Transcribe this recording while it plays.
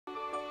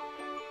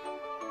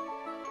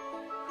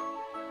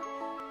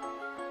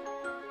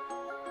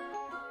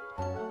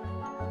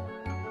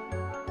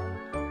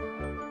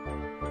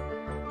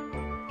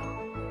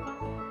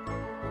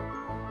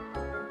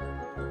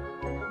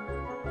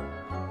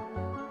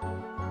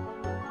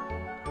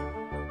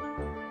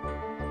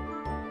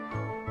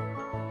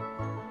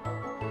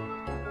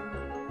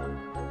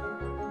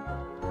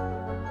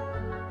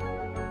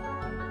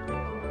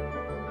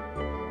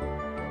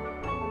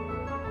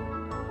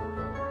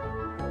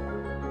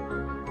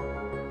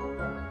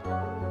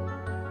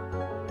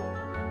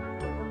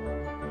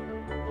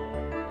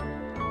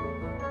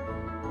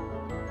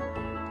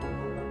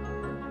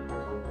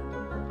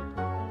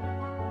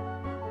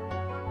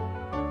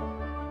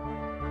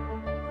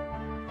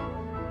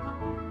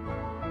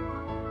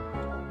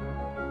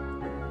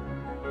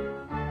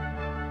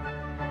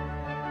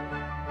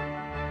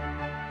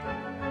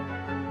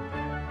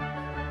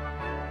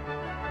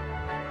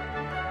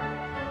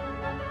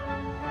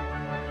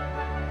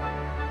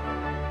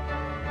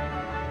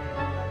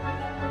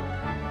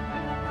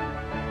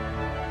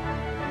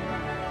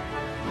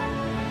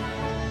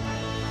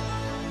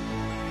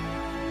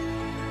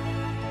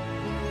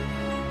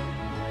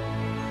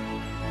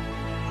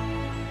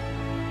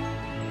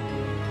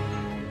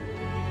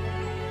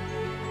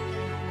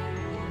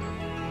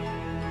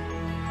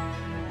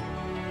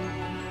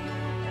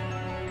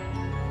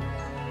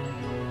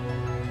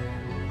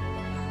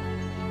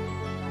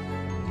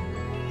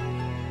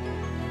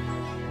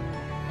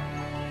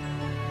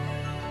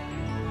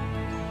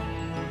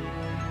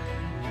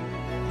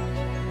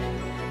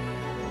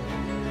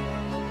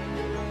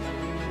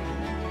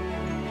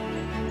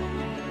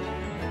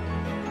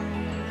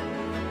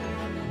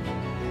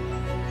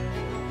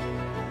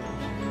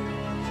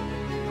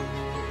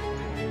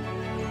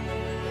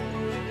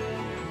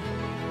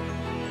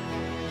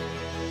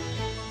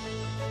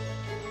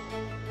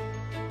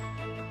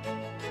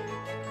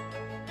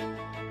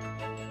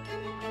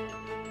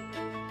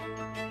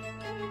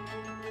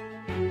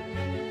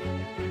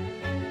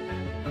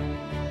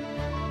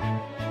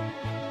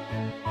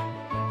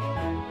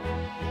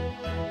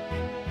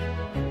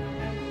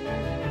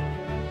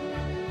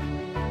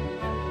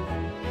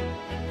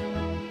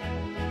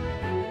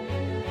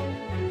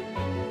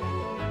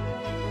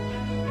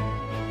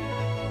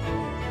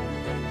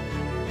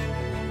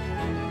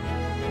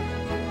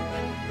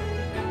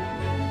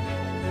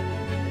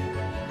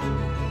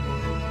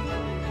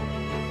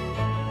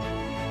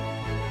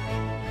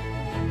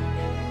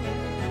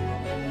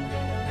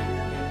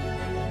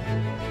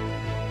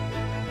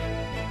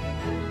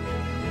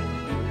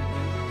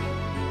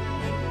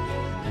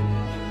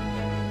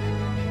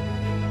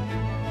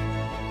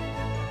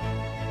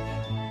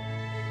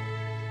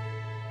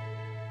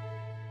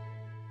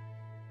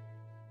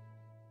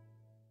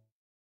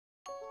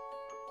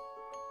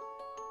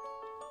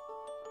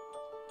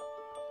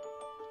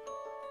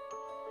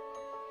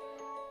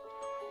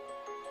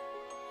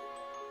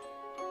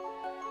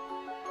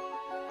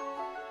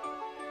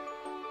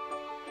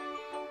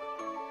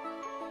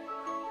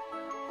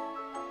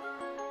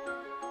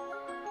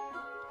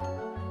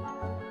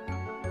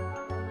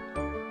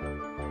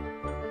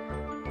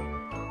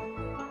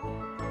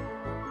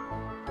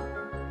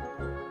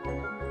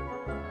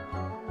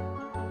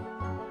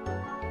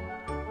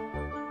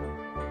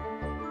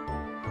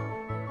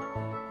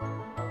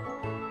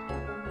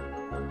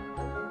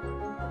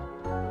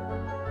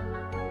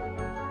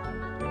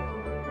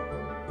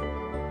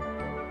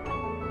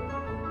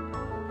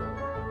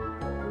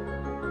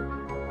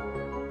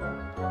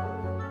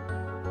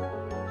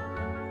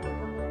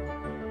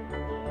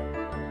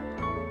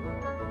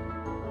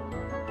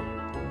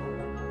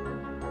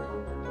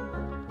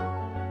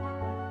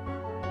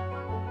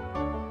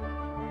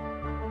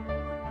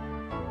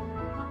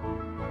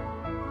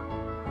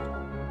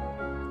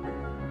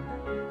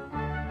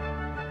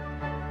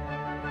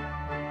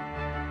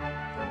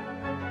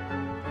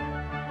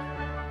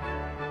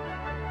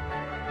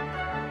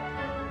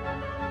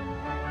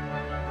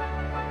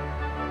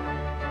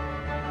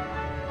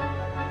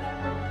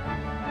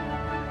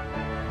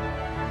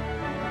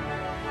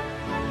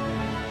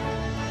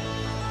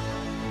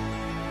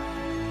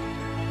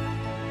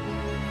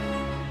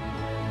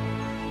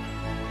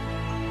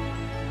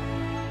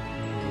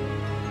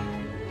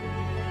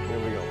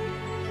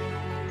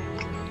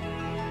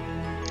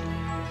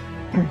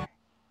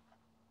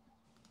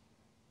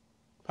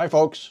Hi,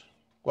 folks.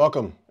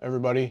 Welcome,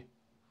 everybody,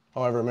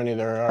 however many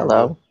there are.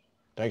 Hello.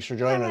 Thanks for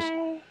joining us.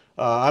 Hi.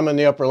 I'm in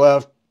the upper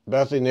left,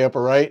 Beth in the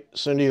upper right,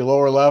 Cindy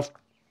lower left,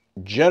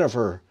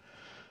 Jennifer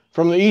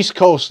from the East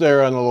Coast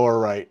there on the lower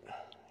right.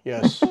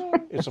 Yes,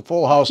 it's a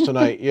full house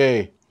tonight.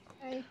 Yay.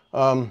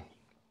 Hi.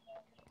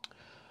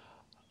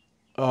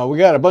 We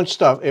got a bunch of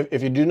stuff.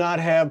 If you do not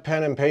have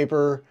pen and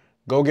paper,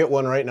 go get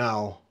one right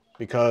now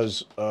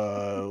because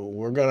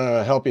we're going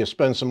to help you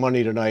spend some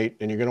money tonight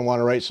and you're going to want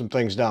to write some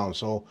things down.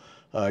 So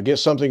get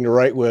something to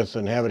write with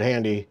and have it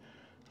handy.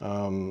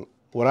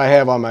 What I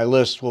have on my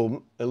list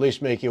will at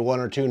least make you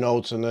one or two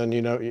notes, and then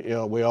you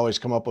know we always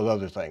come up with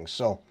other things.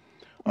 So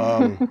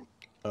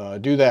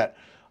do that.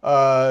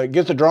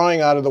 Get the drawing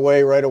out of the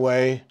way right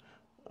away.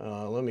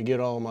 Let me get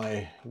all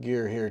my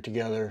gear here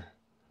together.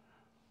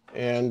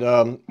 And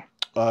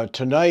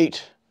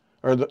tonight,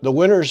 or the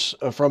winners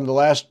from the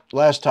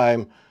last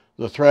time,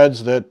 the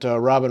threads that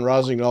Robin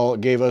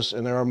Rosignol gave us,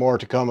 and there are more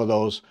to come of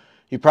those.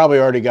 You probably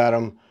already got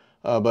them,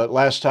 but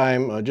last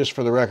time, just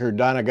for the record,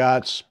 Donna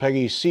Gotts,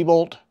 Peggy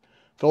Seabolt,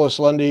 Phyllis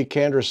Lundy,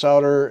 Kendra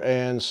Souter,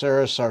 and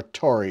Sarah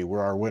Sartori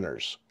were our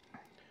winners.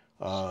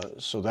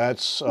 So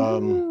that's,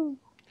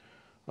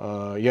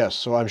 yes,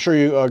 so I'm sure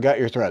you got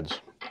your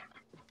threads.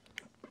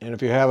 And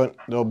if you haven't,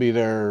 they'll be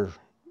there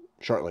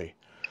shortly.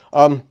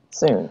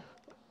 Soon.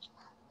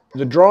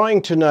 The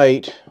drawing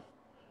tonight,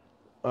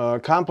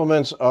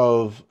 compliments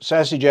of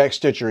Sassy Jack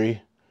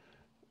Stitchery,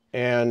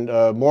 and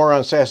more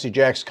on Sassy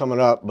Jack's coming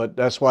up, but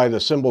that's why the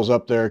symbol's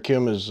up there.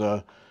 Kim is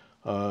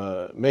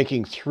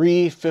making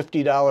 3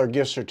 $50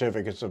 gift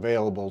certificates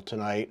available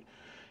tonight,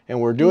 and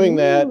we're doing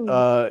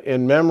that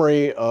in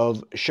memory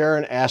of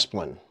Sharon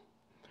Asplin.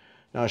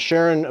 Now,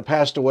 Sharon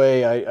passed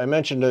away. I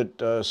mentioned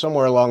it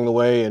somewhere along the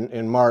way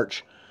in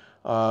March,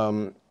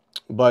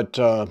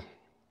 but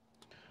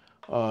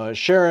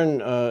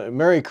Sharon,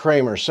 Mary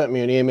Kramer sent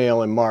me an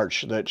email in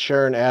March that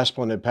Sharon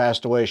Asplin had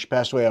passed away. She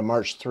passed away on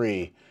March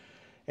 3.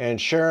 And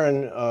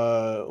Sharon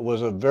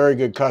was a very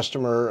good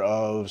customer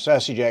of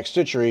Sassy Jack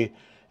Stitchery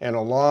and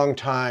a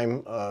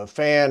long-time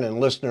fan and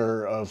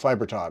listener of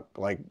Fiber Talk,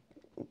 like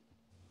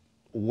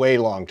way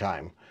long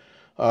time.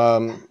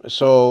 Don't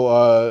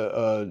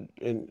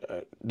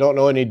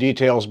know any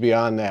details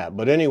beyond that.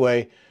 But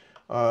anyway,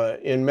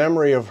 in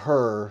memory of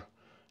her,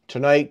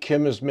 tonight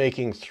Kim is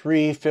making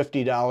 3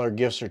 $50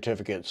 gift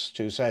certificates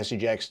to Sassy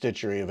Jack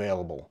Stitchery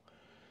available.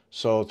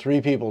 So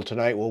 3 people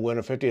tonight will win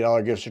a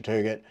 $50 gift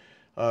certificate.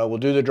 We'll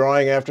do the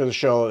drawing after the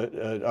show.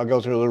 I'll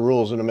go through the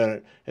rules in a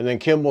minute, and then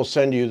Kim will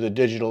send you the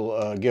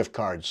digital gift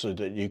cards so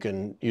that you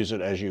can use it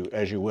as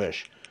you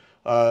wish.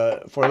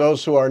 For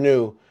those who are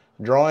new,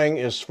 drawings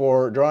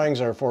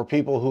are for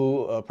people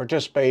who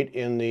participate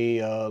in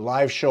the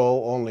live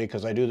show only,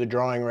 because I do the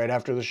drawing right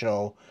after the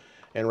show.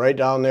 And right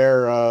down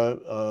there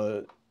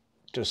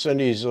to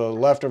Cindy's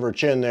left of her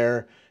chin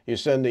there, you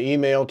send the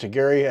email to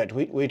Gary at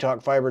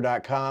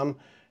wetalkfiber.com,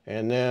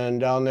 and then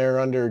down there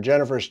under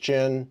Jennifer's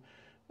chin,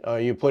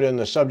 you put in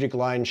the subject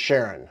line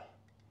Sharon,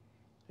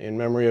 in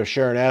memory of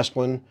Sharon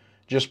Asplin.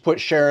 Just put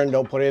Sharon,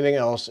 don't put anything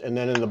else, and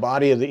then in the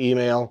body of the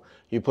email,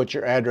 you put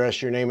your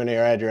address, your name and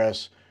your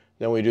address,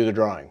 then we do the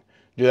drawing.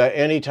 Do that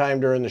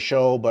anytime during the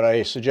show, but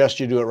I suggest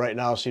you do it right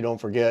now so you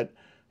don't forget,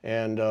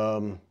 and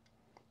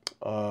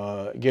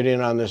get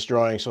in on this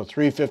drawing. So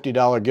 3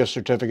 $50 gift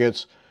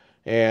certificates,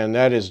 and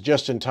that is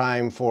just in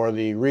time for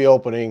the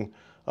reopening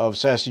of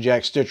Sassy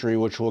Jack Stitchery,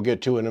 which we'll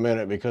get to in a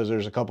minute because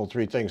there's a couple,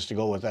 3 things to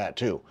go with that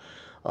too.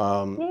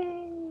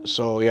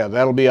 So yeah,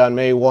 that'll be on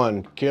May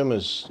 1. Kim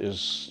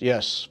is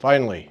yes,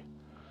 finally.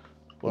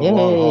 What a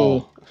long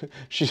haul.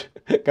 She's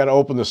got to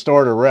open the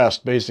store to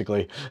rest,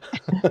 basically.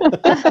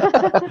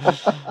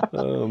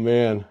 Oh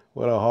man,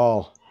 what a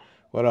haul.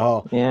 What a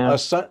haul. Yeah.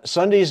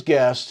 Sunday's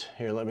guest,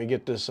 here, let me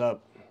get this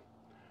up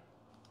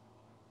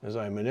as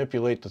I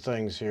manipulate the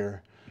things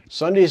here.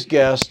 Sunday's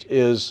guest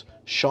is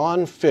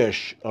Shawn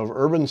Fish of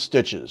Urban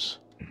Stitches.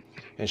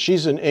 And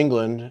she's in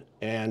England,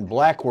 and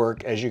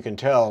blackwork, as you can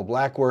tell,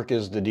 blackwork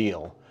is the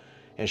deal.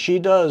 And she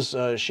has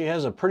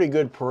a pretty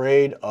good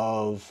parade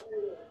of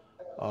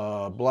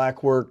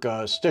blackwork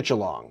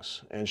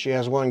stitch-alongs, and she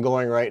has one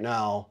going right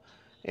now,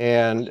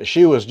 and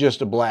she was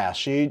just a blast.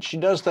 She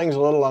does things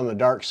a little on the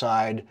dark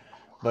side,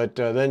 but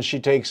then she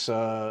takes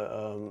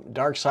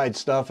dark side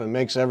stuff and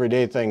makes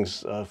everyday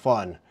things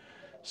fun.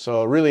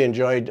 So really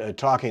enjoyed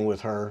talking with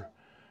her,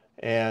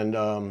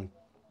 and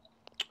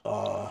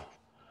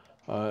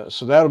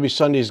so that'll be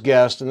Sunday's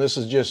guest, and this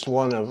is just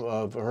one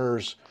of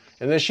hers.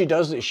 And then she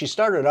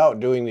started out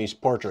doing these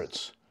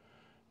portraits,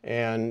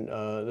 and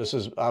this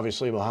is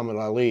obviously Muhammad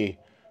Ali,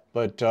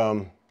 but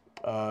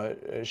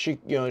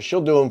she'll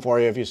do them for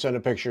you. If you send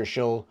a picture,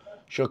 she'll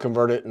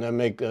convert it and then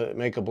make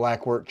a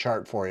blackwork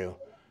chart for you.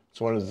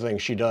 It's one of the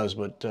things she does,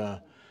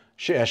 but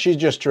she's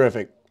just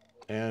terrific,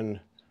 and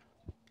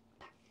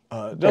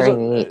Very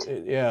neat.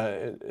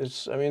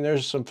 I mean,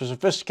 there's some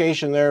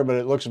sophistication there, but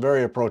it looks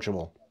very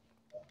approachable.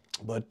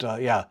 But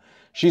yeah,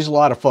 she's a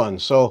lot of fun.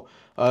 So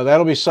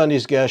that'll be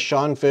Sunday's guest,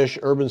 Shawn Fish,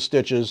 Urban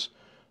Stitches.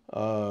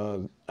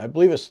 I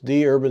believe it's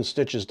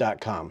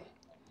theurbanstitches.com.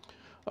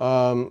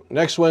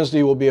 Next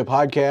Wednesday will be a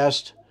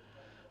podcast.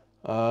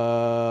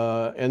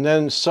 And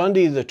then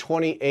Sunday the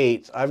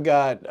 28th, I've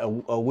got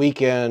a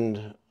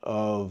weekend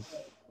of,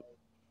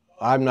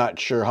 I'm not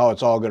sure how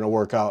it's all going to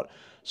work out.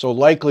 So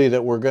likely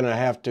that we're going to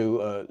have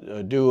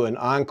to do an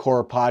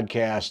encore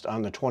podcast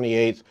on the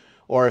 28th,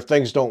 or if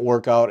things don't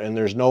work out and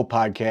there's no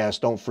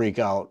podcast, don't freak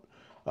out.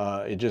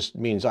 It just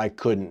means I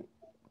couldn't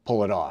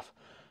pull it off.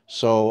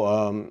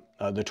 So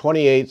the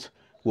 28th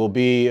will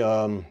be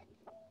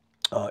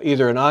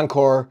either an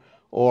encore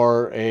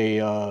or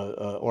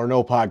or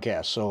no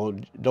podcast. So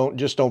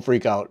don't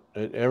freak out.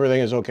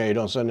 Everything is okay.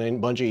 Don't send a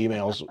bunch of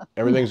emails.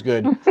 Everything's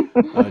good.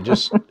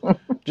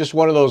 Just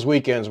one of those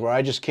weekends where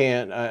I just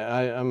can't.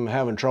 I'm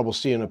having trouble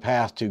seeing a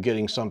path to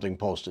getting something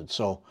posted.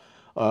 So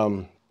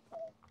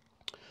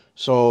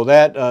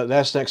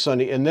that's next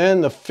Sunday, and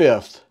then the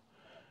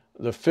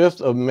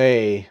 5th of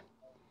May,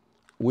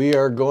 we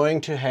are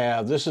going to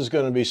have. This is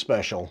going to be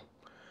special.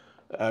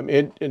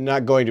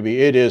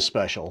 It is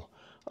special.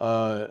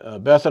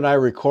 Beth and I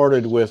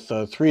recorded with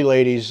 3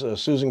 ladies,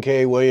 Susan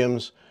K.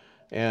 Williams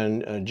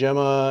and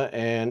Gemma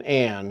and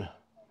Ann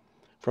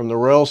from the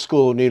Royal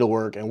School of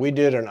Needlework, and we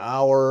did an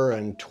hour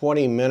and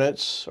 20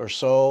 minutes or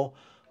so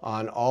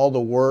on all the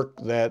work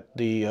that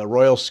the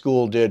Royal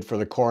School did for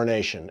the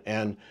coronation.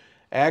 And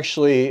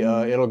actually,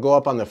 it'll go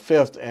up on the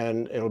 5th,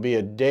 and it'll be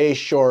a day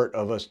short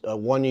of a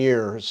 1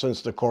 year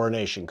since the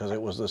coronation, because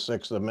it was the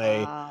 6th of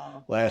May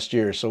last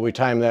year. So we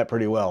timed that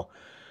pretty well.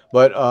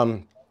 But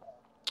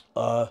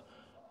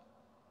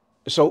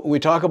so we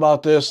talk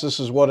about this. This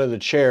is one of the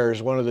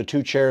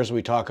 2 chairs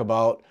we talk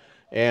about.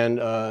 And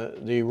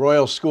the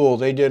Royal School,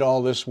 they did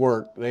all this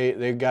work.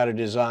 They got a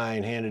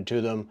design handed to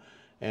them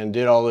and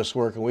did all this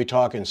work. And we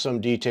talk in some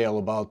detail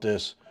about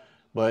this.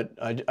 But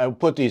I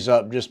put these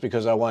up just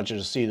because I want you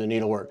to see the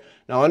needlework.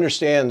 Now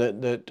understand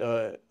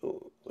that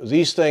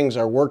these things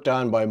are worked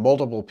on by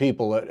multiple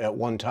people at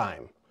one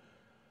time.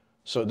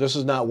 So this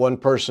is not one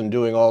person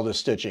doing all the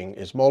stitching.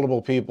 It's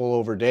multiple people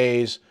over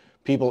days,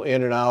 people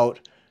in and out.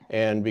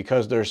 And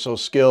because they're so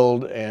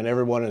skilled and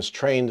everyone is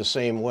trained the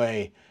same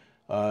way,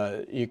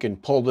 you can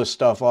pull this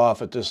stuff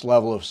off at this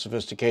level of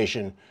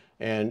sophistication,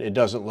 and it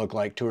doesn't look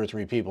like 2 or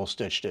 3 people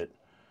stitched it.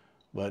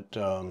 But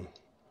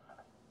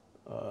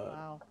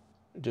wow.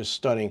 Just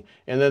stunning.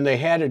 And then they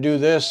had to do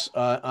this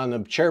on the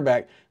chair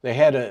back. They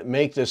had to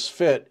make this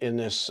fit in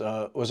this,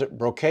 was it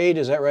brocade?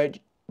 Is that right,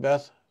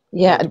 Beth?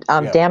 Yeah,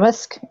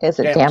 damask. Is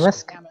it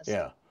damask?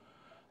 Yeah.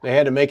 They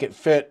had to make it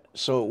fit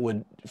so it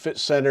would fit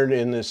centered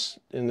in this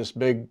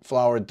big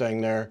flowered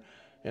thing there.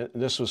 And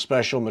this was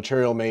special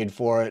material made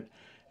for it.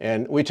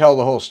 And we tell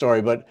the whole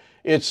story, but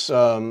it's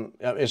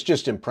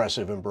just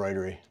impressive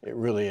embroidery. It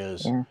really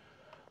is. Yeah.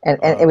 And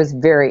it was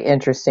very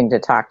interesting to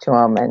talk to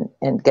them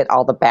and get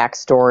all the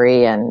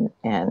backstory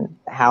and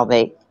how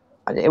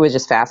it was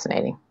just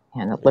fascinating.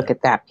 And look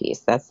at that piece.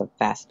 That's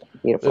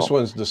beautiful. This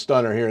one's the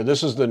stunner here.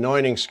 This is the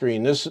anointing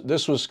screen.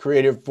 This was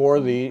created for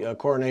the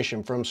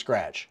coronation from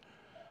scratch.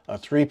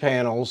 3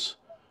 panels,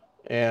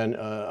 and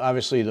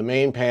obviously the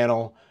main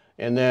panel.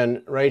 And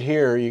then right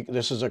here,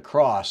 this is a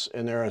cross,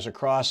 and there is a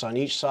cross on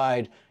each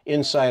side,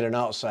 inside and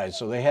outside.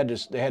 So they had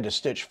to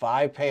stitch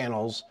 5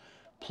 panels,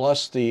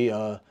 plus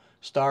the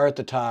star at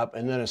the top,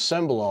 and then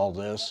assemble all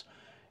this.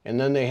 And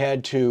then they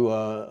had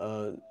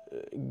to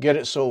get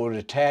it so it would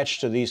attach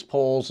to these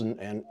poles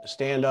and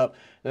stand up.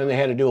 And then they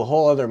had to do a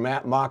whole other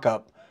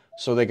mock-up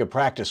so they could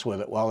practice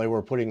with it while they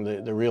were putting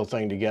the real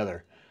thing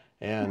together.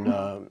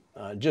 And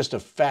just a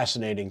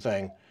fascinating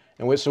thing.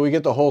 And so we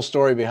get the whole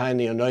story behind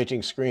the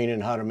anointing screen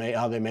and how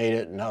they made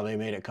it and how they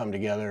made it come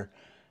together.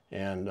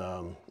 And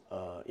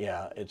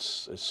yeah,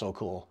 it's so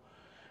cool.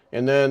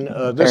 And then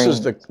this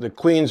is the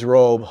Queen's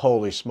robe.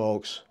 Holy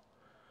smokes.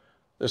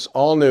 This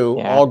all new,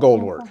 all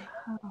gold work.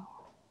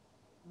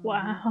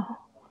 Wow.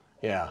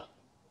 Yeah.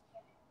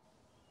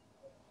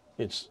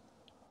 I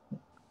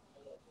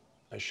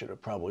should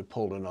have probably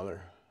pulled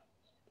another.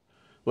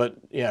 But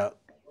yeah,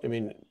 I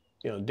mean,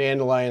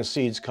 dandelion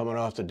seeds coming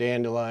off the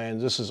dandelion.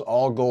 This is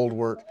all gold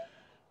work.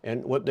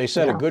 And what they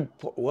said,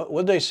 what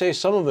would they say?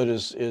 Some of it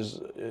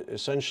is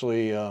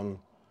essentially...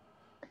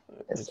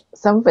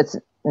 some of it's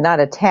not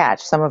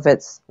attached. Some of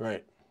it's,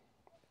 right.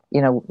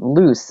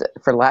 Loose,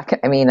 for lack of,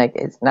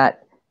 it's not,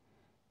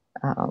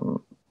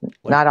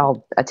 not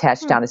all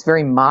attached down. It's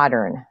very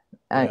modern.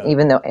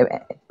 Even though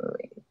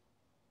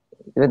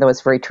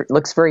it's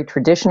looks very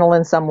traditional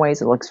in some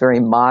ways, it looks very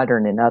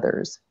modern in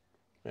others.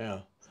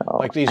 Yeah. So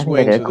like these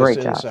wings of this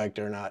insect,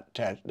 they're not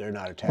attached. They're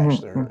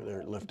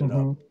they're lifted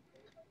up.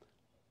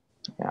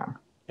 Yeah.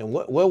 And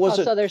what was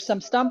it? So there's some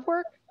stump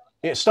work?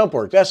 Yeah, stump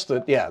work. That's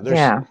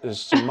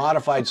there's some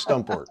modified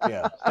stump work.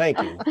 Yeah.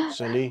 Thank you,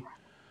 Cindy.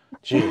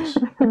 Jeez.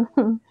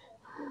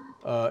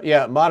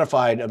 Yeah,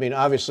 modified. I mean,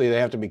 obviously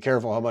they have to be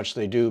careful how much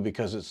they do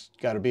because it's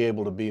got to be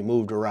able to be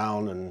moved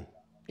around and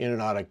in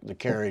and out of the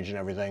carriage and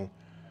everything.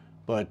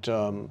 But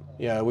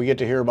yeah, we get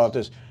to hear about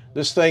this.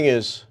 This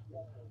is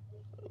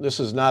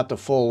not the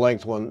full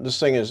length one. This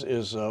thing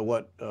is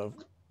what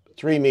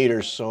 3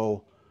 meters.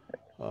 So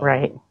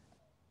right.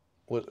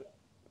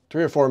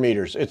 3 or 4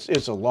 meters.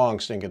 It's a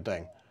long stinking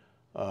thing.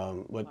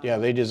 But yeah,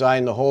 they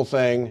designed the whole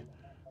thing,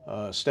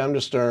 stem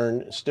to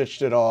stern,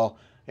 stitched it all.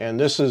 And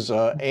this is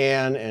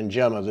Anne and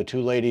Gemma, the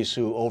two ladies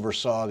who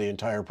oversaw the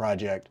entire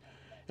project.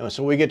 And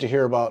so we get to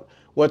hear about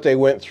what they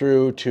went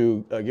through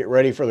to get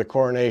ready for the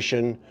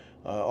coronation.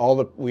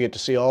 We get to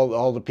see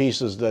all the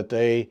pieces that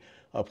they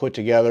put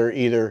together,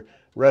 either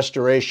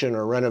restoration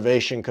or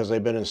renovation because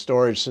they've been in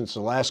storage since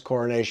the last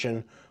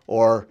coronation,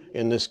 or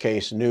in this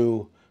case,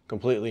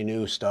 completely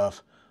new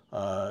stuff.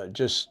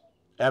 Just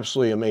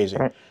absolutely amazing.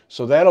 Right.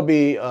 So that'll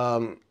be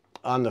on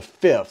the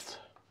 5th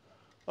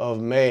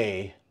of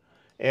May,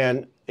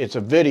 and it's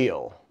a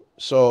video.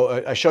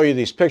 So I show you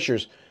these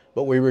pictures,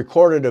 but we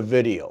recorded a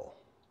video.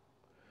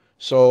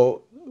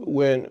 So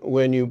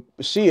when you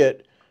see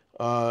it,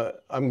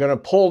 I'm going to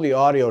pull the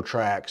audio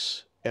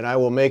tracks and I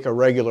will make a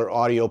regular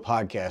audio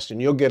podcast,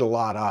 and you'll get a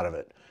lot out of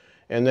it.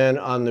 And then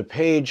on the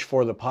page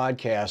for the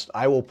podcast,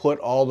 I will put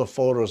all the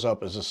photos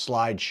up as a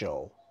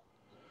slideshow,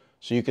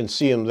 so you can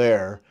see them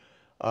there.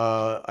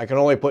 I can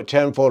only put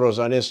 10 photos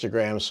on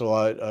Instagram, so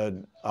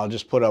I'll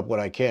just put up what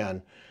I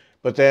can.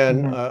 But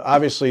then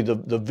obviously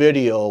the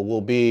video will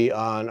be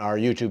on our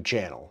YouTube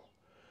channel,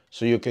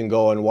 so you can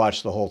go and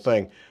watch the whole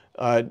thing.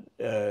 I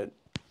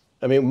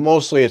mean,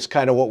 mostly it's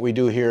kind of what we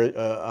do here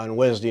on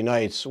Wednesday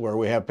nights, where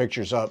we have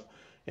pictures up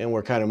and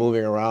we're kind of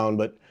moving around,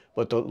 but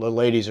the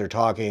ladies are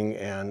talking.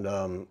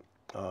 And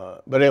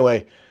but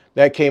anyway,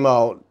 that came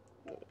out.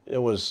 It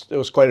was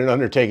quite an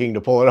undertaking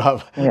to pull it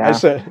off. Yeah. I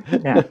said,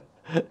 Yeah.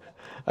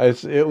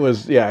 it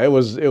was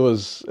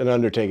an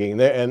undertaking.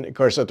 And of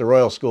course, at the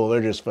Royal School,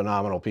 they're just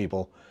phenomenal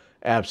people.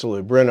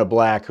 Absolutely. Brenna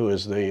Black, who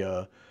is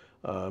the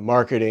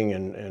marketing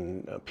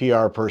and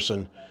PR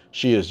person,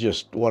 she is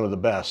just one of the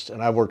best.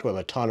 And I've worked with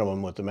a ton of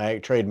them with the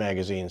trade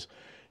magazines,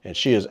 and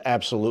she is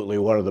absolutely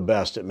one of the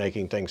best at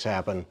making things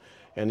happen.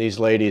 And these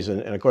ladies,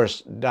 and of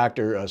course,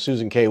 Dr.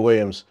 Susan K.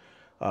 Williams,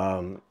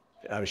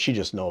 she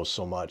just knows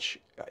so much.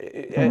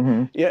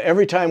 Yeah,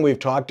 every time we've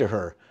talked to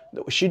her,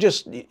 she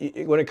just,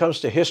 when it comes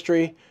to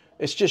history,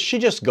 it's just, she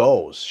just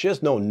goes. She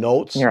has no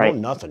notes, Right.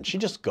 no nothing. She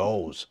just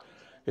goes.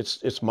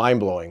 It's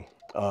mind-blowing.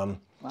 Wow.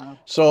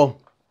 So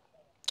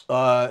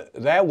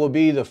that will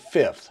be the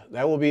 5th.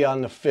 That will be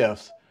on the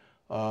 5th.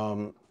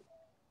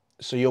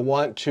 So you'll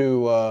want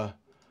to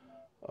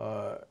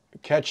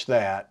catch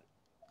that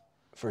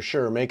for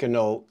sure. Make a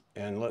note.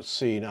 And let's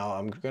see. Now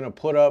I'm going to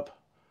put up,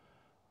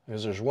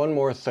 because there's one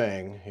more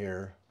thing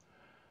here.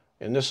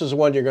 And this is the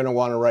one you're going to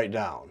want to write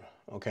down,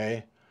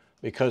 okay?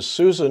 Because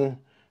Susan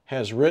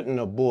has written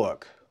a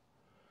book,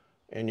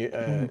 and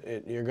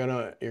you're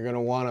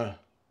gonna want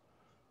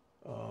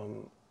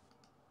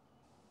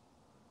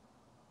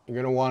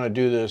to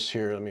do this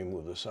here. Let me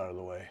move this out of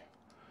the way.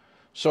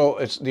 So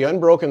it's The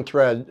Unbroken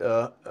Thread.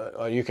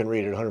 You can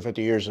read it.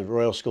 150 Years of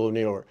Royal School of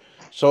Needlework.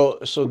 So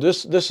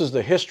this is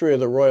the history of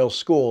the Royal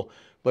School,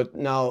 but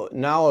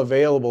now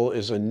available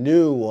is a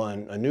new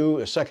one,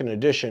 a second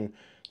edition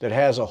that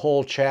has a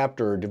whole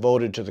chapter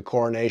devoted to the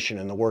coronation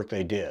and the work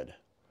they did.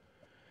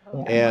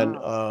 Yeah. And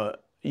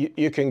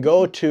you can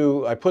go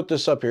to, I put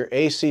this up here,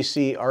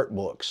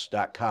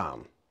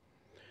 accartbooks.com.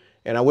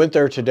 And I went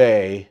there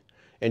today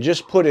and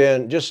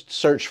just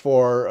search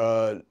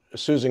for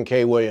Susan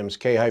K. Williams,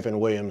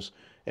 K-Williams,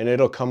 and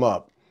it'll come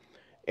up.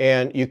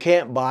 And you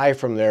can't buy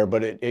from there,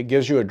 but it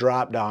gives you a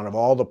drop down of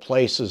all the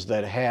places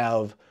that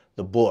have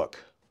the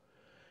book.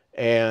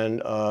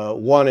 And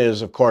one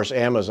is, of course,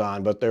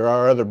 Amazon, but there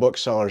are other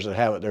booksellers that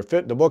have it.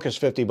 The book is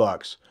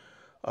 $50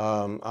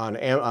 on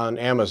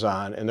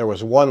Amazon, and there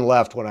was one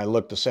left when I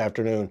looked this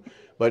afternoon.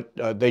 But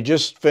they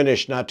just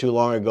finished not too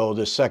long ago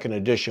this second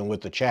edition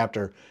with the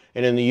chapter.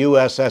 And in the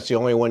U.S., that's the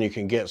only one you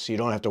can get, so you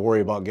don't have to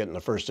worry about getting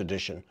the first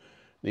edition.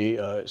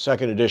 The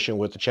second edition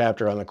with the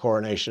chapter on the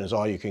coronation is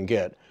all you can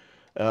get.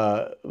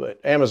 But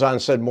Amazon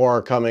said more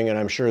are coming, and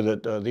I'm sure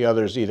that the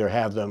others either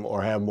have them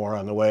or have more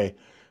on the way,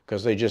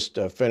 because they just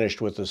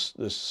finished with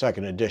this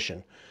second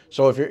edition.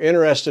 So if you're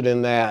interested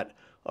in that,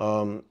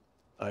 you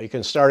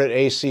can start at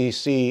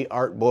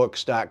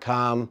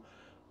accartbooks.com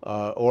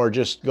or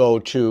just go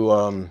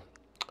to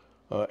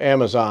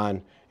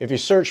Amazon. If you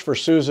search for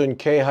Susan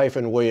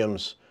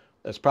K-Williams,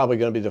 that's probably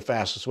going to be the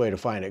fastest way to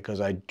find it,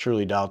 because I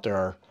truly doubt there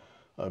are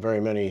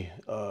very many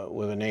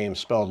with a name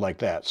spelled like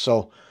that.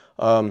 So,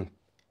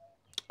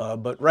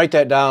 but write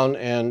that down,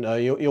 and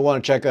you'll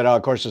want to check that out.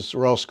 Of course, it's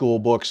Royal School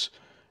books,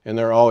 and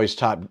they're always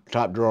top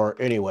drawer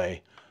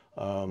anyway.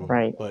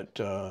 Right. But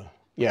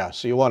yeah,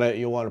 so you want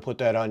to put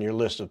that on your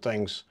list of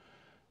things.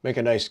 Make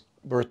a nice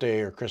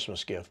birthday or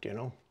Christmas gift, you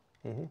know.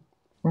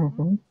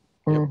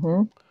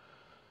 Yep.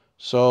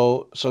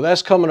 So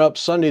that's coming up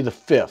Sunday the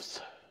 5th.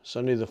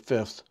 Sunday the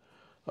 5th.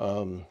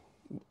 Oh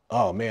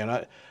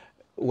man,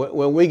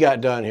 when we got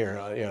done here,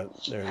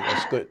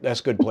 that's good. That's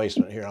good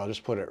placement here. I'll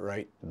just put it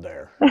right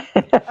there.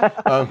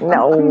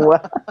 No.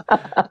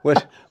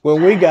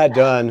 When we got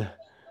done,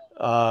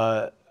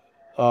 I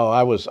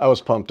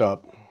was pumped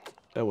up.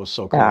 That was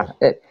so cool.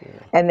 Yeah,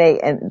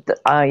 and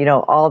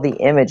all the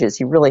images.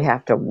 You really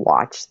have to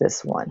watch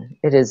this one.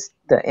 It is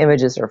the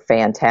images are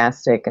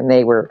fantastic, and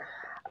they were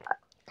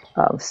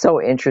so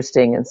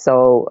interesting and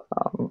so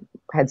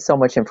had so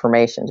much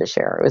information to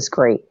share. It was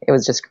great. It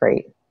was just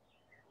great.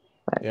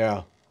 But,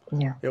 Yeah,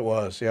 yeah. it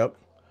was. Yep.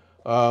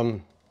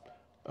 Deb,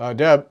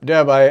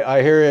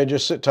 I hear you.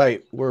 Just sit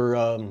tight.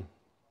 We'll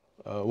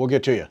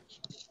get to you.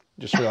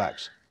 Just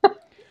relax.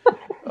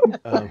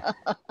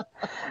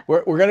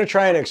 We're going to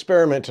try an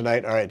experiment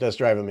tonight. All right, that's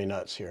driving me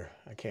nuts here.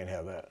 I can't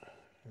have that.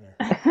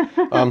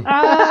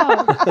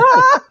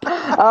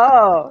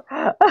 Oh.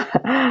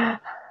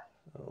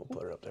 We'll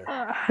put it up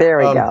there. There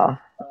we go.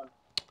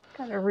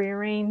 Gotta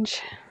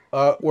rearrange.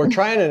 We're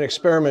trying an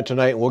experiment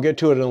tonight, and we'll get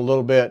to it in a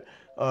little bit.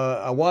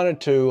 I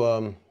wanted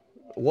to,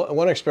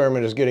 one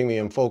experiment is getting me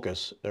in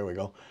focus. There we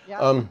go.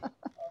 Yeah.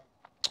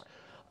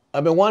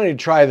 I've been wanting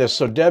to try this,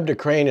 so Deb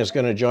DeCrane is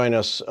going to join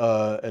us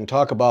and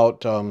talk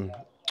about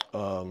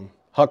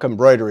Huck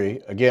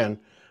embroidery again,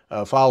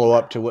 follow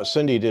up to what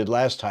Cindy did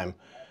last time.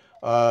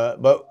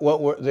 But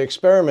the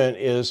experiment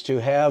is to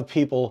have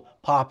people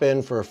pop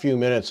in for a few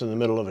minutes in the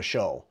middle of a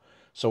show.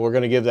 So we're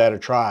going to give that a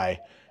try.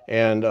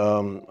 And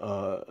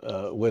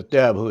with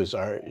Deb,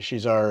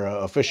 she's our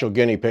official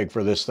guinea pig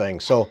for this thing.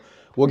 So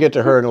we'll get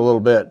to her in a little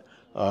bit.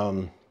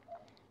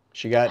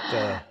 She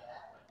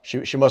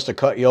must have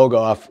cut yoga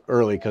off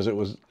early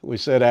because we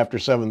said after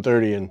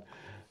 7:30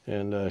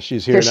 and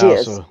she's here Here now.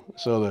 she is.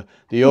 So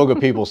the yoga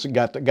people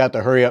got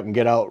the hurry up and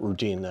get out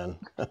routine then.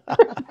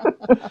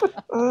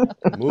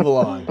 Move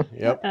along.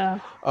 Yep.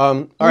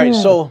 All right.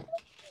 So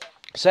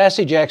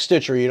Sassy Jack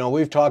Stitchery. You know,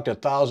 we've talked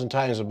 1,000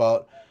 times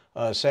about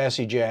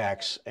Sassy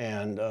Jacks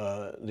and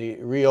the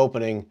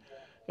reopening,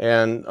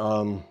 and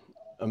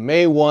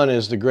May 1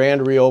 is the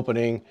grand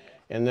reopening,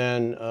 and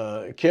then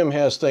Kim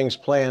has things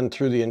planned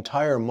through the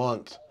entire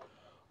month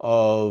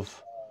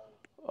of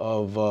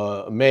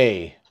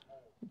May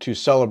to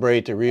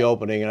celebrate the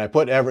reopening. And I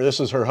put Everett, this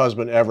is her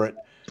husband Everett,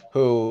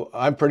 who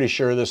I'm pretty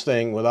sure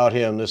without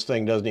him, this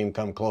thing doesn't even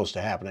come close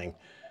to happening.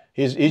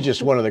 He's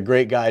just one of the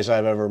great guys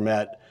I've ever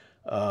met.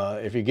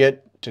 If you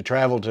get to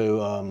travel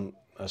to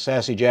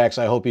Sassy Jack's,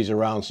 I hope he's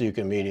around so you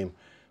can meet him.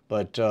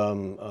 But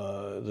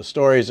the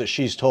stories that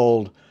she's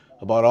told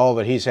about all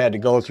that he's had to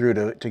go through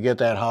to get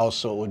that house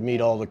so it would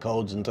meet all the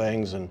codes and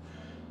things, and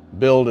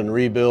build and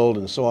rebuild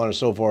and so on and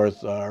so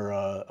forth,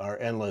 are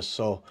endless.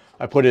 So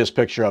I put his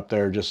picture up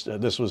there. Just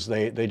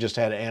they just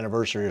had an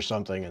anniversary or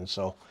something, and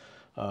so.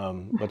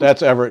 But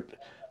that's Everett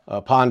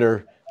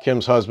Ponder,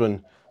 Kim's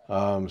husband.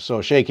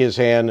 So shake his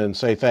hand and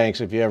say thanks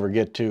if you ever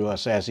get to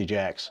Sassy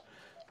Jack's,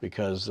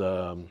 because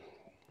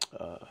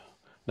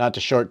not to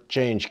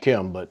shortchange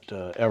Kim, but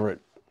Everett,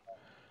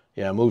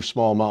 yeah, moved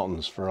small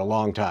mountains for a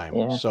long time.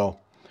 Yeah. So,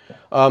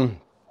 and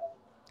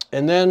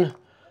then,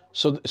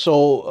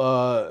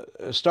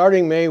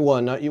 starting May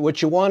 1,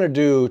 what you want to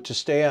do to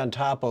stay on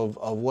top of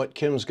what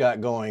Kim's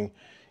got going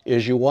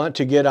is you want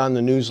to get on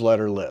the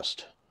newsletter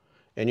list.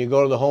 And you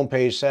go to the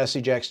homepage,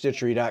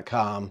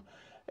 sassyjackstitchery.com,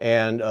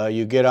 and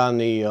you get on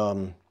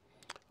the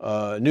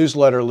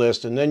newsletter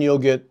list, and then you'll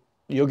get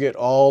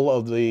all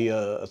of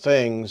the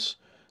things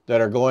that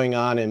are going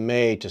on in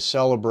May to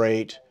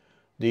celebrate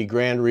the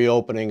grand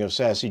reopening of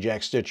Sassy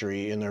Jack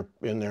Stitchery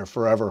in their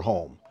forever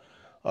home.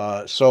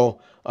 So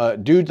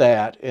do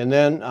that, and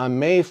then on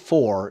May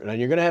 4, and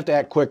you're going to have to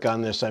act quick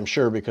on this, I'm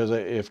sure, because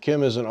if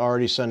Kim isn't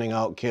already sending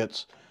out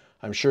kits,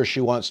 I'm sure she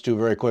wants to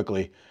very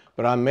quickly.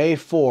 But on May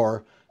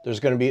 4,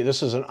 there's going to be,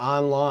 this is an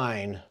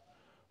online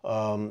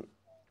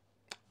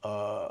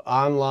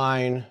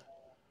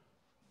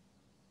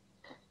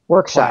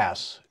Workshop.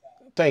 class.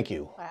 Thank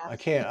you. Class. I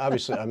can't,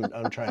 obviously,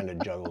 I'm trying to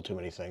juggle too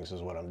many things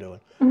is what I'm doing.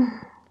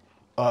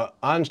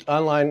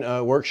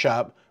 Online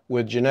workshop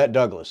with Jeanette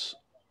Douglas.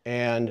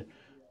 And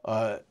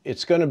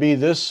it's going to be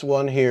this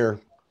one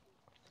here,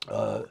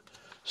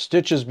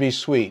 Stitches Be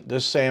Sweet,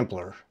 this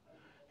sampler.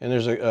 And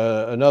there's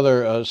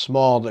another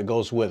small that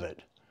goes with it.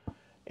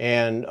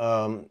 And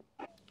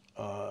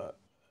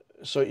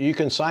so you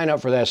can sign up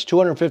for that. It's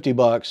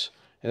 $250,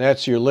 and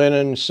that's your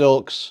linen,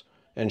 silks,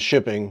 and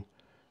shipping,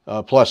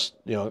 plus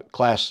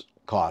class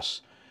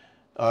costs.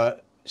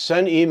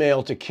 Send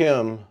email to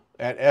Kim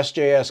at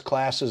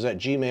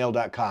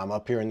sjsclasses@gmail.com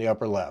up here in the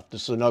upper left.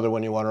 This is another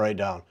one you want to write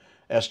down.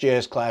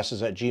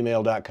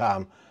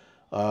 sjsclasses@gmail.com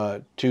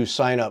to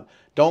sign up.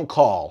 Don't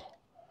call.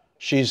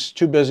 She's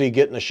too busy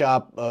getting the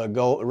shop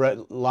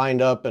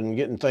lined up and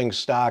getting things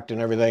stocked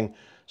and everything.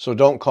 So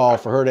don't call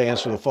for her to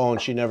answer the phone.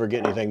 She'd never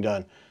get anything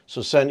done.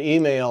 So send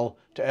email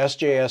to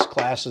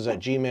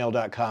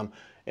sjsclasses@gmail.com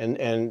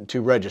and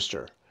to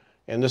register.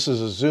 And this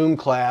is a Zoom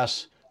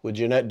class with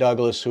Jeanette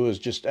Douglas, who is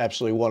just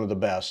absolutely one of the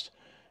best.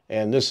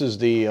 And this is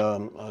the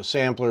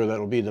sampler that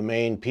will be the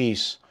main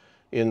piece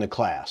in the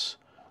class.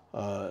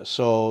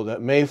 So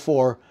that May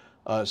 4,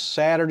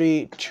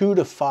 Saturday, 2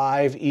 to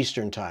 5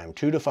 Eastern Time.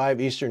 2 to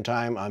 5 Eastern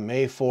Time on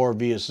May 4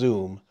 via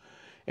Zoom.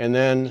 And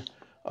then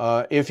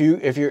if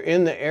you're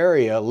in the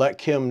area, let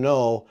Kim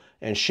know,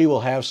 and she will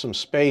have some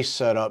space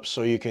set up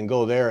so you can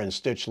go there and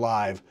stitch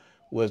live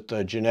with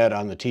Jeanette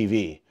on the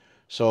TV.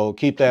 So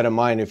keep that in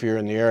mind if you're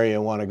in the area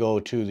and want to go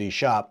to the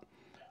shop.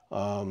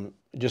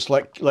 just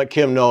let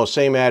Kim know,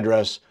 same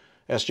address,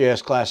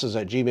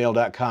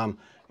 sjsclasses@gmail.com,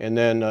 and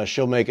then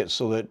she'll make it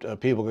so that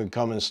people can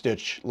come and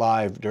stitch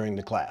live during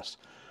the class.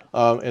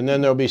 And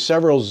then there'll be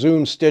several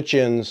Zoom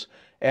stitch-ins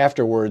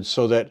afterwards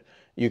so that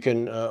you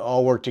can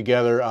all work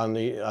together on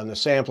the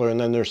sampler, and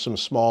then there's some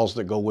smalls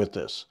that go with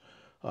this.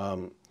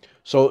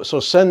 So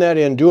send that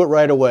in, do it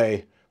right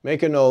away.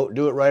 Make a note,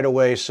 do it right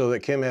away so that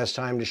Kim has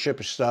time to ship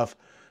your stuff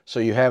so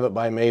you have it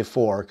by May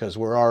 4, because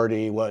we're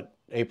already,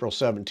 April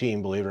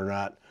 17, believe it or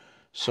not.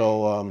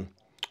 So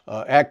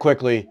act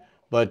quickly,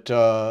 but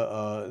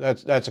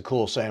that's a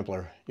cool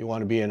sampler. You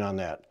want to be in on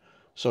that.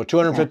 So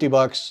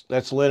 $250,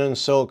 that's linen,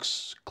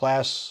 silks,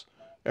 class,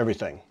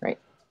 everything. Right.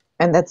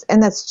 And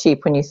that's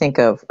cheap when you think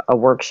of a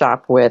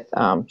workshop with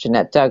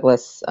Jeanette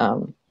Douglas,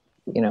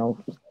 you know,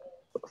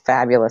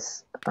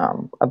 fabulous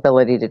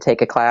ability to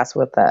take a class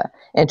with an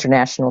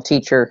international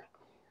teacher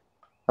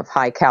of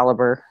high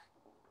caliber,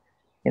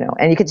 you know,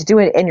 and you get to do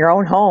it in your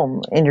own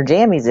home, in your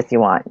jammies if you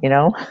want, you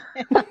know.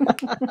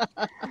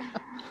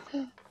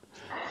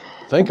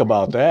 Think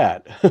about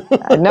that.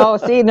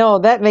 No,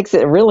 that makes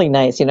it really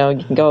nice. You know,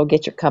 you can go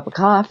get your cup of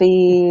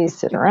coffee,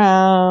 sit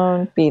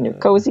around, be in your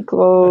cozy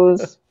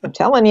clothes. I'm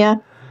telling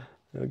you.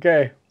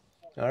 Okay.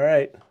 All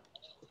right.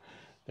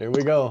 There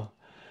we go.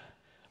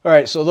 All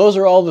right. So those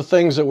are all the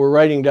things that we're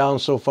writing down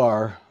so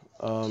far.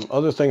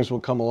 Other things will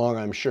come along,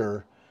 I'm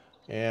sure.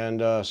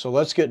 And so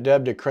let's get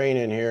Deb to crane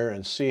in here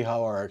and see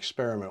how our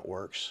experiment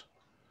works.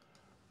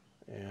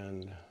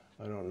 And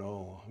I don't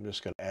know. I'm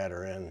just going to add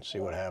her in and see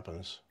what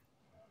happens.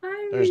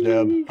 Hi. There's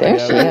Deb. There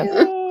Hi, she Deb.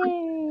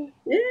 is.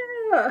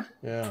 Yeah.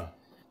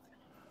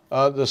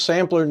 Yeah. The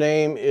sampler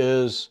name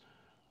is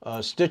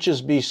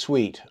Stitches Be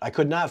Sweet. I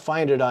could not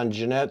find it on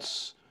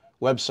Jeanette's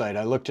website.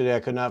 I looked today, I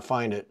could not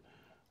find it.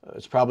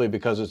 It's probably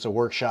because it's a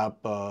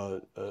workshop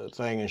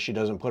thing and she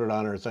doesn't put it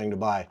on her thing to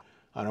buy,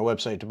 on her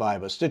website to buy.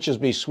 But Stitches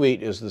Be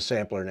Sweet is the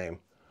sampler name.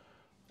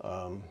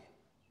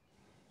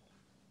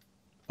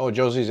 Oh,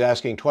 Josie's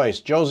asking twice.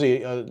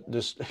 Josie,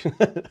 this...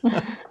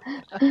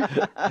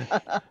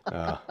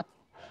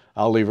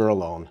 I'll leave her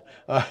alone.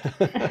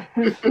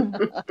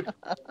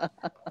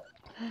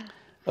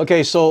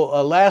 Okay,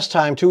 so last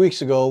time, 2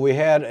 weeks ago, we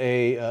had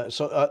a...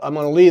 I'm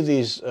going to leave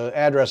these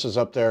addresses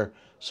up there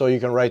so you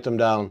can write them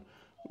down,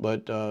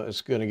 but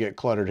it's going to get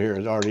cluttered here.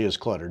 It already is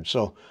cluttered.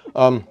 So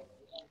 2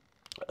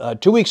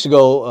 weeks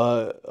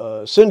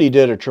ago, Cindy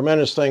did a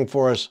tremendous thing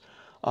for us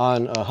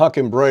on Huck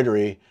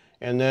embroidery,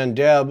 and then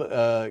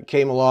Deb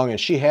came along and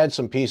she had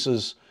some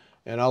pieces,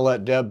 and I'll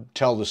let Deb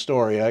tell the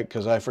story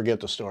because I forget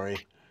the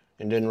story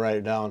and didn't write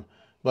it down.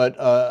 But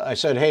I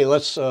said, hey,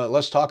 let's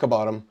talk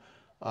about them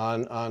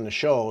on the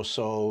show.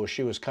 So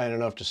she was kind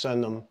enough to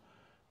send them.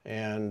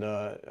 And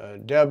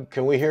Deb,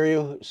 can we hear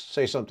you?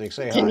 Say something.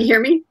 Say hi. Can you hear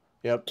me?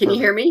 Yep. Can you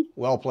hear me?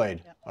 Well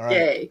played. All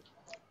right.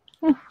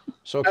 Yay.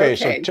 So okay.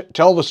 So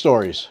tell the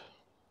stories.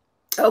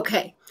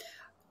 Okay.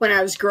 When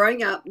I was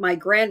growing up, my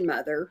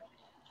grandmother,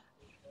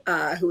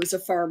 who was a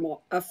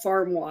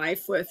farm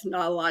wife with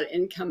not a lot of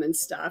income and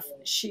stuff,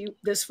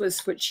 this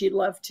was what she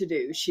loved to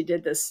do. She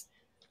did this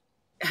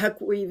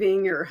huck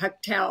weaving or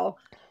huck towel.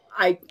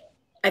 I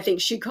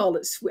think she called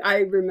it, I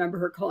remember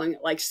her calling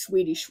it like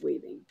Swedish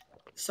weaving.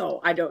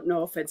 So I don't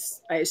know if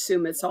I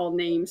assume it's all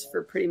names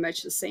for pretty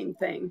much the same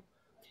thing.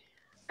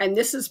 And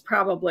this is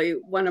probably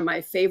one of my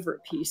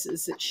favorite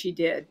pieces that she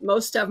did.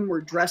 Most of them were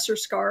dresser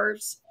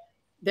scarves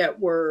that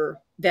are,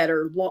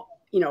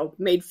 you know,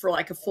 made for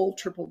like a full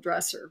triple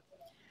dresser.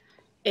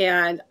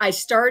 And I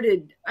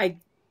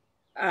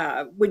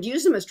would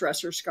use them as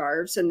dresser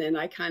scarves. And then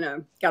I kind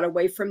of got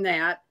away from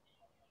that.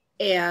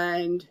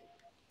 And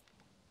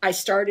I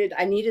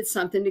needed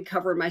something to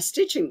cover my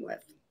stitching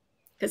with,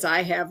 because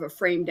I have a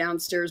frame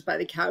downstairs by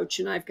the couch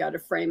and I've got a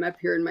frame up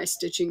here in my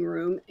stitching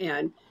room,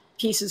 and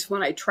pieces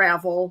when I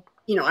travel,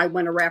 you know, I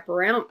want to wrap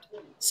around.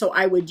 So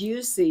I would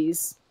use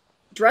these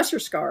dresser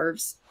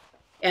scarves,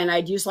 and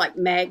I'd use like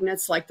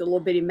magnets, like the little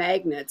bitty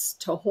magnets,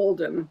 to hold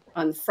them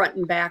on the front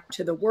and back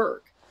to the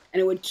work. And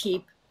it would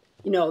keep,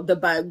 you know, the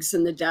bugs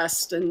and the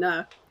dust and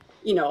the,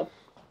 you know,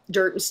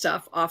 dirt and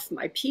stuff off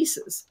my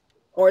pieces,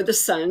 or the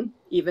sun.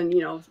 Even, you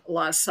know, a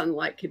lot of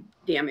sunlight could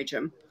damage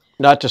them.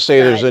 Not to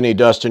say there's any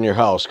dust in your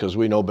house, because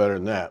we know better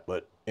than that,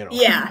 but, you know.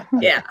 Yeah,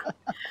 yeah.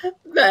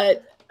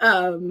 But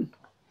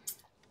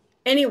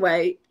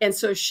anyway, and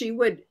so she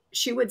would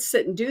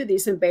sit and do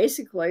these, and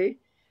basically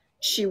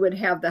she would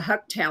have the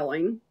huck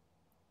toweling,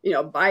 you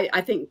know,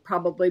 I think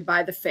probably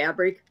buy the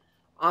fabric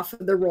off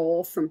of the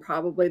roll from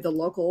probably the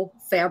local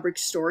fabric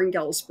store in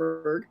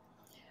Galesburg.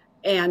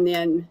 And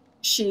then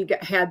she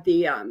had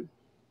the,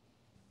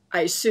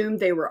 I assume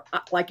they were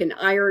like an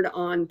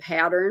iron-on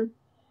pattern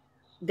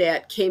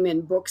that came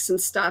in books and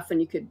stuff, and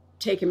you could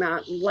take them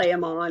out and lay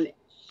them on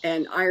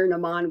and iron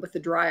them on with a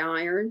dry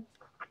iron.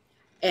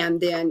 And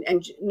then,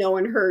 and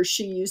knowing her,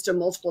 she used them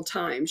multiple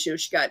times. You know,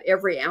 she got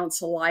every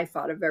ounce of life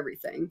out of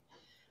everything.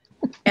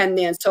 And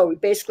then, so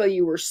basically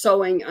you were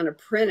sewing on a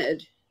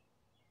printed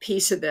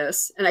piece of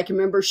this. And I can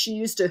remember she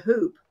used a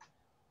hoop.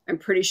 I'm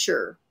pretty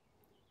sure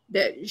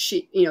that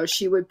she, you know,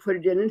 she would put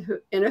it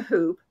in a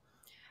hoop.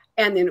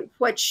 And then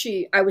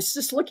I was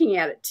just looking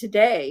at it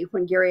today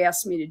when Gary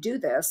asked me to do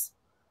this,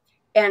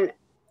 and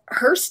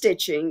her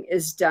stitching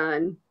is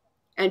done,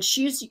 and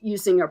she's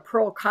using a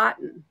pearl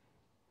cotton.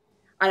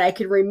 And I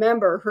can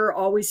remember her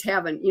always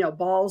having,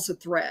 balls of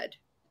thread,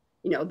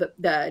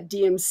 the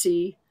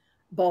DMC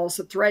balls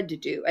of thread to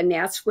do. And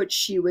that's what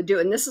she would do.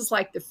 And this is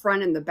like the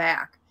front and the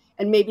back.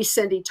 And maybe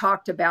Cindy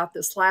talked about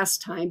this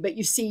last time, but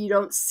you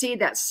don't see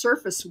that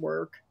surface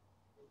work,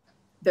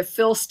 the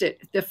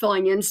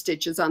filling in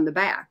stitches on the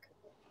back.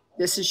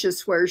 This is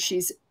just where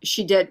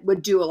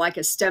would do like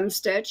a stem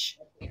stitch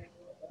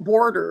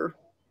border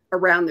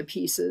around the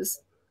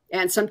pieces.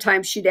 And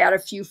sometimes she'd add a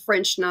few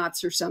French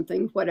knots or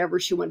something, whatever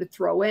she wanted to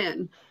throw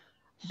in.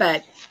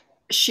 But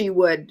she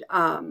would,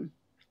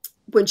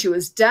 when she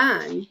was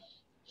done,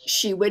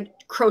 she would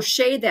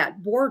crochet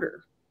that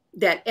border,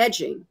 that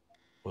edging.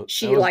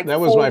 That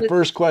was my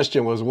first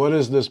question was, what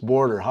is this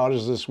border? How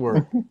does this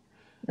work?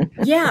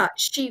 Yeah,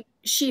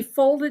 she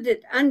folded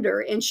it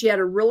under, and she had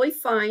a really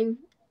fine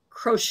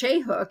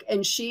crochet hook,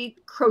 and she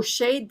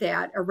crocheted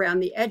that around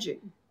the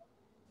edging.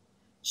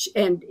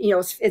 And,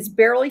 it's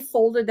barely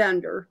folded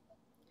under.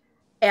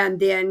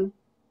 And then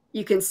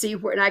you can see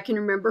where, and I can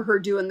remember her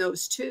doing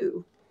those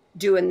too,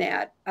 doing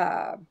that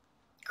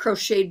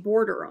crocheted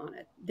border on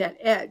it, that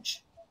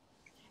edge.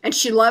 And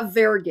she loved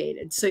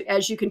variegated. So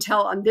as you can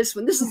tell on this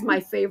one, this is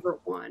my favorite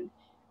one,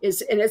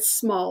 and it's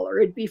smaller.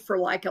 It'd be for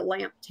like a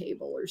lamp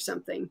table or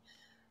something,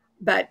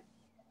 but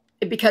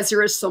because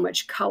there is so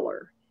much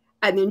color.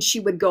 And then she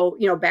would go,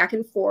 back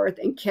and forth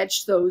and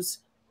catch those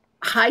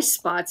high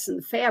spots in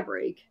the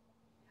fabric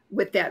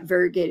with that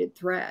variegated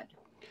thread.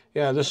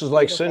 Yeah, this is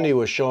like Cindy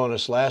was showing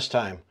us last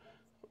time,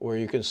 where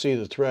you can see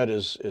the thread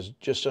is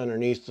just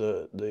underneath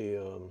the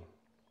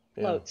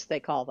floats, they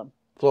call them.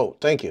 Float,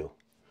 thank you.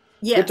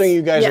 Yes. Good thing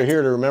you guys are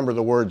here to remember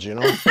the words, Well,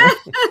 and it's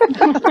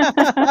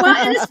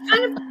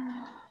kind of,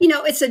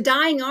 it's a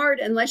dying art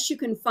unless you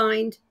can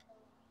find,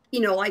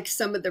 like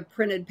some of the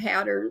printed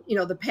pattern,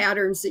 the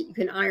patterns that you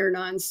can iron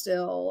on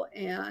still,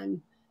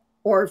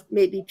 or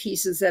maybe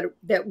pieces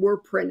that were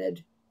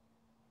printed.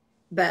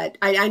 But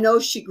I know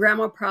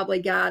Grandma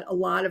probably got a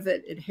lot of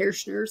it at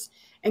Hirschner's,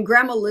 and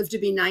Grandma lived to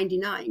be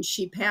 99.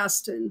 She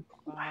passed in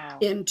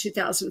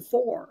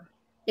 2004,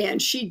 and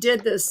she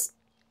did this.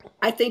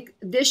 I think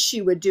this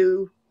she would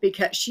do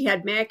because she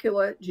had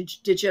macular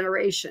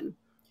degeneration,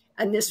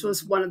 and this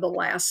was one of the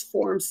last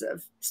forms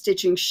of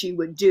stitching she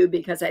would do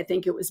because I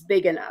think it was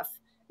big enough.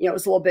 It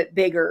was a little bit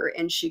bigger,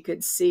 and she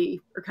could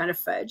see or kind of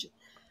fudge.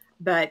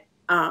 But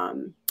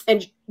and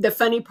the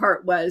funny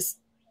part was,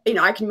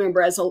 I can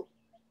remember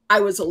I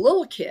was a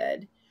little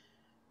kid,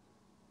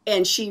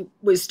 and she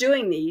was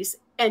doing these,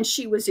 and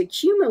she was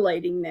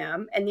accumulating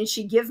them, and then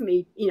she'd give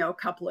me, a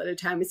couple at a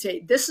time and say,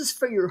 "This is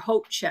for your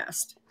hope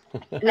chest."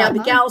 Now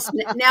the gals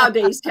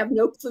nowadays have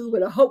no clue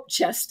what a hope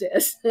chest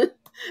is, but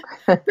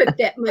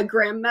that my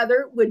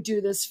grandmother would do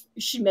this.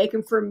 She'd make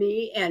them for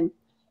me, and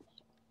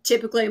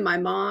typically my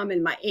mom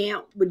and my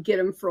aunt would get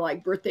them for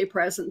like birthday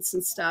presents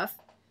and stuff,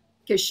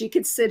 because she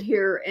could sit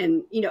here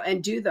and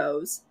and do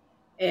those.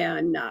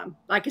 And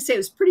like I say, it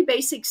was pretty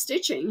basic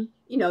stitching,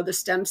 the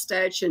stem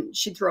stitch, and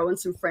she'd throw in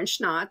some French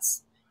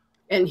knots.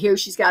 And here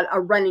she's got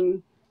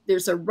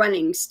there's a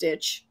running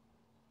stitch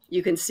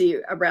you can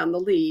see around the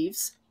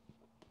leaves.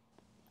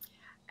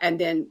 And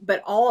then,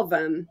 but all of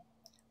them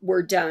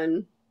were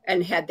done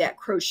and had that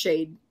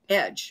crocheted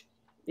edge.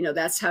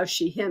 That's how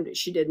she hemmed it.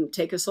 She didn't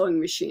take a sewing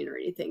machine or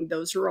anything.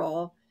 That's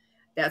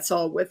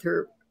all with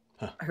her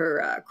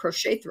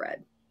crochet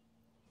thread.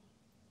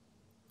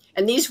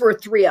 And these were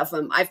 3 of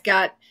them.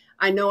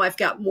 I know I've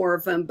got more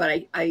of them,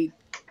 but I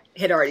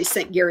had already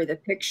sent Gary the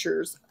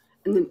pictures.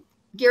 And then,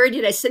 Gary,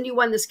 did I send you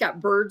one that's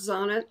got birds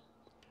on it?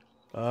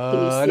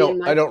 I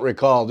don't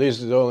recall.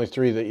 These are the only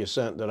 3 that you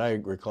sent that I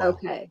recall.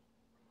 Okay.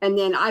 And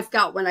then I've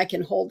got one I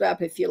can hold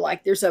up if you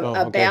like. There's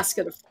a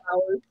basket of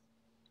flowers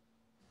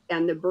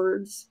and the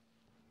birds.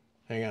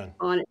 Hang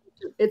on it.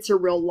 It's a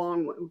real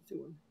long one.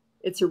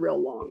 It's a real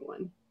long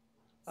one.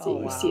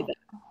 So you see that.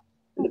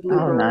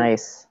 Oh,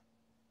 nice.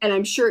 And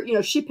I'm sure,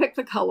 she picked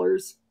the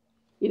colors.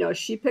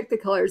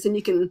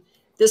 And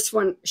this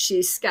one,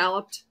 she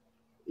scalloped,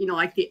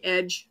 like the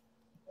edge.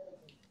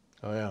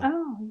 Oh, yeah.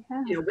 Oh,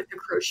 yeah. With the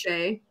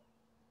crochet.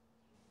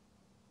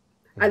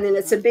 And then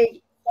it's a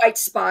big white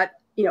spot,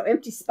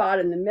 empty spot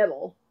in the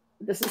middle.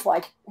 This is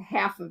like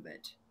half of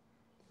it.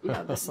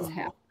 This is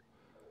half.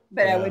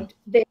 But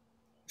they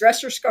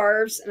dresser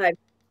scarves, and I've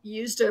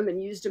used them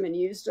and used them and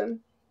used them.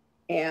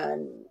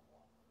 And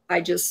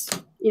I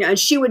just, and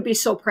she would be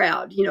so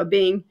proud,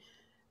 being,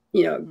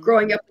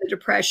 growing up in the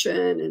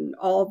Depression and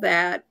all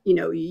that,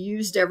 you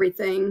used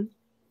everything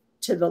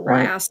to the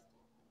last.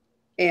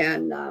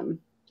 And,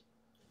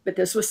 but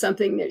this was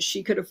something that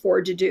she could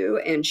afford to do.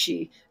 And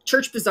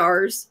church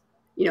bazaars,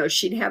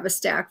 she'd have a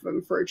stack of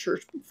them for a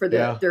church, for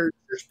their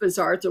church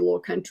bazaar at their little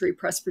country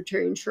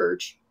Presbyterian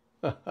church.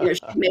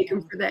 She'd make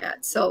them for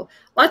that. So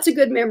lots of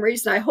good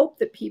memories. And I hope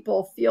that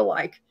people feel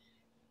like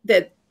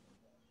that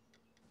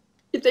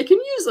if they can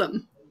use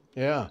them,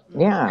 Yeah.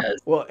 Yeah.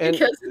 Well, and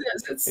because it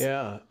is. It's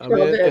yeah, I a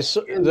little mean, bit. it's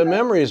the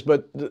memories,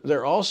 but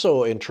they're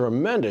also in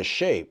tremendous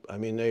shape. I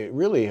mean, they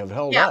really have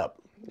held Yeah.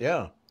 up.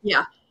 Yeah.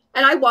 Yeah.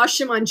 And I wash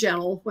them on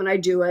gentle when I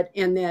do it,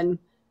 and then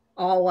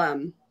I'll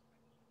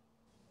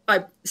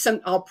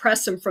I'll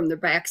press them from the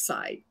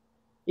backside,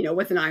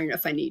 with an iron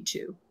if I need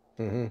to.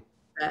 Mm-hmm.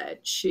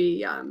 But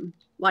she,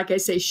 like I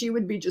say, she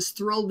would be just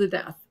thrilled to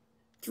death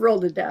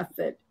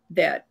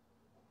that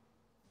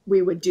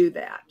we would do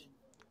that.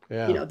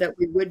 Yeah. That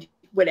we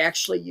would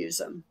actually use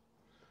them.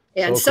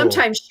 And So cool.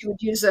 sometimes she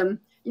would use them,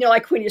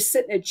 like when you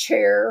sit in a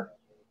chair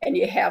and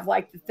you have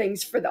like the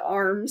things for the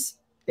arms,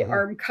 the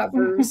arm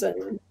covers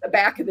and the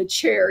back of the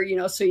chair,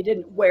 so you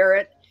didn't wear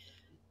it.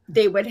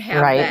 They would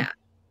have Right. that.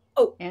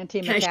 Oh, can I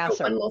show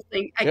Antimacassar. one little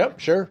thing? Yep,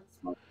 sure.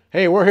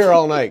 Hey, we're here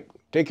all night.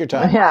 Take your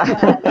time. Yeah.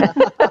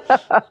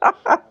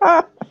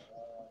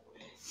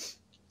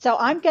 So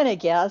I'm going to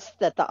guess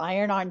that the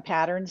iron-on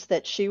patterns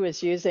that she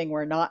was using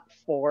were not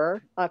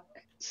for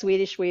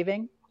Swedish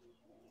weaving,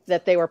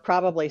 that they were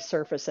probably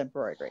surface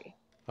embroidery.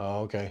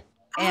 Oh, okay.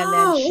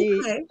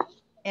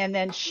 And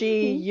then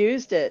she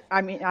used it.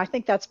 I mean, I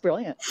think that's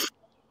brilliant.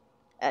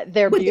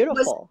 They're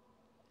beautiful.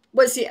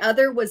 Was the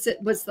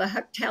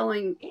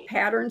hucktelling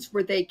patterns,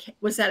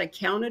 was that a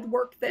counted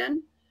work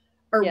then?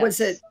 Or was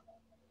it?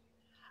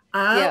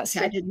 Yes. See,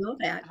 I didn't know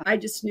that. I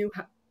just knew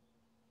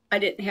I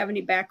didn't have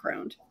any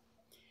background.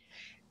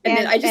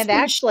 And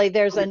actually,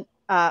 there's a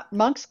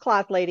Monk's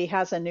Cloth Lady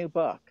has a new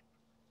book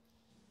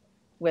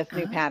with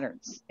new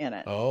patterns in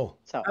it. Oh.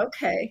 So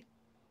okay.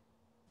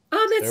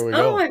 Oh, There we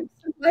go. I'm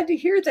so glad to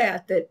hear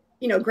that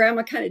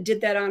Grandma kind of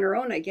did that on her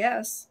own, I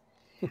guess.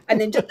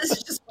 And then this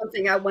is just one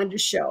thing I wanted to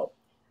show,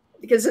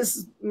 because this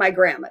is my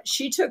grandma.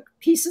 She took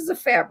pieces of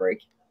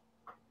fabric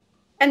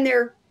and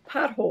they're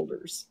pot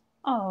holders.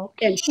 Oh,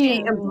 and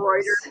she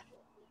embroidered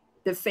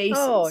the faces.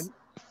 Oh,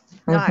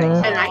 nice.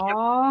 And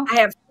I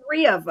have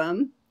 3 of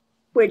them,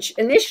 which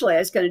initially I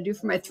was going to do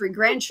for my 3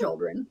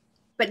 grandchildren,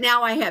 but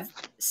now I have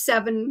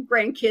 7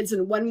 grandkids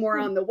and 1 more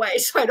on the way,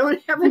 so I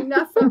don't have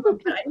enough of them.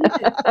 But I need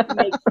to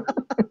make them.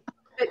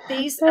 But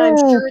these, and I'm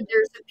sure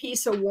there's a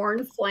piece of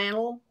worn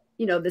flannel,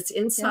 that's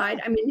inside.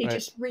 I mean, he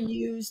just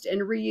reused,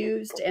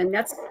 and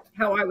that's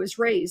how I was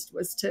raised,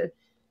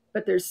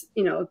 but there's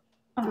 3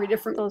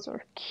 different. Those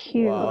are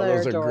cute. Wow,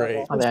 those are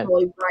great. It's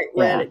really bright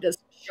red. It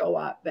doesn't show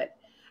up, but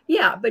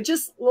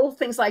just little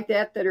things like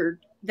that that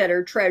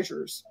are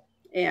treasures.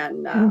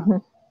 And I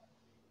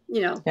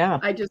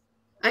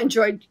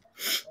enjoyed.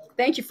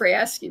 Thank you for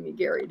asking me,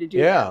 Gary, to do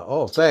that. Yeah.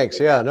 Oh, thanks.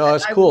 Yeah. No,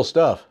 that's cool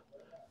stuff.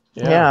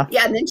 Yeah.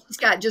 Yeah, and then she's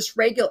got just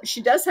regular.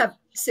 She does have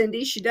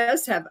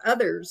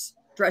others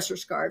dresser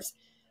scarves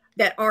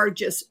that are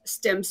just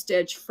stem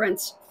stitch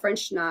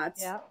French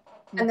knots. Yeah.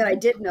 And then I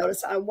did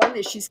notice on one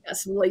that she's got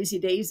some lazy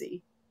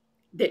daisy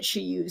that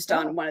she used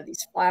on one of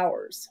these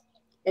flowers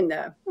in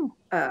the,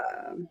 I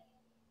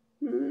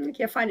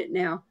can't find it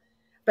now,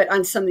 but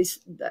on some of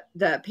these,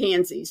 the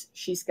pansies,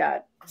 she's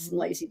got some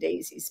lazy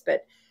daisies,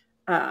 but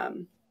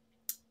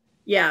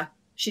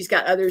she's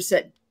got others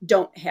that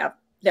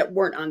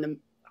weren't on the,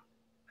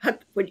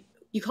 what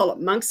you call it,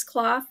 monk's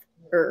cloth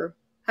or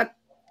huck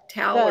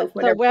towel or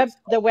whatever.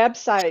 The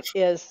website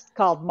is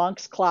called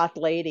Monk's Cloth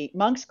Lady.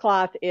 Monk's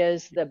Cloth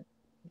is the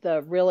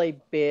really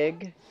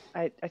big,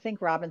 I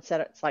think Robin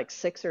said it's like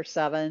 6 or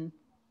 7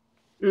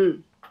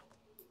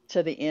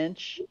 to the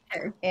inch.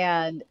 Okay.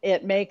 And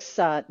it makes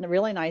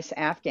really nice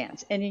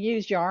Afghans. And you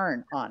use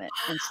yarn on it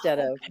instead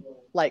of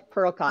like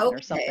pearl cotton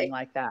or something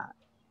like that.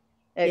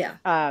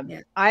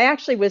 I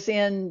actually was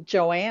in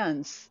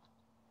Joann's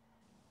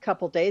a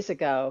couple days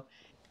ago,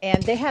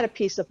 and they had a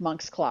piece of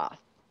monk's cloth.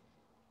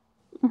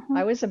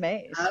 I was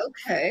amazed.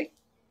 Okay.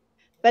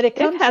 But it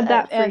comes, had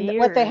that for and years.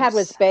 what they had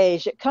was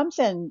beige. It comes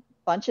in a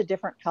bunch of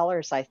different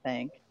colors, I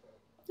think.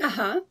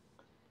 Well,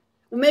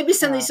 maybe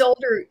some of these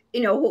older,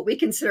 what we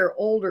consider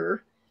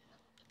older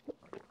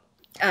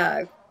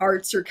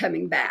arts are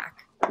coming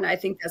back, and I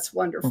think that's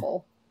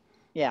wonderful.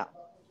 Yeah.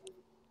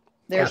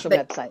 There's the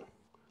website.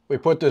 We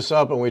put this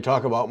up and we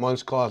talk about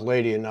Monk's Cloth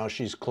Lady, and now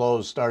she's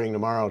closed starting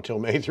tomorrow until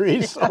May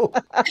 3. So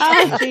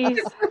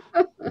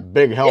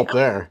big help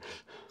there.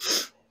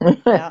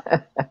 Yeah.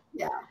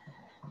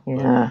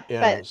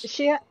 But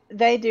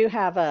they do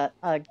have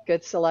a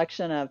good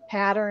selection of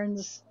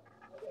patterns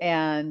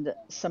and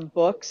some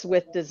books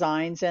with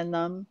designs in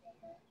them.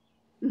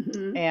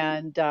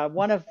 And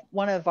one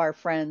of our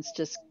friends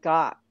just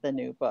got the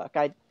new book.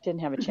 I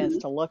didn't have a chance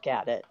to look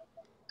at it,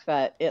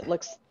 but it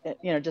looks,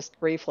 just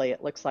briefly,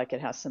 it looks like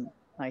it has some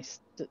nice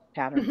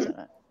patterns in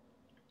it.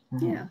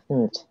 Yeah,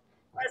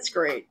 that's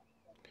great.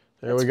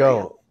 There we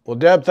go. Well,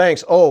 Deb,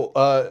 thanks.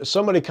 Oh,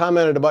 somebody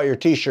commented about your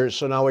T-shirt,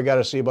 so now we got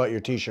to see about your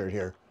T-shirt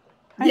here.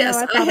 Yes,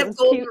 I have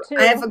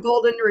a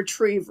golden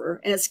retriever,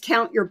 and it's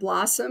Count Your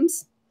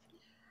Blossoms.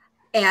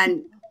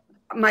 And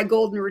my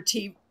golden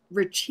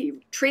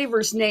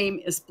retriever's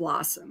name is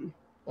Blossom.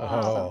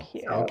 Oh, so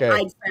okay. I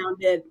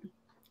found it.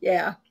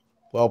 Yeah.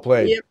 Well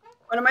played. Yep.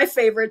 One of my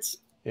favorites.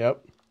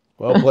 Yep.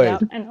 Well played.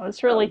 I know,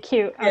 it's really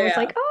cute. I was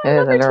like, oh, It is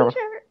another adorable.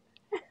 T-shirt.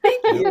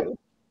 Thank you.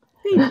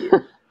 Thank you.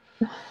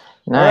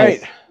 Nice. All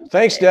right.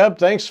 Thanks, Deb.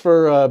 Thanks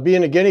for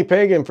being a guinea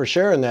pig and for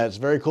sharing that. It's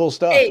very cool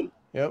stuff. Hey.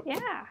 Yep.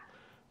 Yeah.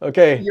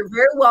 Okay. You're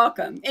very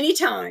welcome.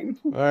 Anytime.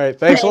 All right.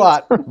 Thanks a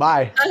lot.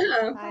 Bye.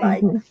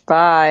 Bye.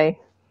 Bye.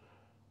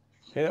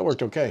 Hey, that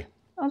worked okay.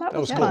 Oh, that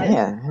was cool. fun.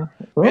 Yeah. Man,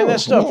 Ooh, that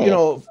stuff, yeah. you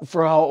know,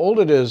 for how old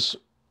it is,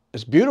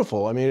 it's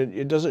beautiful. I mean,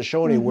 it doesn't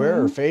show any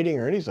wear or Mhm. fading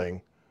or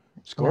anything.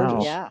 It's gorgeous.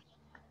 No. Yeah.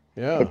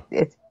 Yeah.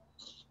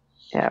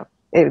 Yeah.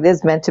 It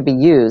is meant to be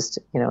used.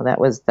 You know, that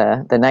was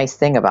the nice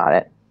thing about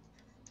it.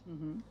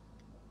 Mm-hmm.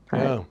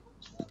 Yeah.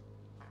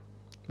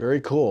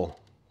 Very cool.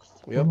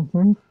 Yep.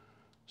 Mhm.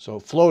 So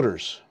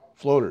floaters.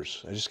 I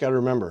just got to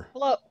remember.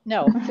 Floats.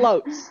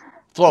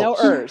 Floats. No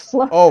ers.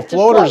 Oh,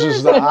 floaters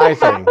is the Floaters eye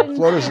thing. happens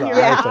Floaters is in the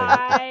your eye thing.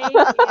 eye, you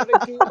have a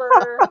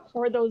goober,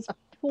 or those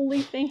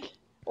pulley things,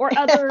 or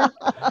other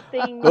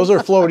things. Those are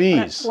that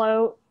floaties.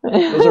 float.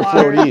 Those are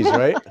Water. floaties,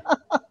 right?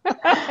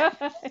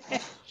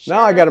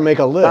 Now I got to make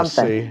a list.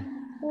 Something. See,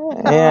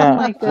 Oh Yeah.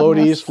 my floaties,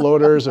 goodness.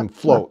 floaters, and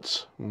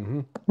floats.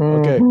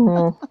 Okay.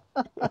 Mhm.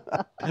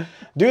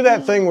 Do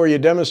that thing where you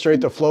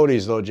demonstrate the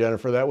floaties, though,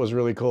 Jennifer. That was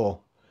really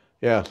cool.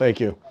 Yeah, thank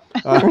you.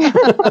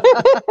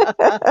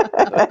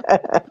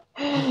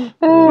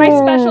 My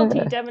specialty,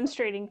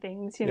 demonstrating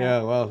things, you know.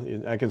 Yeah, well,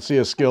 I can see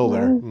a skill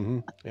there.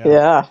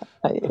 Yeah.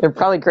 Yeah. You're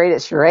probably great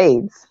at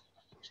charades.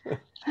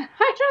 I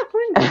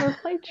never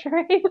played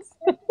charades.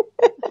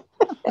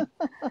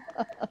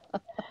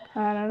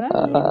 I don't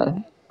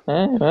know.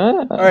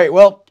 All right.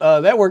 Well,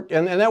 that worked,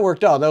 and that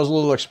worked out. That was a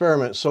little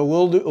experiment. So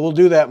we'll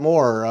do that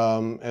more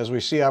as we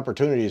see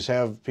opportunities.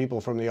 Have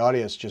people from the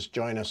audience just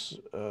join us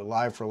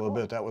live for a little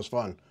bit. That was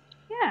fun.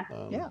 Yeah.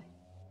 Yeah.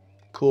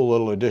 Cool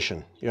little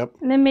addition. Yep.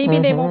 And then maybe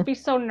they won't be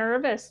so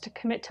nervous to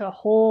commit to a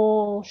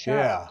whole show.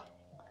 Yeah.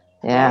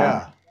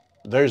 Yeah.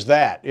 There's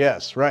that.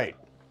 Yes. Right.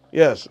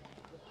 Yes.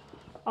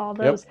 All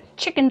those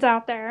chickens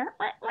out there.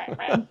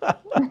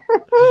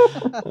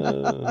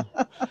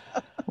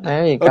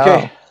 There you go.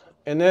 Okay.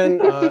 And then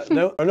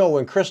no,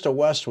 when Krista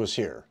West was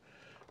here,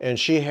 and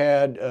she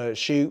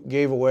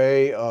gave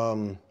away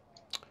the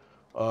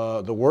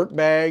work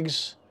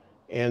bags,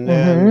 and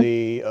then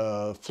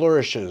the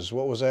flourishes.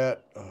 What was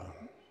that?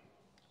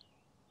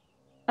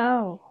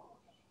 Oh.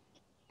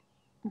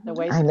 The I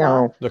waistcloth.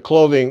 know. The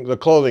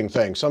clothing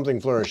thing. Something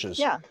flourishes.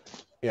 Yeah.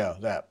 Yeah,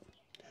 that.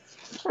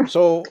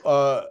 So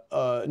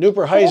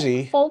Newper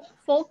Heisey,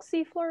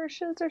 Folksy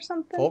flourishes or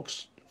something?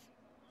 folks.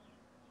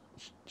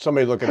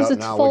 Somebody look it up Because it's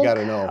now. We folk got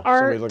to know.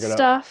 art Somebody look it up.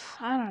 stuff.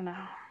 I don't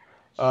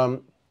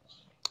know.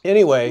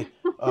 Anyway,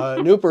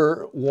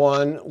 Newper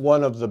won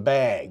one of the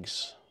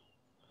bags,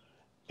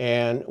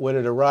 and when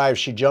it arrived,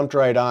 she jumped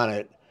right on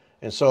it,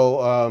 and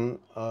so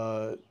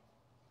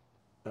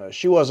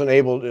she wasn't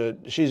able to.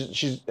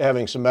 She's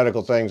having some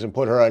medical things, and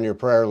put her on your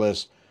prayer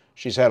list.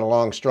 She's had a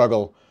long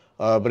struggle,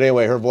 but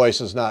anyway, her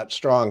voice is not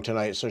strong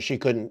tonight, so she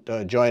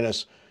couldn't join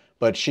us.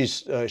 But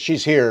she's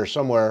here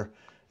somewhere,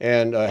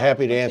 and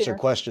happy to answer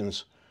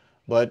questions.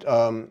 But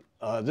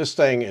this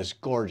thing is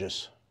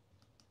gorgeous.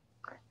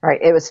 Right.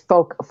 It was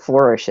folk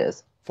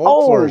flourishes.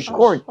 Folk flourishes.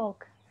 Gorgeous.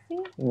 Folk. See?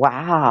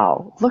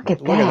 Wow. Look at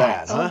that. Look at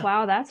that, huh? Oh,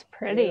 wow, that's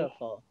pretty.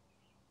 Beautiful.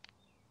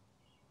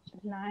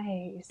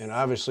 Nice. And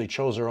obviously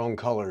chose her own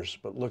colors,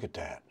 but look at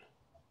that.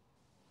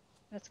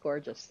 That's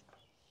gorgeous.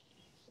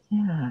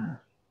 Yeah.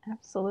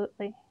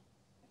 Absolutely.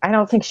 I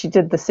don't think she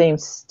did the same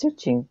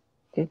stitching.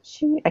 Did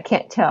she? I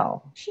can't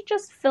tell. She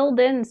just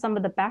filled in some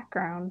of the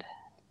background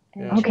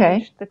and Yeah. Okay.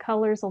 changed the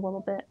colors a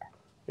little bit.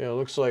 Yeah, it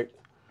looks like.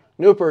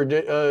 Newper,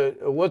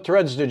 what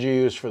threads did you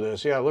use for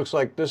this? Yeah, it looks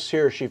like this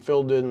here, she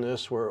filled in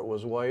this where it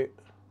was white.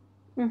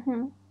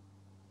 Mm-hmm.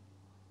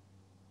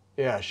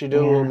 Yeah, she did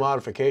a little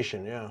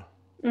modification, yeah.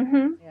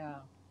 Mm-hmm. Yeah.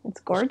 It's It's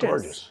gorgeous.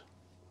 gorgeous.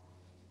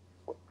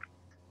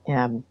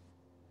 Yeah.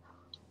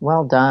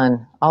 Well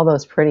done. All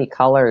those pretty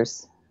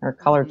colors. Her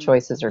color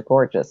choices are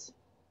gorgeous.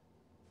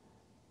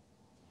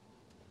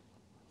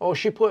 Oh,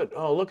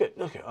 look at,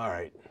 all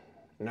right.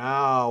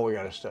 Now we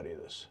got to study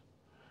this.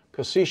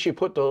 Because see, she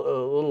put the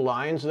little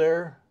lines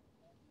there.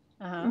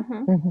 Uh-huh.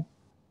 Mm-hmm.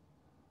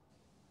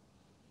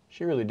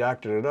 She really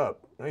doctored it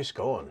up. Nice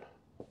going.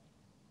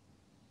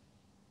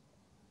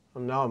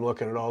 Now I'm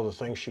looking at all the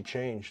things she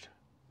changed.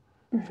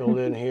 Filled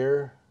in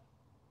here.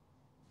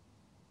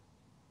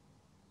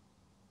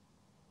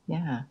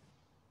 Yeah.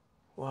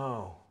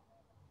 Wow.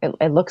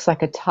 It looks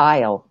like a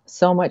tile.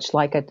 So much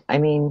like I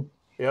mean,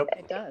 Yep.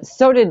 It does.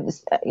 so did,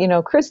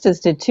 Krista's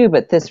did too,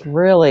 but this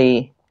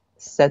really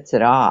sets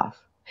it off.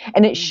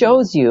 And it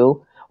shows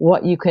you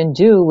what you can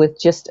do with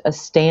just a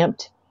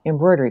stamped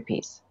embroidery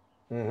piece.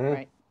 Mm-hmm.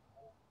 Right.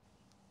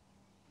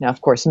 Now, of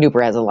course,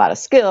 Newper has a lot of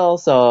skill,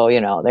 so,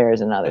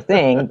 there's another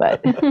thing,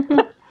 but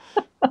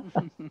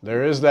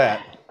There is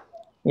that.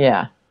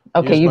 yeah.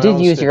 Okay, Use you my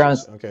did use your own.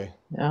 stitches. Okay.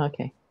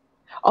 Okay.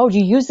 Oh,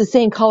 you use the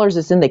same colors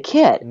as in the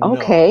kit.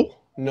 Okay.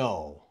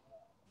 No.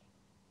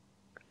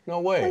 No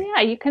Well, way.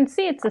 yeah, you can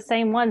see it's the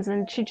same ones,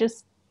 and she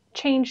just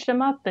changed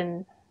them up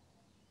and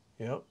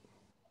Yep.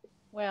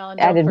 Well, and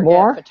Added don't forget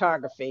more?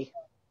 photography.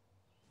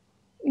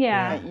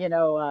 yeah.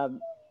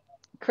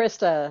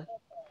 Krista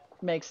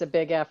makes a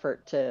big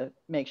effort to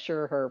make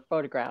sure her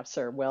photographs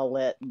are well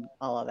lit and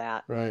all of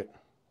that. Right.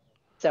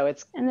 So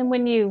it's And then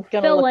when you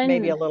going to fill look in,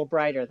 maybe a little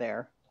brighter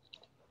there.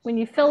 when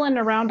you fill in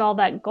around all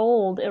that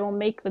gold, it'll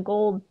make the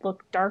gold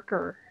look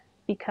darker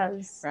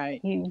because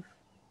Right. you've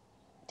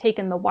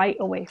taken the white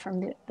away from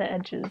the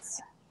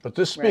edges. But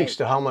this speaks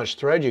to how much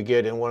thread you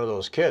get in one of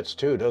those kits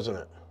too, doesn't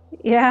it?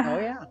 Yeah. Oh,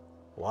 yeah.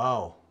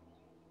 Wow.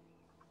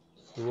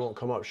 You won't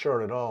come up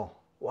short at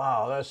all.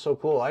 Wow, that's so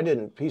cool. I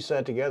didn't piece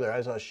that together.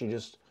 I thought she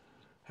just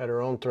had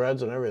her own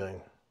threads and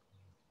everything.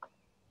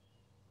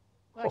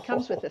 Well, it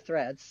comes with the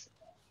threads,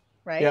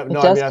 right? Yeah, no,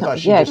 It I does mean, I come- thought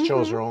she yeah. just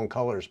chose her own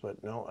colors,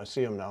 but no, I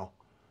see them now.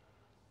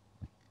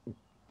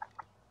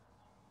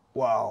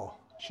 Wow.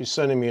 She's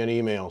sending me an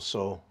email,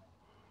 so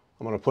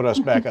I'm going to put us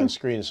back on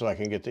screen so I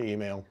can get the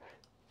email.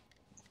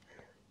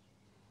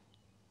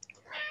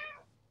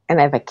 And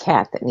I have a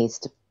cat that needs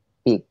to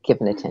be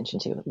given attention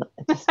to.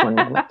 Just one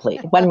moment,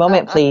 please. One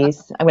moment,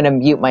 please. I'm going to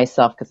mute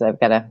myself because I've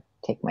got to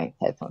take my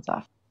headphones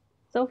off.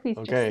 Sophie's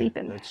just Okay,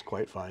 sleeping. that's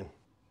quite fine.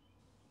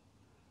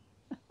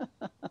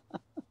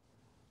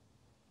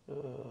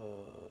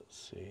 Let's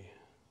see.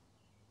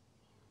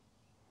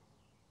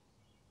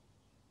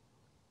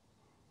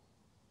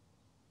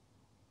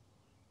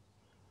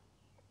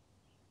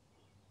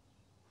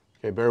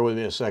 Okay, bear with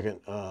me a second,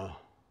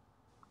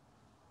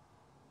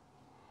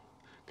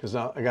 because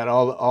I got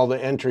all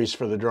the entries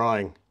for the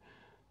drawing.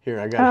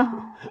 Here, I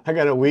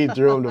got to weed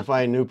through them to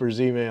find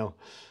Nooper's email.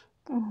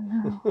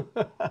 Oh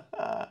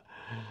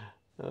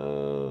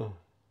no.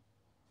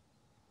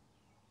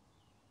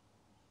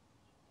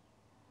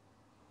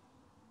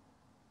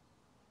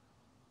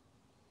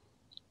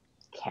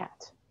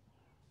 Cat.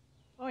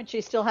 Oh, and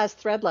she still has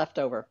thread left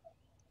over.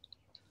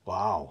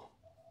 Wow.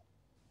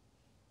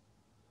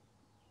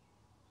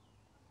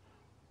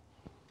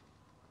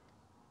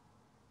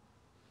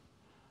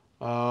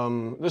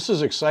 This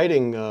is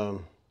exciting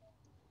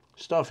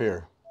stuff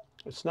here.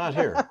 It's not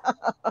here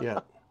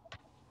yet.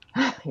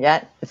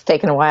 Yeah, it's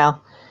taken a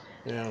while.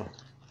 Yeah.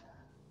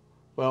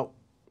 Well,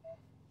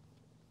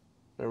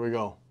 there we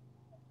go.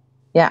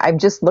 Yeah, I'm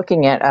just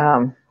looking at,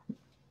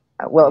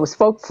 well, it was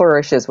Folk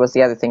Flourishes was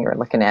the other thing you were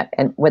looking at.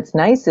 And what's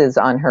nice is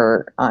on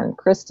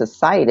Krista's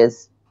site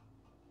is,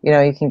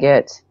 you can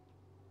get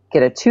a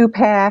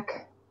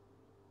 2-pack,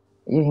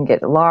 you can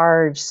get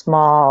large,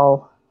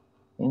 small,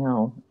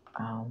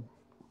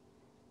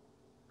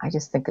 I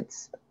just think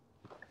it's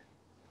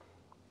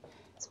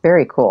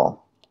very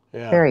cool.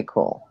 Yeah. Very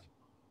cool.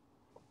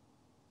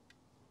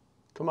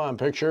 Come on,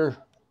 picture.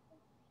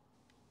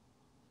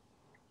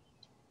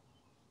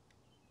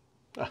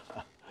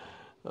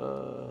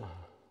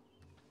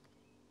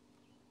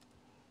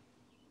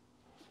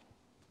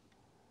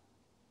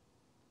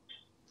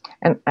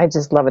 And I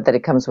just love it that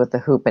it comes with the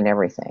hoop and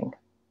everything.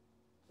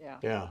 Yeah.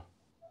 Yeah.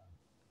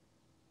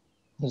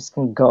 You just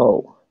can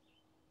go.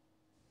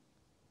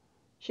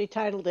 She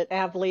titled it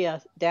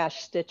Avlia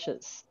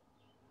Stitches,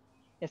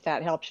 if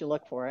that helps you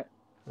look for it.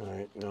 All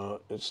right. No,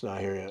 it's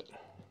not here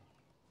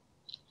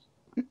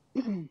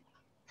yet.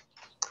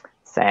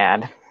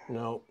 Sad.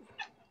 No.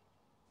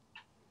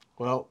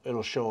 Well,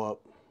 it'll show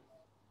up.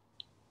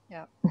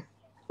 Yeah.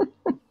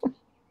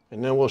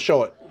 And then we'll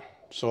show it.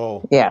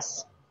 So.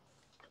 Yes.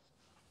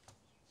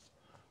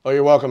 Oh,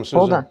 you're welcome, Susan.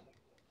 Hold on.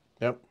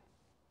 Yep.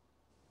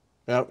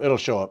 Yep, it'll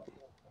show up.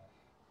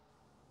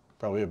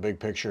 Probably a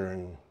big picture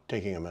and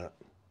taking a minute.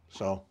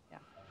 So. Yeah.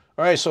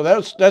 All right, so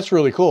that's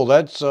really cool.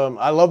 That's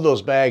I love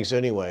those bags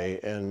anyway,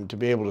 and to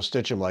be able to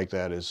stitch them like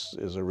that is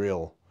a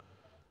real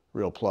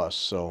plus.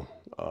 So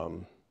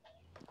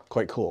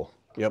quite cool.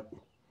 Yep.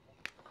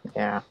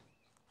 Yeah.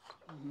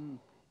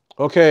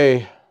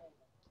 Okay.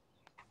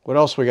 What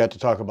else we got to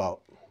talk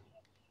about?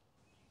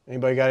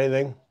 Anybody got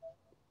anything?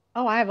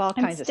 Oh, I have all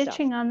I'm kinds of stuff.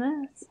 stitching on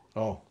this.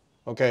 Oh,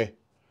 okay.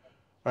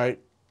 All right.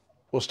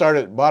 We'll start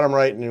at bottom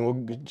right,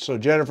 and then so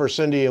Jennifer,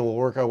 Cindy, and we'll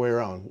work our way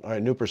around. All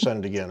right, Nooper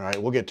sent it again. All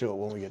right, we'll get to it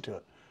when we get to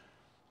it.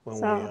 When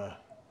we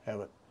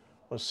have it.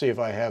 Let's see if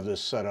I have this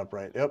set up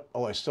right. Yep.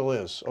 Oh, it still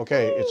is.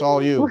 Okay, it's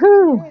all you.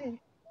 Woohoo!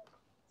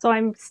 So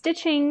I'm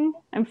stitching,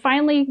 I'm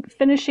finally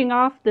finishing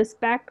off this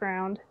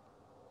background.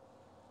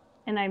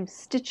 And I'm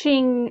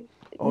stitching,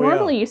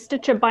 normally you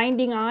stitch a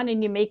binding on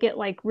and you make it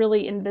like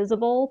really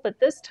invisible, but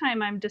this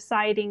time I'm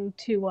deciding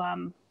to, I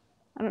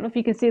don't know if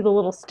you can see the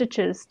little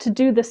stitches, to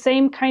do the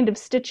same kind of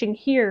stitching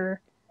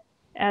here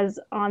as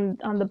on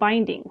the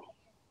binding.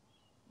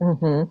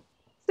 Mm-hmm.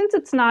 Since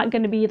it's not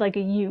going to be like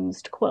a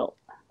used quilt.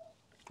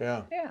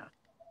 Yeah. Yeah.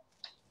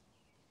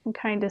 You can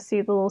kind of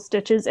see the little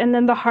stitches. And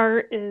then the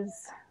heart is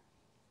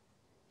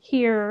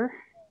here.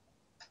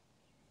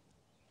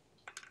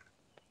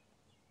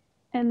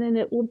 And then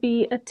it will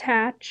be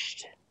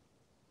attached.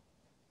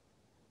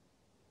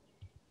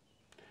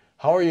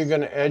 How are you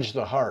going to edge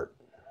the heart?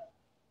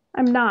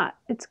 I'm not.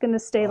 It's going to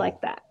stay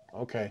like that.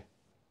 Okay.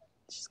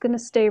 It's just going to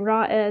stay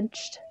raw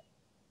edged.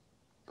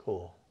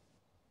 Cool.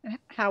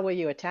 How will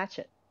you attach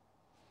it?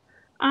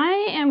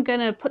 I am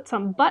going to put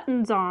some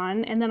buttons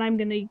on, and then I'm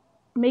going to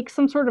make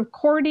some sort of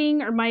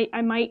cording, or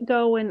I might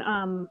go and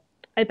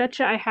I bet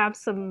you I have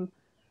some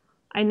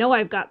I know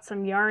I've got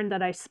some yarn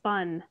that I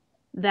spun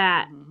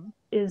that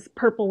is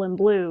purple and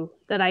blue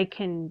that I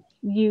can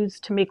use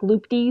to make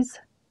loop-dees,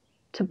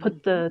 to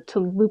put to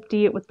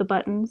loop-dee it with the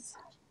buttons.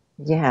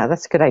 Yeah,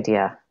 that's a good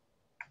idea.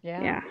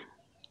 Yeah.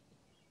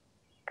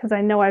 Because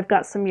I know I've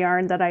got some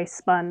yarn that I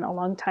spun a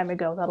long time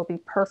ago that'll be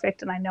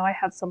perfect, and I know I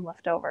have some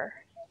left over.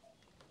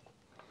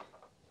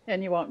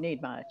 And you won't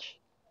need much.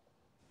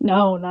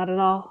 No, not at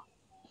all.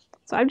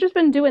 So I've just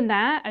been doing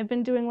that. I've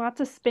been doing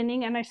lots of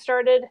spinning, and I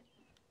started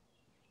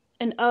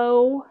an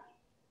O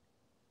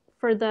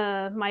for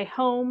my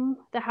home,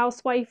 the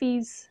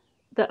housewifeys,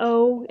 the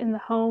O in the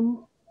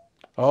home.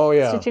 Oh,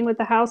 yeah. Stitching with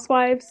the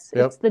housewives.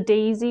 Yep. It's the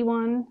daisy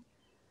one.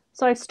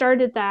 So I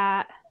started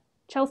that.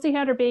 Chelsea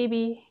had her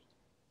baby.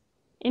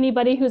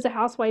 Anybody who's a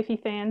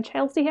housewifey fan,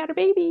 Chelsea had her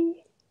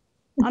baby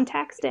on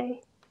tax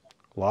day.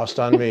 Lost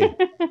on me.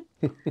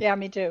 Yeah,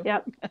 me too.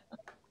 Yep.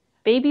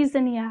 Baby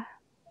Zinnia.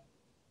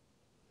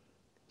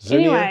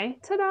 Zinnia? Anyway,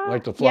 ta-da.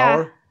 Like the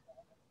flower?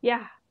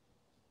 Yeah.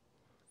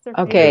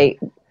 Okay.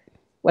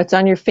 What's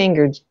on your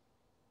finger?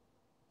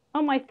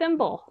 Oh, my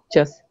thimble.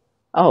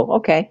 Oh,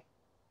 okay.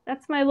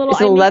 That's my little,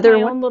 Is it leather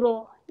my one? own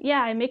little,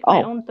 I make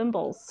my own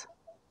thimbles.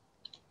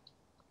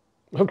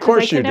 Of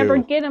course you do. I can never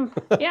get them.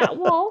 Yeah,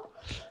 well,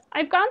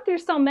 I've gone through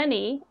so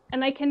many,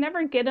 and I can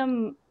never get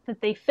them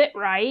that they fit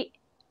right,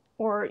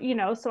 or,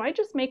 so I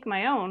just make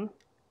my own.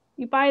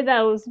 You buy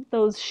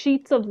those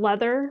sheets of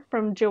leather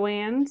from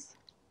Joann's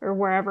or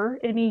wherever,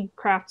 any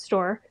craft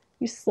store.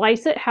 You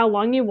slice it how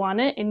long you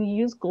want it, and you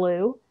use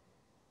glue,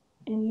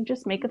 and you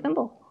just make a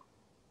thimble.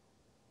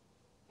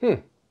 Yeah.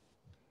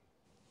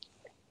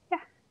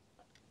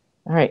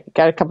 All right,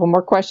 got a couple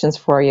more questions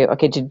for you.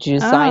 Okay, did you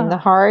design the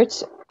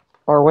heart,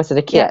 or was it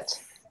a kit?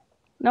 Yes.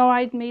 No,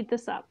 I made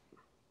this up.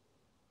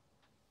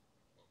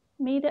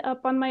 Made it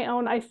up on my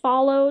own. I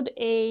followed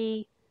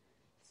a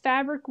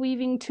fabric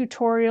weaving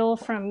tutorial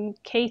from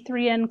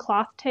K3N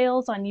Cloth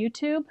Tales on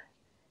YouTube,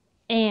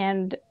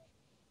 and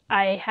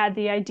I had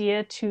the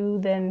idea to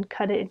then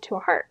cut it into a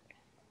heart.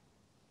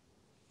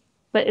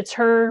 But it's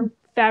her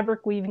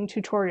fabric weaving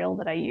tutorial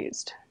that I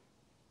used,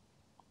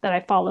 that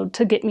I followed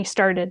to get me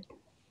started.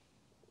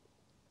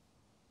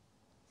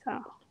 So.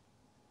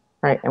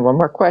 Right, and one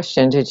more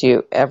question. Did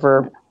you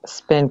ever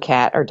spin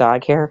cat or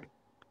dog hair?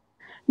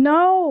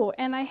 No,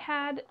 and I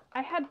had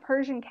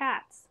Persian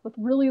cats with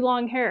really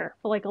long hair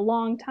for like a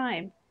long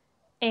time.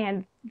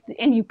 And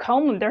you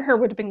comb them, their hair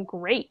would have been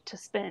great to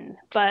spin,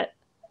 but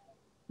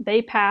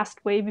they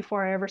passed way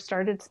before I ever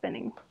started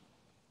spinning.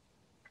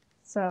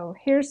 So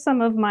here's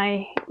some of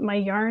my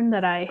yarn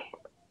that I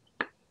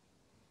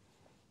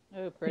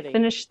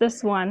finished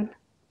this one.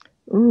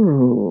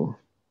 Ooh.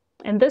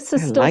 And this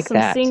is still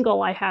some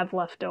single I have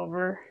left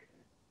over.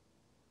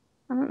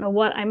 I don't know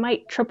what, I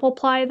might triple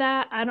ply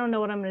that. I don't know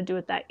what I'm going to do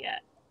with that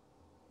yet.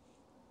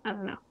 I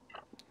don't know.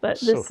 But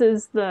this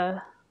is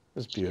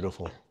It's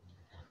beautiful.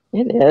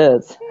 It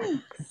is.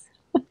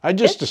 I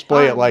just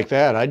display it like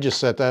that. I just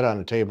set that on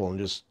the table and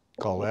just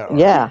call that art.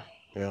 Yeah.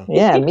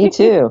 Yeah, me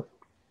too.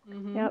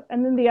 Yep.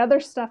 And then the other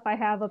stuff I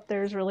have up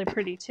there is really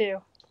pretty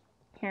too.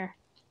 Here.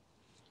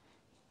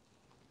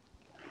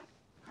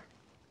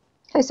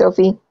 Hi,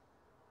 Sophie.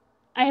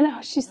 I know,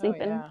 she's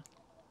sleeping.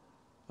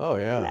 Oh,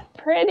 yeah. Isn't that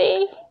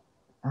pretty?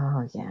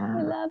 Oh, yeah.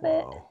 I love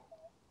it. Wow.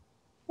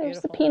 There's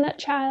the peanut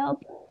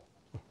child.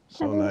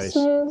 So nice.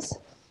 Snooze.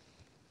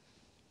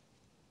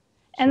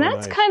 And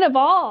that's kind of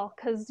all,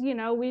 because,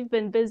 we've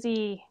been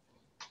busy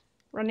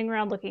running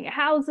around looking at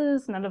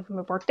houses. None of them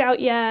have worked out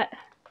yet,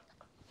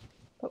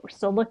 but we're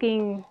still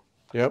looking.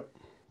 Yep.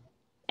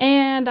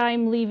 And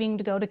I'm leaving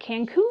to go to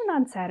Cancun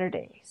on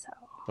Saturday, so.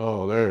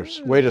 Oh,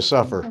 there's way to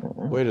suffer.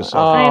 Way to suffer.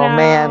 Oh,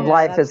 man,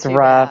 life is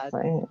rough.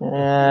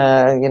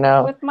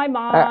 With my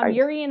mom,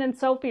 Urian and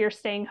Sophie are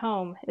staying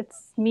home.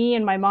 It's me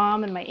and my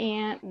mom and my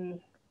aunt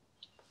and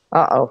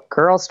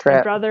girls trip.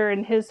 my brother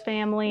and his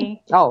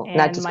family. Oh, and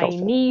not just my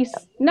girls. niece.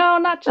 No,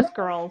 not just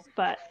girls,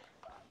 but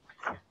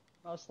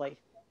mostly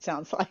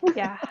sounds like.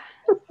 Yeah,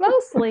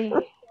 mostly.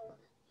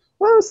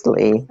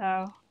 Mostly.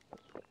 So,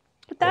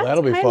 but that's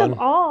that'll be kind fun. of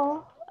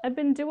all. I've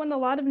been doing a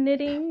lot of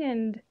knitting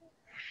and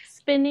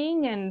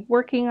spinning and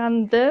working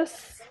on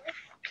this.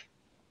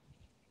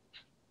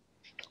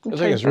 I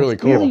think it's really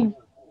cool.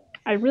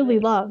 I really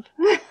love.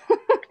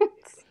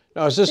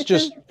 Now, is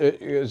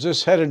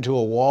this headed to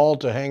a wall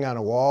to hang on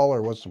a wall,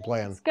 or what's the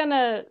plan?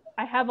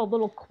 I have a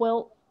little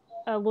quilt,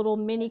 a little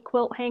mini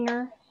quilt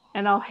hanger,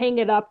 and I'll hang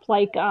it up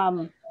like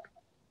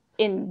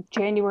in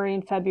January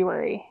and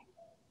February.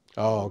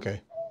 Oh,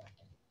 okay.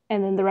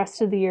 And then the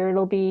rest of the year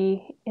it'll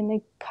be in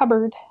the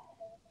cupboard.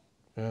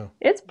 Yeah.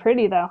 It's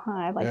pretty though, huh?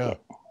 I like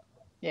it.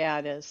 Yeah,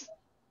 it is.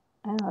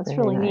 I know, it's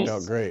really neat.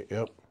 Oh, great.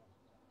 Yep.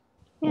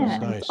 Yeah,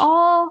 that's nice. It's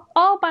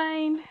all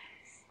mine.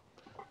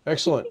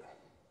 Excellent.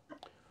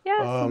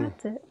 Yeah, so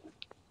that's it.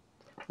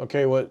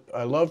 Okay, what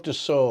I love to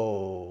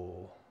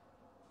sew.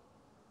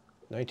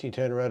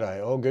 1910 red eye.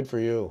 Oh, good for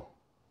you.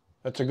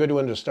 That's a good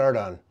one to start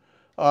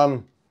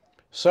on.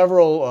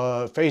 Several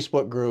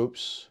Facebook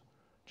groups.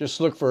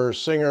 Just look for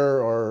Singer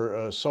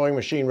or Sewing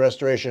Machine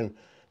Restoration.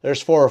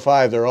 There's 4 or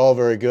 5. They're all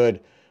very good.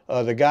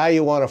 The guy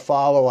you want to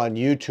follow on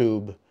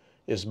YouTube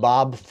is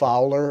Bob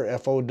Fowler,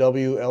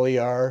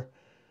 Fowler.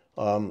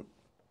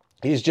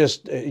 He's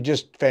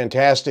just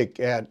fantastic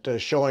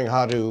at showing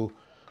how to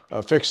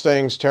fix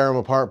things, tear them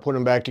apart, put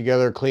them back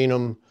together, clean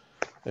them,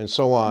 and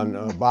so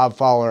on. Bob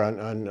Fowler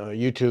on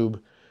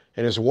YouTube,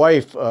 and his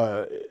wife.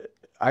 I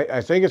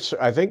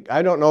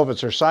don't know if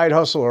it's her side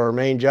hustle or her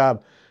main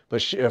job,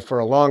 but for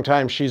a long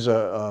time she's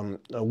a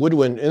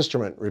woodwind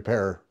instrument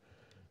repair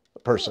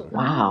person.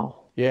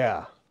 Wow.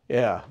 Yeah,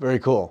 very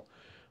cool.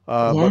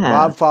 Yeah. But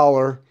Bob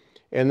Fowler,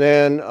 and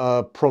then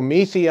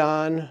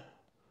Prometheon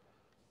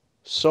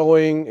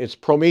Sewing. It's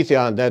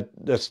Prometheon.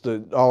 That's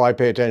all I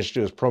pay attention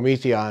to is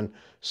Prometheon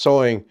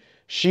Sewing.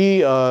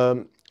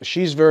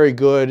 She's very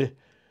good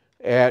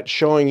at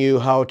showing you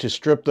how to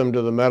strip them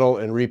to the metal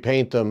and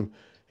repaint them,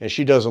 and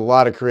she does a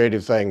lot of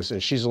creative things,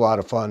 and she's a lot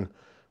of fun.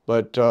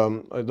 But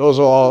those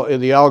are all,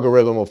 the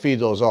algorithm will feed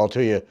those all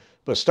to you.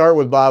 But start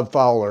with Bob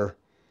Fowler,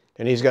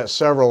 and he's got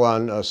several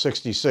on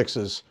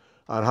 66s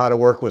on how to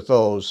work with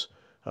those.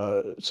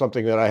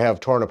 Something that I have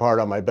torn apart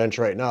on my bench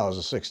right now is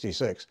a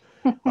 66.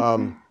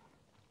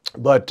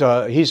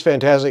 But he's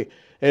fantastic.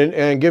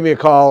 And give me a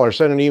call or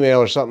send an email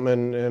or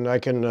something, and I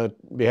can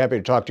be happy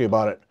to talk to you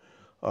about it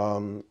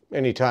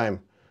anytime.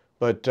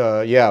 But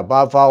yeah,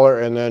 Bob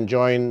Fowler, and then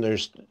join.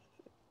 There's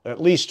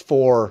at least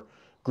 4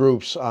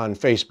 groups on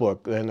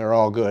Facebook, and they're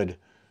all good.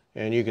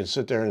 And you can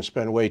sit there and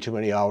spend way too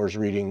many hours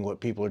reading what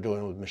people are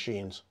doing with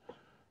machines.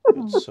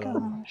 It's,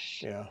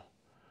 Gosh. yeah,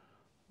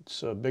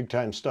 it's big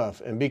time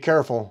stuff. And be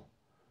careful,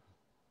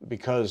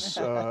 because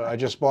I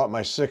just bought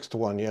my 6th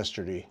one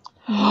yesterday.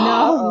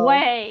 No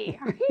way.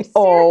 Are you serious?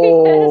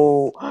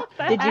 Oh. What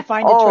the Did you heck?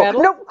 find a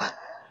treadle? No.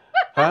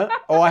 Huh?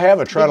 Oh, I have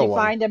a treadle Did you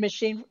one. find a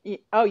machine?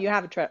 Oh, you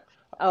have a treadle.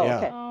 Oh, Yeah.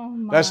 okay. Oh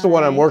my. That's the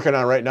one I'm working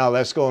on right now.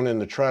 That's going in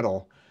the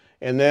treadle.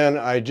 And then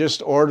I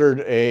just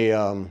ordered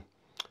a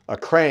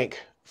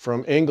crank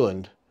from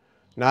England,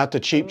 not the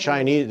cheap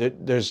Chinese. You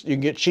can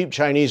get cheap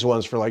Chinese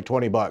ones for like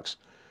 20 bucks.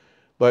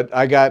 But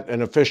I got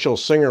an official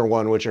Singer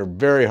one, which are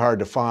very hard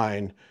to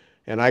find.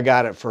 And I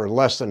got it for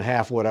less than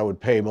half what I would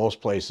pay most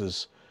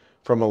places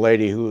from a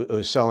lady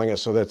who's selling it.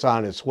 So that's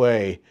on its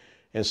way.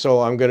 And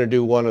so I'm going to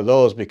do one of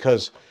those,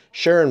 because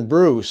Sharon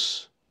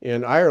Bruce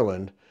in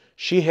Ireland,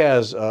 she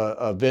has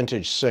a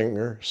vintage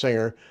Singer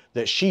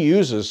that she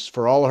uses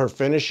for all her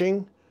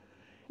finishing,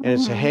 and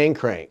it's a hand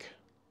crank.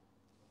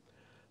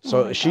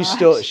 So she's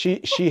still,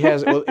 she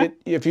has, well,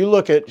 if you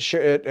look at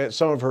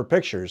some of her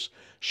pictures,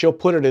 she'll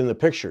put it in the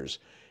pictures,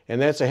 and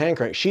that's a hand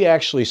crank. She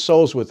actually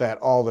sews with that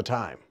all the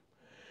time.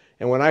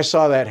 And when I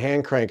saw that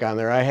hand crank on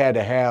there, I had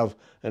to have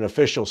an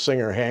official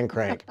Singer hand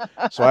crank.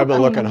 So I've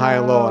been looking high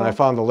and low, and I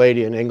found a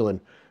lady in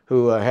England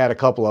who had a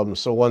couple of them,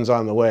 so one's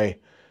on the way.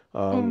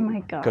 Oh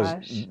my Because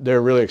gosh.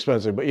 they're really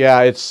expensive. But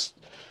yeah, it's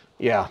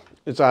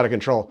out of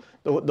control.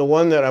 The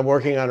one that I'm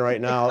working on right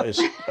now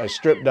is I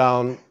stripped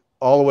down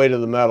all the way to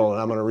the metal,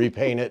 and I'm going to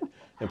repaint it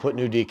and put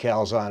new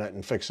decals on it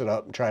and fix it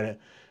up and try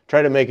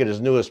to make it as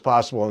new as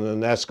possible. And then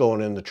that's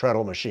going in the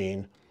treadle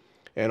machine.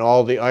 And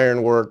all the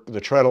ironwork, the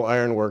treadle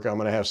ironwork, I'm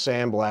going to have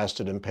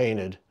sandblasted and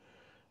painted.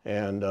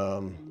 And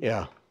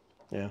yeah.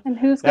 And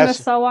who's going to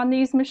sew on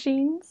these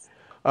machines?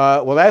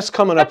 Well, that's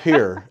coming up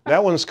here.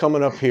 That one's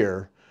coming up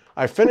here.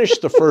 I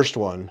finished the first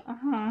one.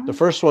 The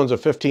first one's a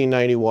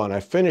 1591. I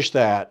finished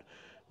that,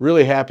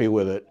 really happy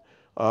with it.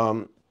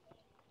 And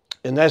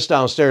that's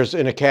downstairs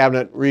in a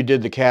cabinet,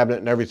 redid the cabinet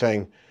and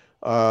everything.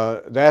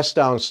 That's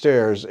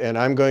downstairs, and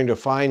I'm going to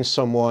find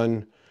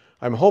someone.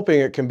 I'm hoping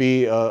it can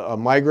be a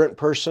migrant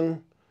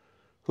person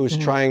who's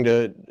trying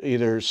to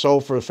either sew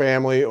for a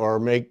family or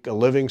make a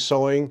living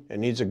sewing and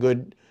needs a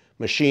good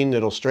machine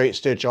that'll straight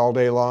stitch all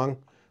day long.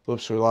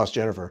 Whoops, we lost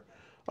Jennifer.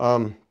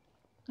 Uh-oh.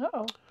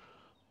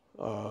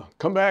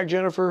 Come back,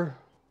 Jennifer.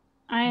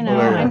 I know,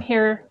 there you I'm are.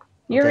 here.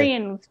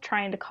 Urian's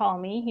trying to call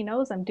me. He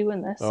knows I'm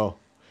doing this. Oh.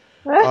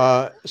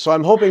 So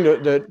I'm hoping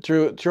that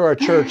through our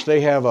church,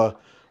 they have a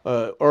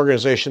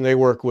organization they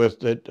work with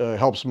that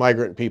helps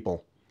migrant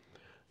people.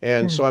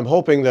 And so I'm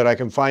hoping that I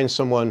can find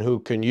someone who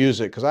can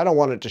use it, because I don't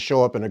want it to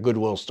show up in a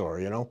Goodwill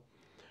store, you know?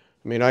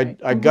 I mean,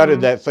 I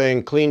gutted that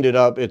thing, cleaned it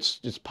up, it's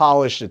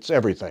polished, it's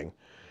everything.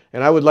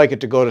 And I would like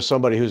it to go to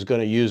somebody who's going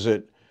to use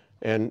it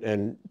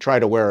and try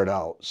to wear it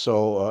out.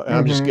 So and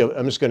I'm just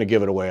going to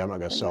give it away. I'm not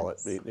going to sell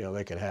it. You know,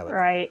 they can have it.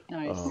 Right.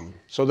 Nice.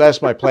 So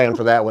that's my plan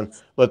for that one.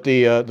 But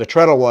the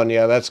treadle one,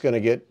 yeah, that's going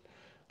to get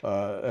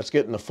that's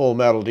getting the full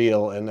metal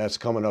deal, and that's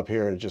coming up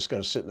here and just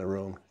going to sit in the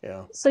room.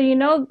 Yeah. So, you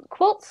know,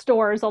 quilt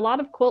stores, a lot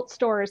of quilt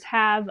stores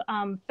have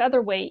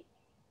featherweight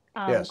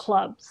Yes.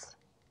 clubs.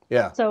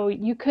 Yeah. So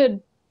you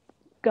could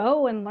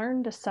go and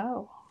learn to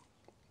sew.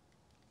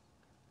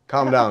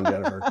 Calm down,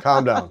 Jennifer.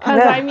 Calm down.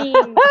 Because, I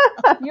mean,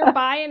 you're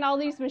buying all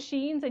these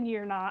machines and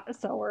you're not a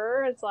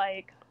sewer. It's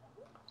like...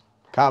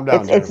 Calm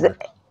down, Jennifer.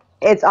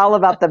 It's all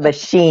about the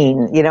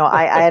machine. You know,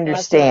 I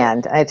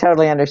understand. I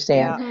totally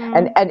understand.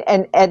 Yeah.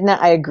 And Edna,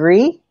 I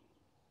agree.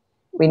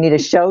 We need a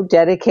show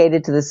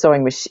dedicated to the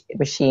sewing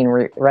machine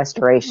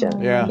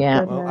restoration. Yeah.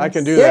 Yeah. Well, I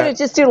can do Yeah, that.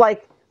 just do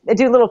like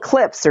do little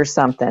clips or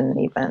something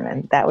even,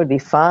 and that would be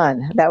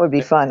fun. That would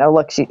be fun. Oh,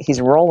 look,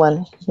 he's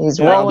rolling. He's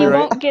Yeah, Well, rolling. he right.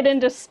 won't get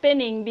into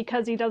spinning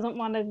because he doesn't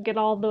want to get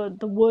all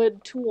the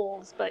wood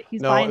tools, but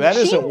he's No, buying that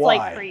isn't machines why.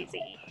 like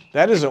crazy.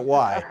 That isn't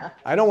why.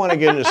 I don't want to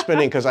get into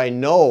spinning because I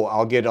know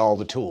I'll get all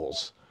the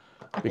tools.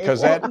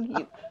 Because that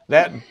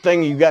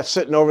thing you got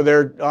sitting over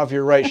there off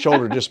your right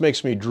shoulder just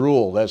makes me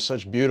drool. That's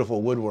such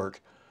beautiful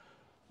woodwork.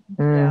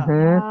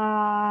 Yeah,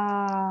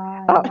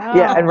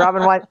 and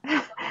Robin wants.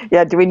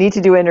 Yeah, do we need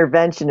to do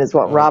intervention? Is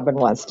what Robin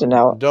wants to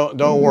know.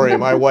 Don't worry,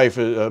 my wife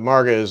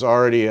Marga is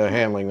already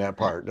handling that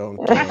part. Don't.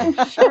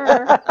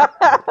 Sure.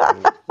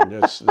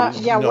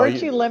 Yeah,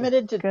 weren't you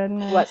limited to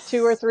Goodness. what,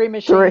 2 or 3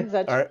 machines?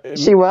 All right,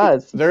 She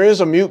was. There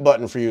is a mute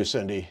button for you,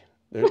 Cindy.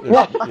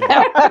 Yeah,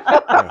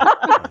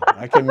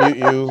 I can mute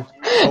you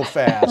so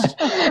fast.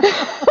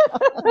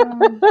 Oh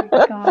my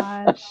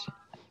gosh.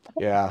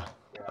 Yeah.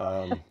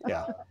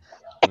 Yeah.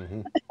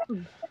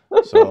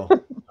 So.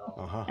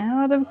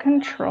 Out of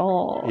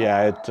control.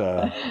 Yeah.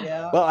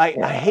 Well,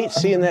 I hate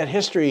seeing that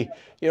history.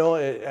 You know,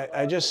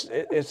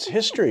 it's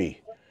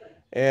history,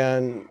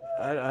 and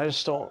I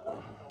just don't.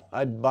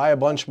 I'd buy a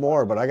bunch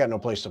more, but I got no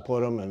place to put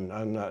them, and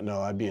I'm not.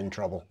 No, I'd be in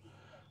trouble.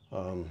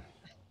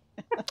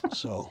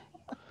 So,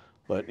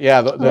 but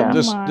yeah,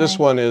 this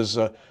one is.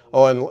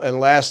 And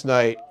last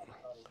night,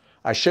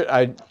 I should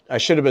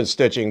have been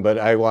stitching, but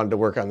I wanted to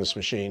work on this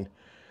machine.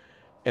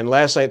 And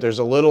last night there's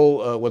a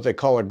little what they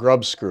call a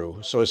grub screw.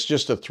 So it's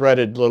just a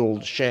threaded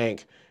little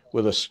shank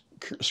with a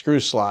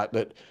screw slot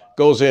that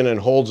goes in and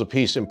holds a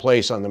piece in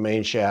place on the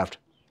main shaft.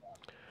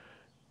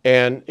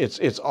 And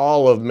it's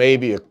all of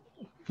maybe a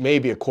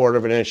quarter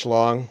of an inch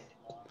long.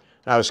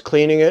 I was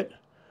cleaning it.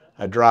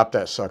 I dropped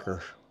that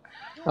sucker.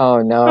 Oh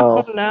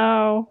no. Oh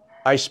no.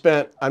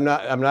 I'm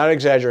not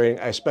exaggerating.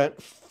 I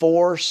spent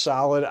 4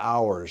 solid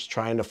hours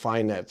trying to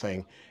find that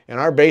thing. And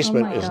our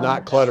basement is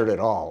not cluttered at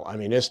all. I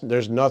mean,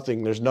 there's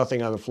nothing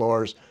on the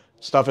floors.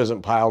 Stuff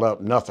isn't piled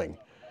up, nothing.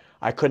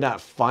 I could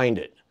not find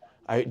it.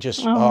 It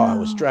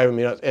was driving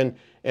me nuts. And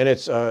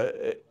it's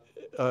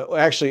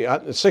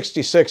actually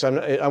 66.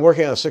 I'm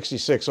working on a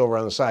 66 over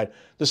on the side.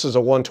 This is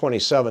a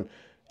 127.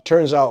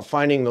 Turns out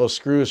finding those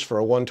screws for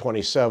a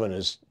 127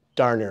 is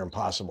darn near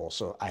impossible.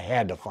 So I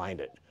had to find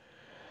it.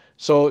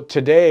 So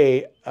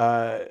today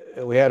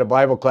we had a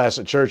Bible class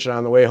at church, and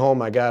on the way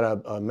home I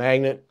got a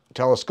magnet,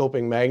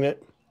 telescoping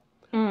magnet,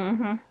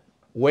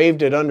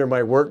 waved it under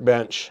my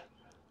workbench.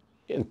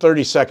 In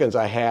 30 seconds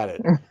I had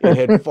it.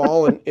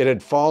 It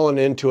had fallen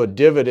into a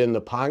divot in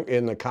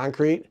the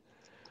concrete,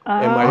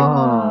 and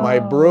my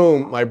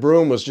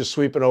broom was just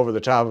sweeping over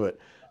the top of it.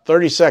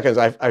 30 seconds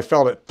I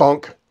felt it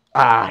thunk.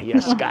 Ah,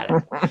 yes, got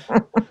it.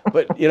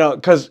 But you know,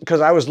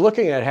 because I was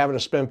looking at having to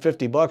spend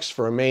 $50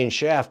 for a main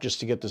shaft just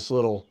to get this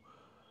little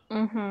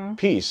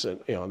piece,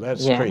 and you know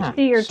that's crazy.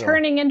 See, you're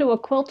turning into a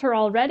quilter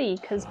already,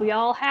 because we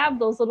all have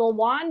those little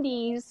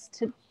wandies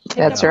to pick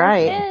That's up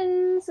right.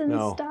 Pins and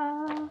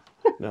stuff.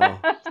 No.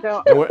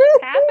 So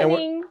It's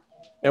happening.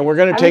 And we're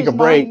going to take a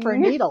break. For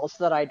needles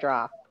that I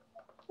drop.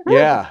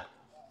 Yeah.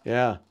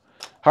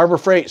 Harbor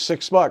Freight,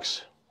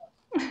 $6.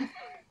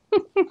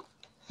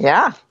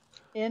 Yeah.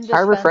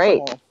 Harbor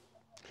Freight.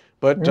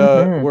 But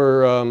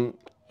the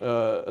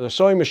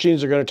sewing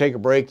machines are going to take a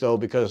break though,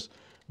 because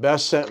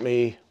Beth sent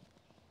me.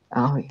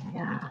 Oh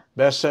yeah.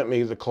 Beth sent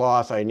me the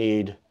cloth I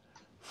need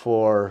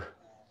for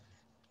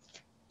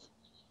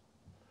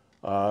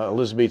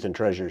Elizabethan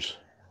treasures.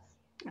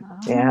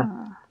 Yeah.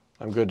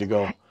 I'm good to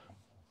go.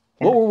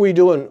 What were we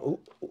doing?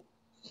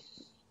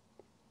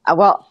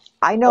 Well,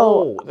 I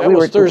know. Oh, that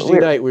was Thursday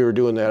night we were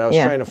doing that. I was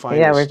trying to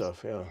find this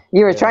stuff. Yeah.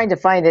 You were trying to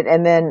find it,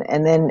 and then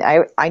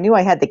I knew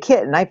I had the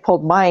kit, and I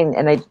pulled mine,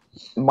 and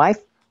my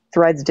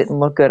threads didn't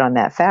look good on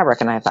that fabric,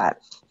 and I thought,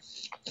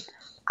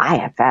 I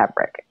have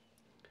fabric.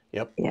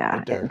 Yep.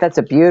 Yeah, right, that's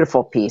a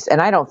beautiful piece,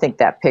 and I don't think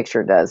that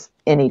picture does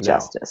any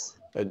justice.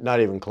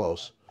 Not even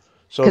close.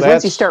 So because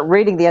once you start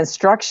reading the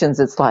instructions,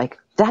 it's like,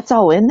 that's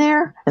all in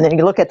there? And then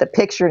you look at the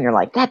picture and you're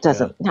like, that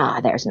doesn't,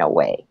 there's no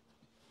way.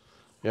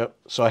 Yep.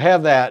 So I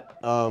have that.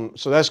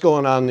 So that's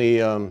going on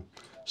the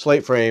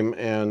slate frame,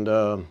 and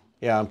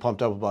I'm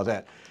pumped up about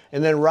that.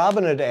 And then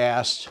Robin had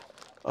asked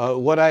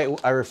what I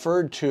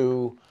referred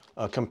to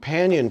a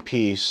companion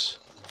piece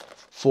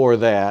for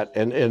that,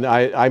 and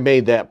I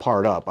made that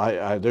part up.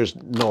 There's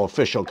no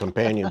official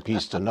companion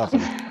piece to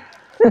nothing.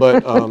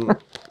 But,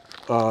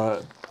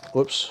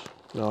 whoops.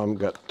 No, I've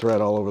got thread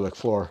all over the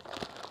floor.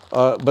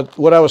 But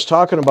what I was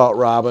talking about,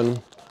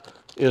 Robin,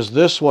 is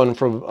this one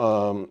from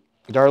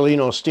Darlene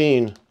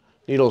Osteen,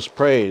 Needles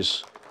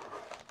Praise.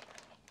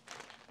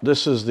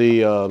 This is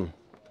the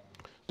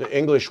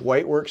English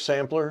Whitework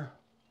sampler.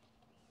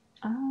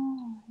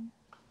 Oh.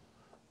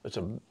 It's,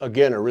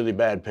 again, a really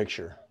bad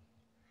picture.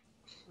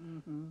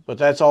 But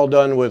that's all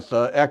done with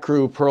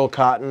ecru pearl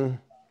cotton,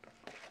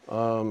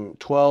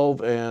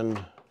 12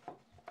 and...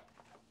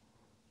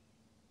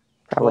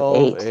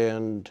 Probably 12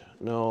 and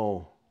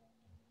no.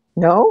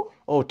 No?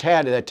 Oh,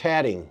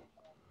 tatting.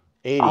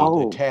 80,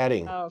 the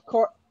tatting. Oh,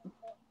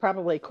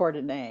 probably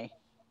coordinate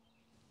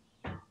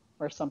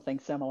or something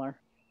similar.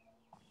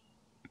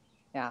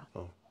 Yeah.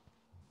 Oh,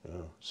 yeah.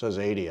 It says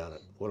 80 on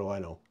it. What do I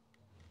know?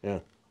 Yeah.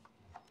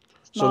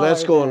 So Smaller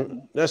that's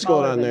going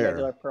smaller on than there.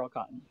 regular pearl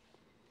cotton.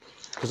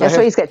 That's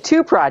why he's got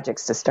 2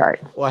 projects to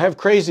start. Well, I have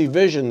crazy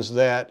visions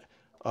that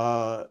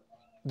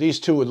these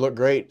two would look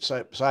great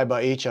side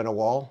by each on a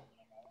wall.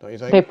 Don't you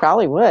think? They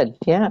probably would.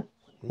 Yeah.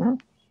 Yeah.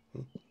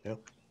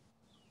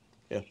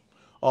 Yeah.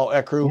 All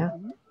ecru. Yeah.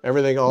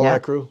 Everything all Yeah.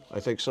 ecru. I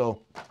think so.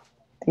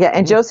 Yeah.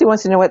 And Josie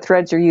wants to know what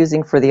threads you're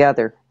using for the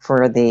other,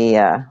 for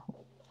the.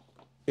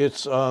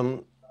 It's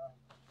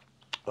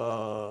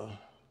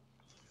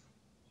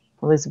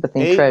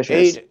Elizabethan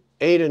Treasures.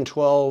 8 and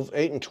 12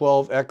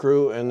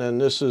 ecru, and then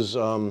this is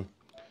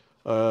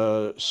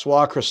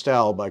Soie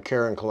Cristal by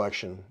Karen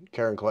Collection.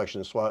 Karen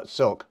Collection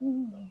silk.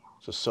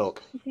 It's a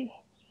silk.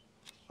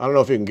 I don't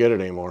know if you can get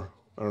it anymore.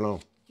 I don't know.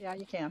 Yeah,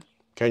 you can.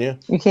 Can you?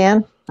 You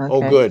can? Okay.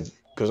 Oh, good,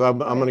 because I'm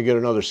going to get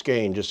another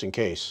skein just in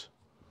case,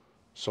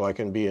 so I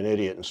can be an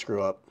idiot and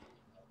screw up.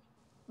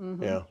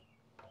 Yeah.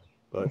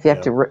 But, If you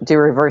have to do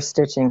reverse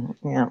stitching,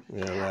 yeah.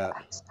 Yeah,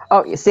 that.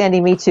 Oh, Sandy,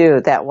 me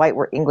too. That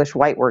English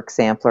whitework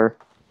sampler.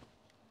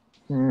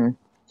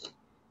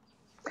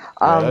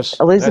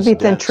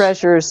 Elizabethan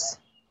Treasures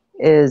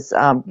is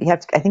you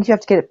have to. I think you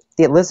have to get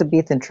the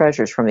Elizabethan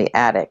Treasures from the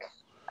attic.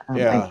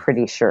 I'm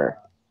pretty sure.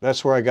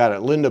 That's where I got it.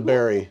 Linda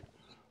Berry,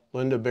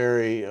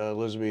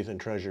 Elizabethan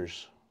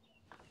Treasures.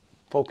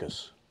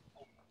 Focus.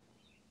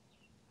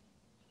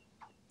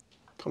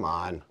 Come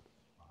on.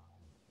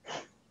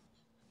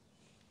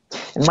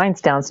 And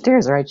mine's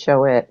downstairs, or I'd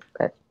show it,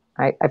 but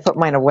I put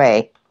mine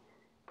away.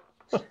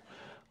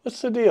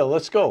 What's the deal?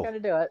 Let's go. Got to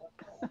do it.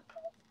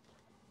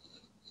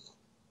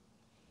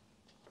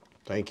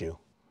 Thank you.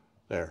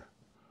 There.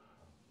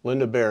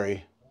 Linda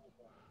Berry.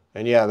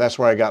 And yeah, that's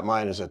where I got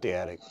mine, is at the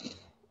attic.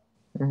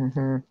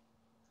 Mm-hmm.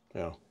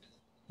 Yeah.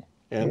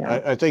 And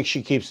I think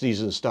she keeps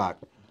these in stock,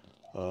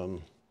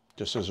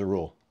 just as a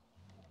rule.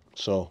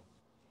 So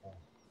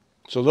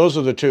those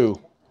are the 2.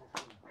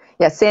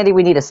 Yeah, Sandy,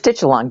 we need a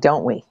stitch along,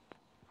 don't we?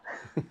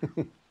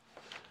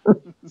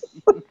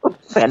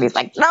 Sandy's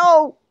like,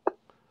 no.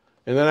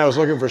 And then I was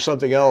looking for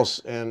something else,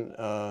 and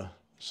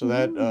so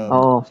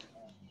that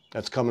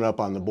that's coming up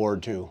on the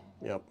board too.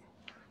 Yep.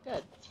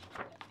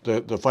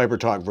 Good. The Fiber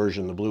Talk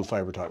version, the blue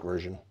Fiber Talk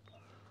version.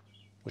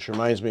 Which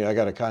reminds me, I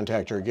got to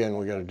contact her again.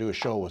 We got to do a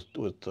show with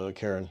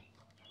Karen.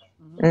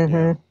 Mm-hmm.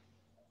 Yeah.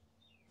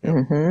 Yep.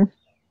 Mm-hmm.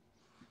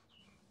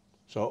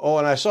 So,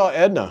 and I saw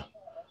Edna.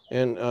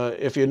 And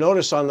if you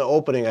notice on the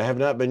opening, I have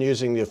not been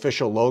using the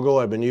official logo.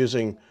 I've been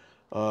using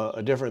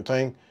a different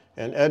thing.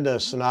 And Edna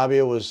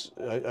Sanabia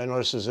I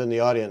noticed, is in the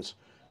audience.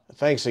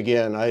 Thanks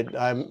again. I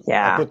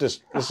put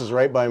this is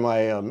right by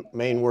my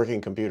main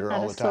working computer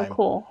all the time. So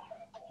cool.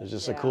 It's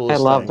just the coolest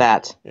thing. I love thing.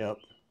 that. Yep.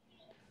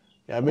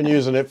 Yeah, I've been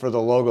using it for the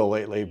logo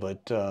lately,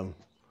 but I'm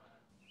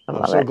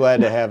so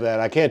glad to have that.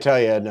 I can't tell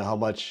you, Edna, how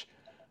much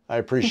I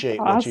appreciate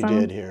what you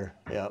did here.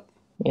 Yep.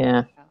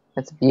 Yeah.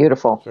 That's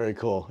beautiful. Very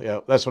cool. Yeah,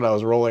 that's what I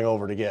was rolling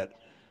over to get.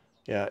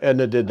 Yeah,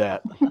 Edna did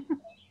that.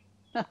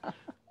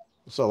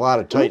 It's a lot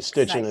of tight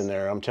stitching in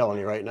there, I'm telling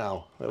you right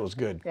now. That was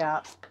good.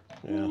 Yeah.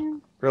 Yeah.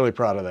 Really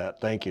proud of that.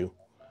 Thank you.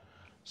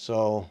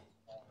 So,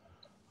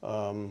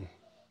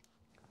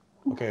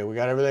 okay, we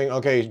got everything?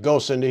 Okay, go,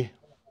 Cindy.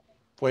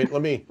 Wait,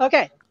 let me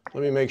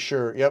make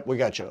sure. Yep, we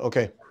got you.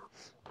 Okay.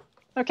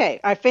 Okay,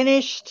 I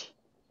finished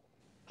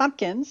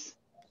pumpkins.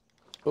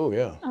 Oh,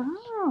 yeah.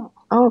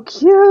 Oh,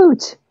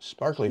 cute.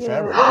 Sparkly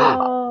fabric, too.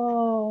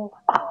 Oh.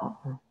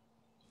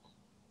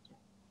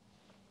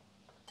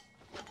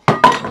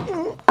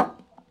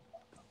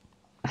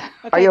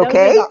 Are you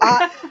okay?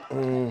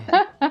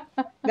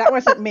 That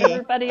wasn't me.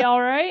 Everybody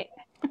all right?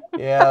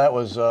 Yeah, that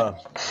was...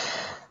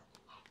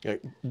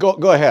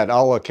 Go ahead.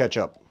 I'll catch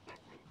up.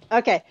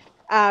 Okay.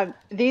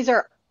 These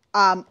are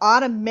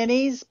Autumn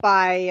Minis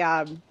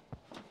by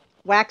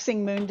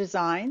Waxing Moon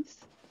Designs.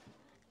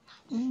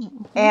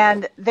 Mm-hmm.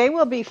 And they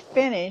will be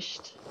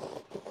finished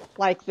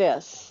like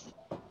this.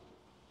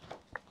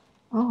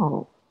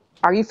 Oh.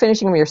 Are you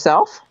finishing them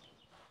yourself?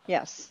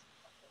 Yes.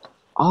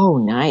 Oh,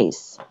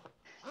 nice.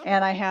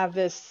 And I have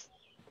this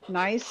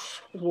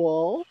nice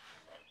wool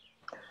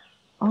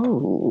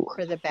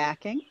for the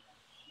backing.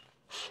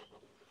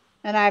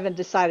 And I haven't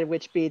decided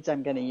which beads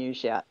I'm going to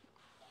use yet.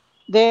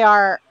 They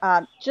are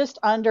just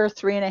under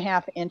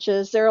 3.5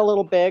 inches. They're a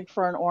little big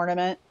for an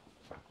ornament,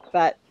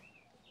 but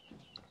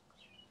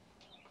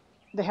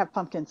they have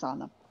pumpkins on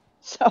them.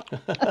 So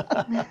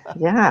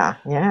yeah.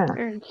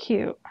 Very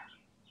cute.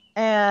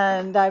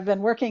 And I've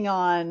been working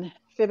on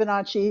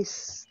Fibonacci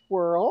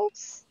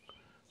swirls.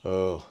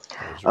 Oh,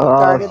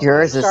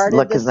 yours is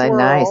looking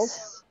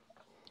nice.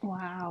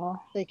 Wow.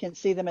 So you can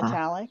see the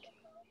metallic.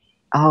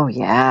 Oh,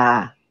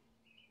 yeah.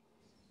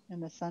 In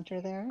the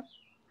center there.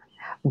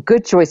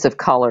 Good choice of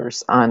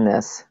colors on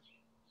this.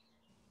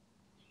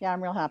 Yeah,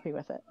 I'm real happy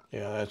with it.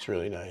 Yeah, that's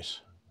really nice.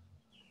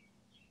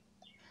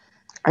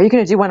 Are you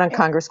going to do one on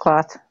Congress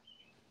cloth?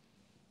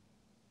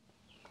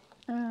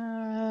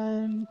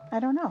 I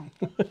don't know.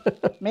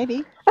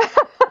 Maybe.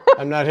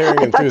 I'm not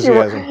hearing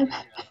enthusiasm.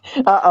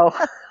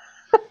 Uh-oh.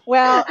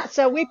 Well,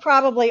 so we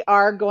probably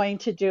are going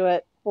to do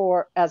it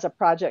as a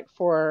project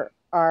for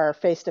our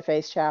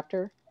face-to-face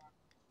chapter.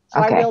 So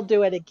I Okay. will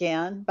do it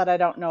again, but I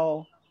don't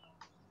know.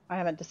 I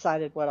haven't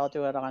decided what I'll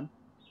do it on.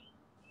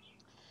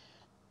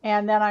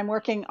 And then I'm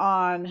working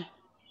on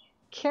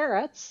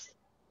Carrots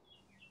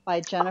by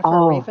Jennifer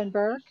Oh,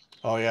 Riefenberg.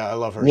 Oh yeah, I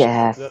love her.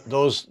 yes.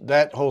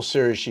 That whole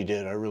series she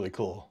did are really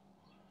cool.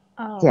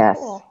 Oh, Yes.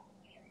 cool.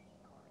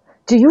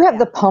 Do you have Yeah.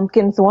 the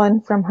pumpkins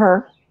one from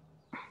her?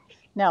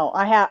 No,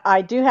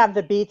 I do have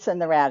the beets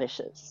and the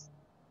radishes,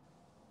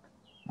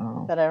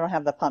 Oh, but I don't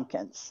have the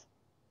pumpkins.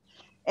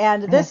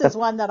 And I have this the. is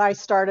one that I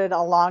started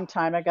a long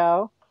time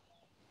ago.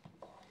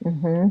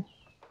 Mm-hmm.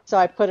 So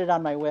I put it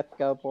on my whip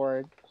go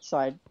board so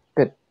I'd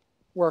Good.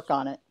 work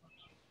on it.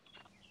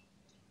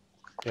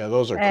 Yeah,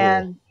 those are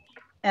cool.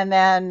 And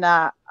then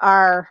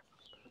our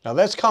Now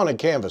that's counted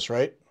canvas,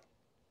 right?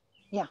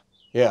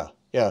 yeah.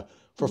 Yeah.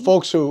 For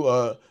folks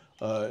who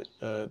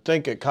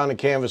think a counted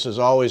canvas is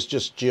always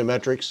just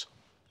geometrics,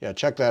 yeah,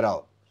 check that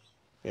out.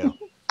 Yeah.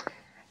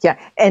 Yeah,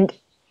 and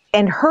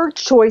her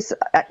choice.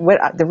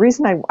 The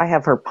reason I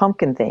have her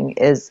pumpkin thing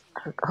is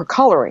her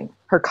coloring,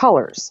 her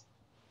colors.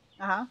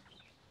 Uh-huh.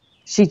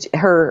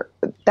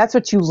 That's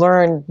what you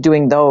learn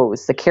doing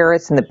those, the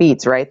carrots and the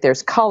beets, right?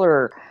 There's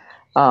color.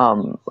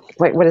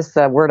 What is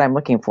the word I'm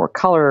looking for?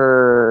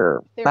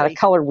 Color, not a Theory.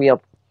 color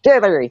wheel.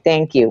 Theory.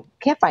 Thank you.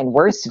 Can't find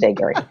words today,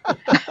 Gary.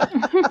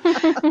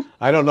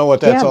 I don't know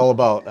what that's Yeah, all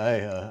about.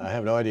 I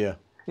have no idea.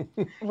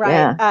 Right.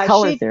 yeah,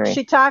 color theory.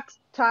 She talks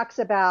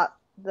about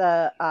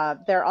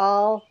they're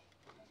all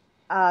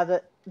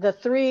the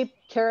three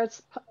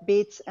carrots,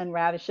 beets, and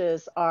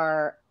radishes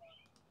are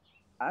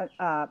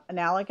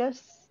analogous.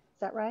 Is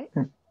that right?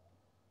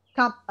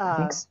 Comp, I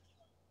think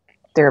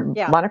they're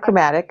yeah,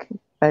 monochromatic,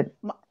 but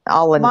mo-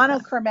 all in.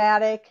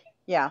 monochromatic.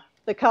 Yeah,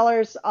 the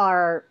colors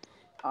are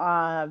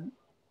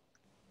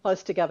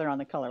close together on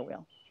the color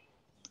wheel.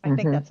 I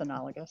think that's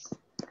analogous.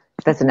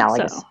 That's think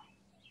analogous.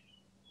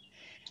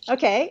 so.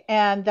 Okay,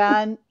 and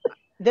then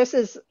this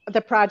is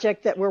the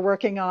project that we're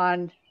working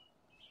on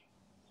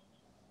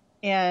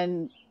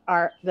in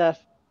the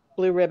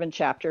Blue Ribbon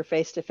chapter,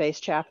 face-to-face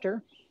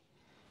chapter.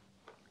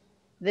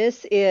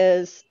 This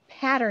is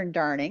pattern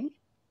darning.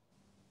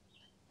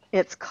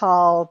 It's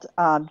called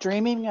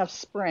Dreaming of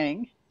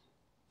Spring,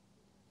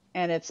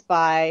 and it's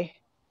by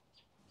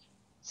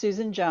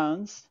Susan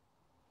Jones.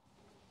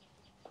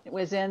 It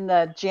was in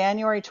the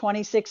January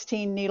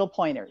 2016 Needle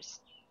Pointers.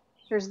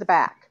 Here's the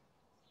back.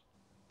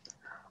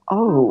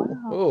 Oh,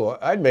 wow. Oh,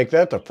 I'd make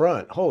that the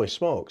front. Holy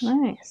smokes.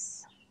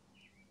 Nice.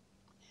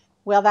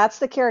 Well, that's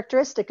the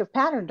characteristic of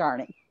pattern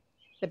darning.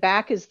 The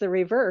back is the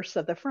reverse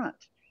of the front.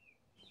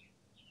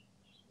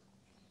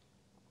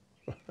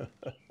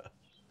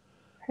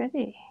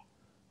 Pretty.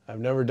 I've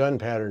never done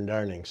pattern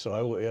darning,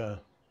 so yeah.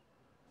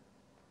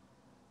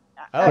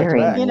 I like the very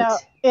back. You neat. know,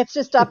 it's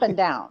just up and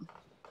down.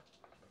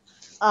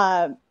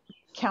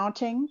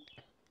 Counting.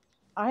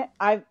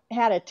 I've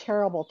had a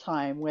terrible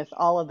time with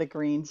all of the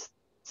greens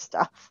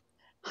stuff.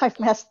 I've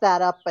messed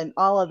that up, and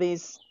all of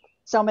these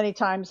so many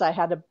times I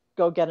had to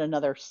go get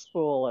another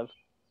spool of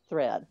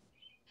thread.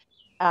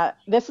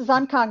 This is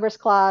on Congress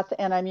cloth,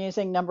 and I'm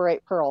using number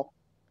 8 pearl.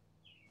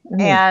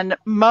 And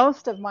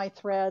most of my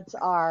threads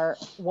are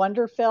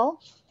Wonderfill.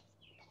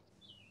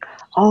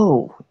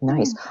 Oh,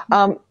 nice.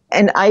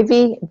 And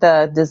Ivy,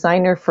 the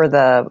designer for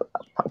the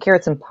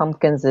carrots and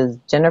pumpkins, is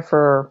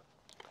Jennifer.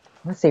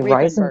 Let's say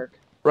Reifenberg.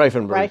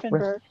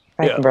 Reifenberg.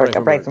 Yeah,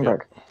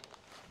 Reifenberg. Yeah.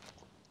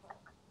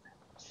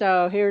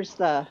 So here's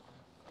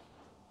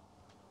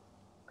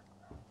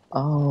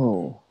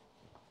Oh.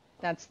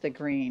 that's the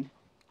green.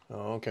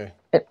 Oh, okay.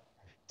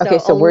 Okay,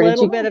 so a where did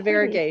little you bit of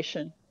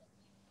variegation.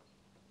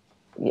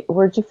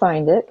 where'd you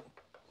find it?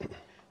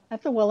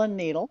 That's a woolen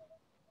needle.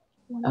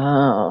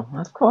 Oh,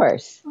 of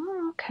course.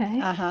 Oh,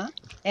 okay.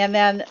 And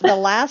then the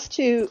last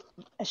two,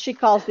 she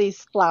calls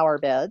these flower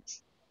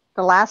beds.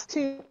 The last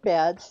two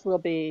beds will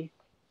be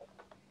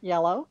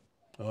yellow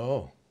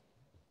Oh.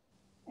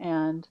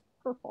 and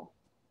purple.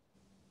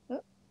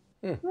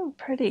 Oh,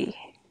 pretty.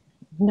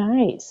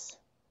 Nice.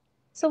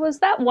 So is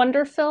that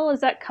Wonderfill? Is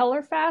that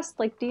color fast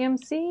like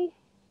DMC?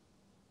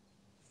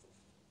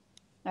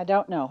 I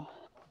don't know.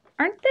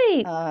 Aren't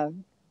they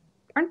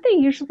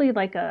usually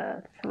like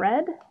a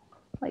thread?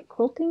 Like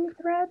quilting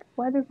thread?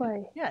 Why do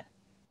I? Yeah.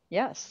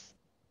 Yes.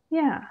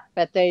 Yeah.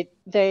 But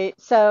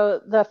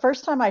so the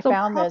first time I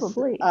found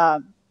probably.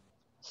 this,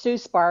 Sue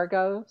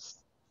Spargo's,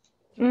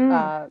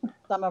 Mm.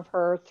 some of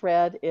her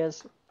thread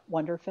is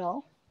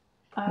Wonderfill.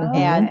 Oh,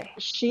 And okay.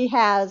 she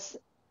has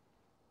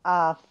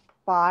 5,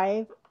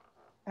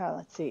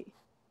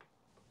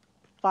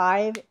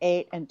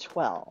 8, and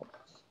 12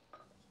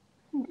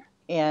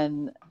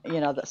 in,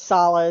 the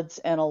solids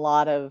and a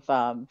lot of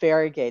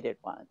variegated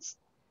ones.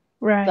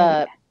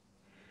 Right.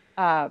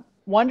 The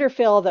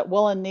Wonderfill that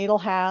Woolen Needle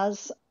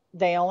has,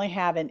 they only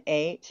have an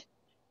 8.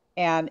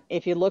 And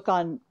if you look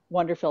on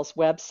Wonderfill's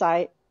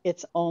website,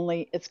 it's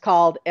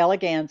called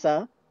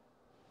Eleganza,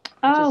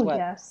 which is what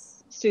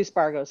yes. Sue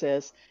Spargo's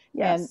is.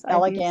 Yes, And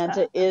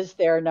Eleganza is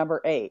their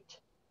number 8.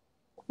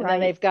 And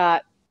then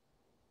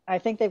I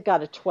think they've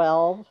got a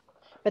 12,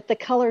 but the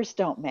colors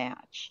don't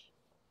match.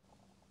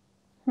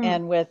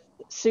 And with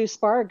Sue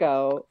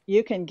Spargo,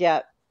 you can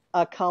get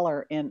a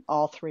color in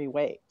all 3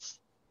 weights,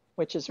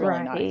 which is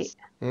really nice.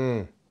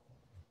 Mm.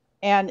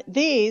 And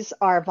these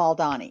are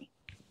Valdani.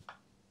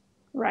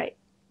 Right.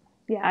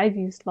 Yeah, I've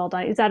used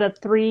Valdani. Is that a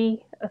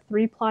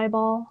 3-ply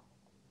ball?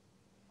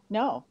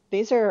 No,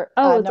 these are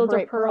those number are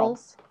 8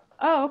 pearls.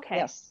 Oh, okay.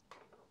 Yes.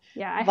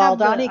 Yeah, I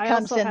Valdani I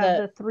comes also in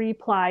have the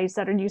 3-plies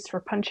that are used for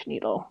punch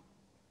needle.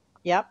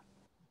 Yep.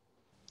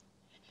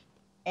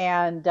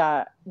 And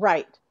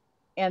right.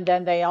 And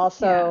then they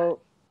also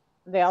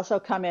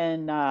come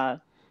in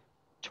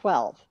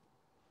 12,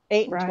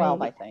 8 and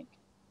 12, I think.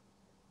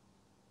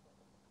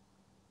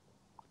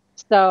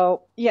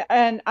 So yeah,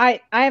 and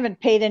I haven't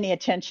paid any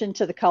attention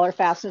to the color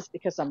fastness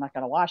because I'm not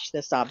going to wash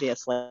this,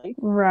 obviously.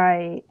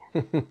 Right.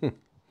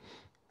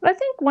 But I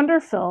think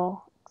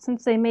Wonderful,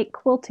 since they make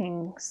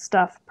quilting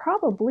stuff,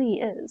 probably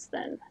is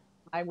then.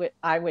 I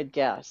would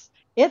guess.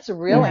 It's a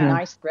really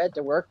nice thread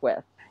to work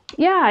with.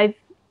 Yeah,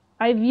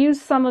 I've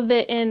used some of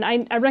it in.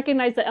 I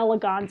recognize the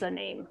Eleganza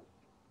name.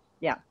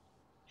 Yeah.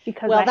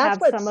 Because I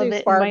have some of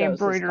it in my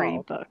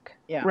embroidery book.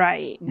 Yeah.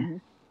 Right.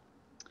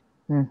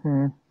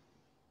 And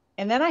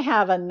then I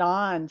have a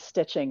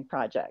non-stitching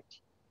project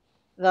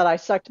that I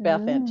sucked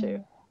Beth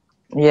into.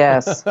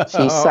 Yes,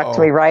 she sucked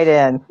me right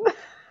in.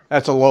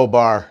 That's a low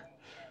bar.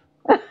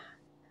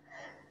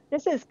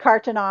 This is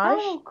cartonnage.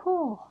 Oh,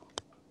 cool.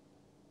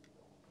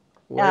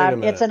 Wait a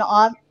minute. It's an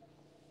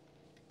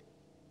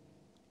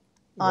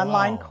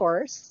online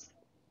course.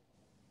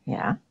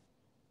 Yeah.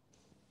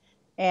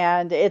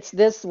 And it's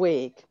this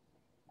week,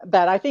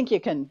 but I think you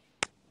can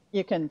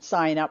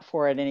sign up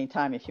for it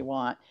anytime if you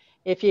want.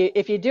 If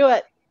you do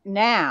it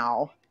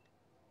now,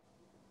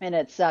 and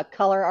it's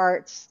Color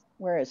Arts.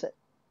 Where is it?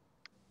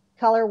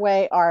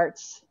 Colorway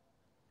Arts.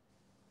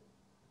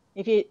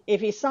 If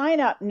you sign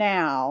up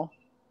now,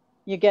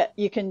 you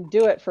can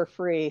do it for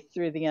free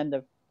through the end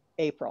of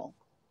April.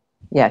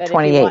 Yeah,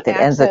 28th. It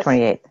ends the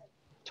 28th.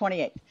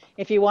 28th.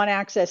 If you want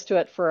access to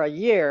it for a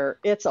year,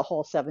 it's a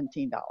whole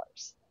 $17. Yeah.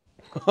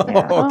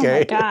 Okay. Oh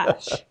my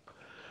gosh.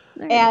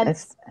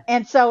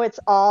 And so it's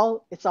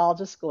all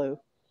just glue.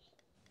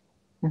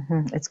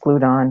 It's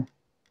glued on.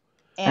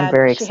 And I'm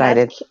very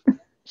excited.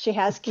 She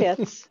has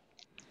kits.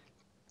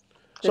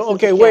 So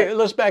okay, wait.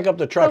 Let's back up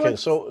the trucking.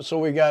 So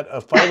we got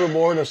a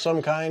fiberboard of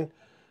some kind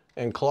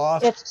and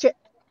cloth. It's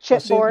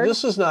chipboard.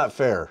 This is not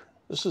fair.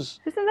 Isn't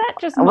that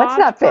just Mod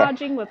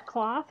Podging with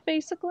cloth,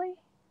 basically?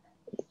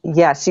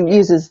 Yeah, she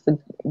uses the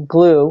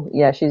glue.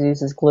 Yeah, she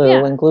uses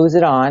glue and glues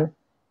it on.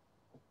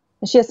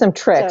 And she has some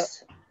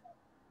tricks.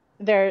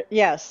 So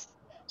yes.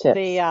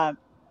 Tips.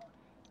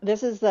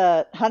 This is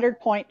the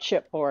 100-point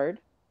chipboard,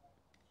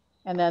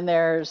 and then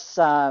there's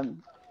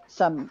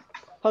some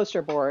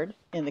poster board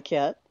in the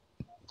kit.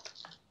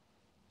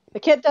 The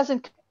kit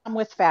doesn't come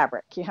with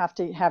fabric. You have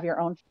to have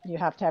your own. You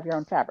have to have your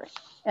own fabric.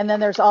 And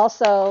then there's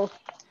also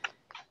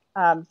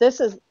this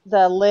is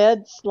the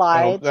lid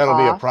slides. That'll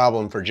be a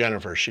problem for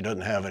Jennifer. She doesn't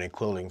have any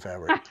quilting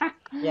fabric.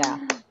 Yeah.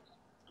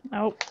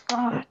 Nope.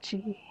 Oh,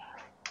 gee.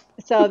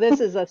 So this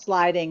is a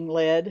sliding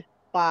lid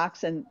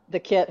box, and the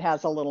kit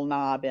has a little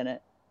knob in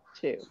it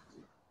too.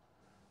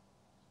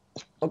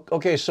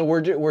 Okay, so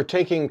we're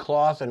taking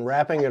cloth and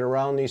wrapping it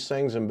around these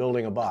things and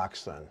building a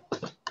box then.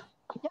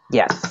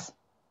 Yes.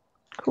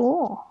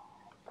 Cool.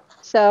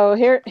 So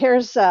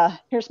here's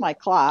my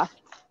cloth.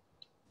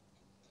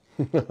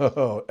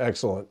 Oh,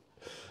 excellent.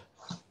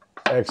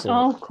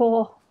 Excellent. Oh,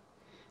 cool.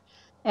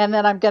 And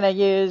then I'm going to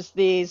use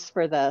these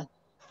for the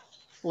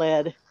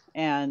lid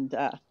and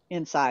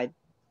inside.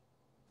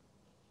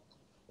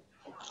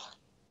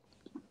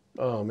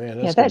 Oh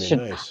man, that's going to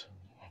be nice.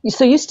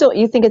 So you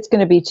think it's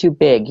going to be too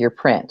big, your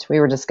print? We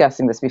were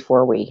discussing this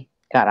before we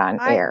got on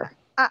air.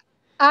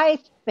 I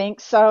think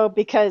so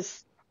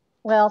because,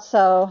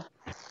 so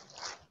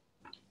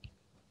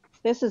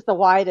this is the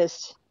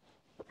widest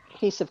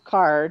piece of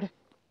card.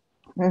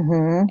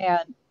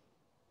 And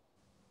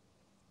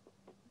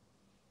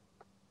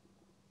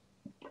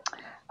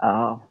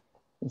oh,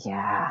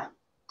 yeah,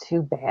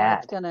 too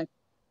bad.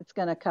 It's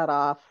gonna cut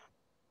off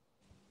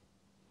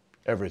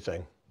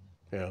everything.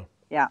 Yeah.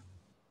 Yeah.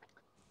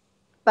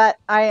 But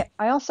I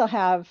also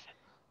have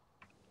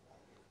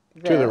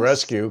this. To the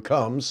rescue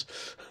comes.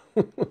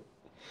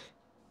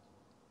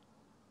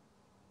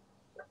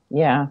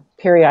 Yeah,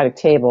 periodic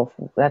table.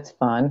 That's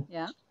fun.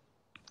 Yeah.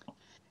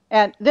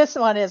 And this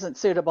one isn't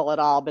suitable at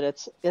all, but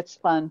it's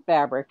fun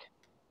fabric.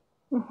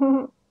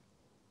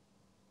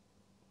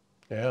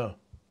 Yeah.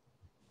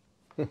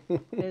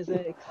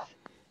 Physics,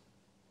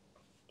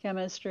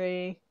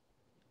 chemistry.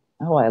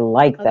 Oh, I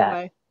like that.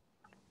 Way.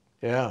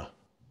 Yeah.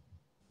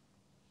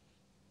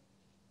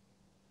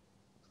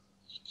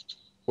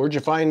 Where'd you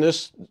find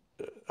this?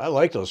 I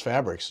like those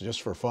fabrics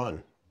just for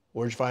fun.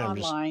 Where'd you find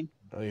them? Online.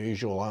 Just the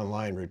usual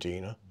online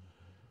routine, huh?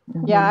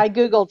 Yeah, I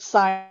Googled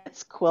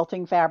science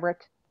quilting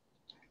fabric.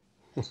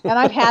 And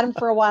I've had them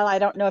for a while. I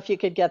don't know if you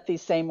could get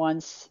these same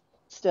ones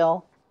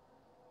still.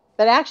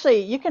 But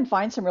actually, you can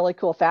find some really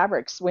cool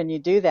fabrics when you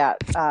do that.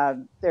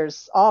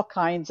 There's all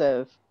kinds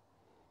of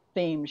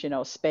themes,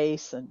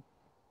 space and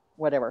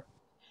whatever.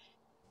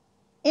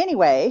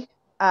 Anyway,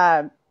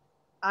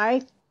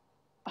 I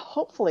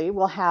hopefully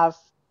will have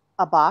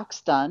a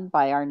box done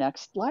by our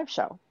next live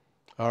show.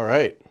 All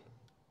right.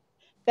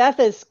 Beth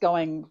is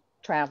going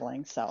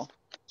traveling, so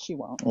she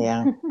won't.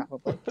 Yeah.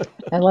 Probably.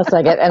 Unless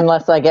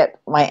I get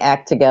my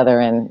act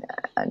together and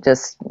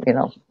just,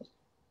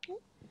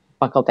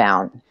 buckle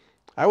down.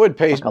 I would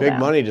pay big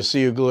money to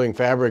see you gluing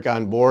fabric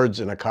on boards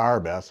in a car,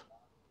 Beth.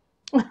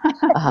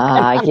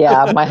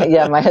 Yeah,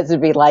 my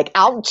husband would be like,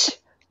 ouch,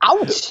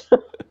 ouch.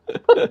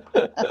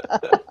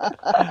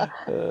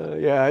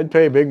 Yeah, I'd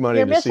pay big money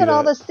You're to see missing that.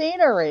 all the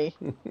scenery.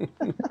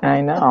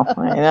 I know.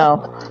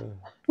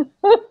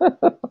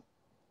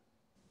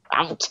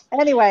 Ouch.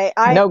 Anyway,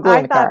 no glue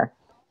in the thought, car.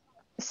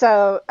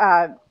 So,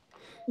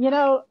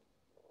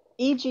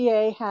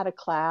 EGA had a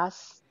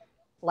class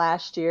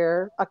last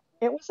year.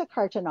 It was a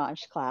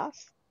cartonnage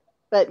class,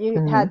 but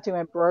you had to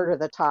embroider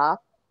the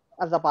top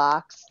of the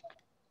box.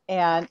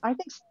 And I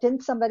think,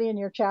 didn't somebody in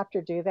your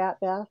chapter do that,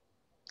 Beth?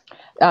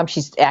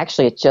 She's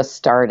actually, it just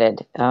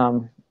started.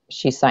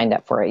 She signed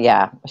up for it.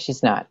 Yeah,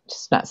 she's not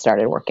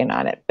started working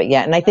on it. But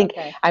yeah, and I think,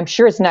 I'm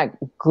sure it's not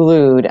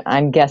glued.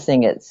 I'm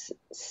guessing it's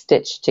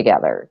stitched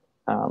together.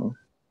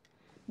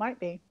 Might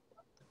be.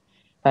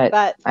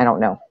 But I don't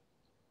know.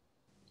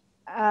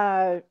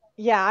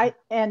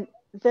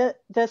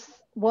 This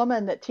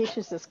woman that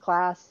teaches this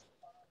class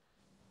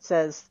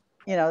says,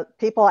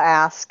 people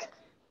ask,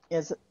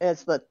 is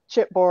the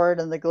chipboard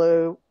and the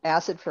glue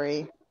acid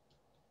free?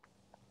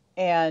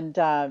 And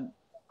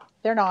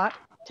they're not,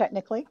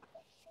 technically.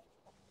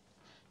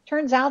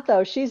 Turns out,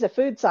 though, she's a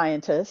food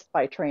scientist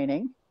by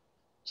training.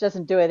 She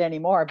doesn't do it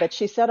anymore, but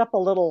she set up a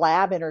little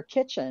lab in her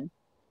kitchen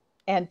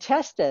and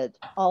tested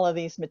all of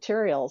these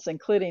materials,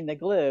 including the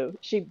glue.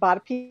 She bought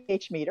a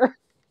pH meter.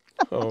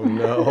 Oh,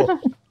 no.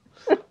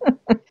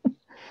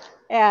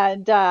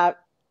 And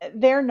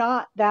they're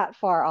not that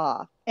far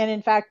off. And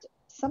in fact,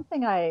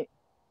 something I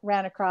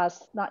ran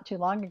across not too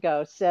long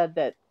ago said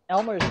that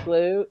Elmer's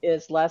glue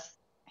has less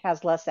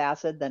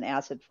acid than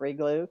acid-free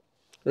glue.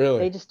 Really?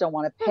 They just don't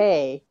want to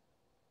pay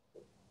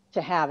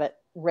to have it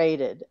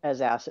rated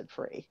as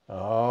acid-free.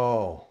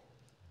 Oh.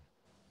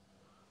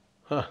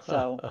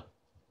 So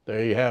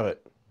there you have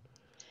it.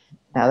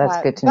 Now that's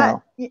good to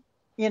know.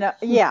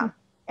 Yeah.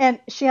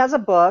 And she has a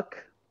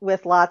book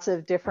with lots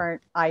of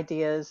different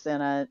ideas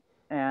in it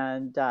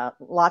and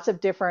lots of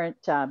different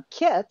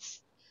kits.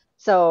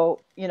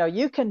 So,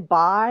 you can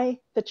buy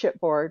the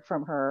chipboard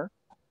from her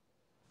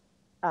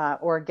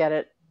or get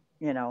it,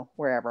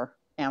 wherever,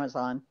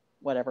 Amazon,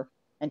 whatever,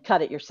 and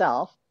cut it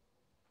yourself.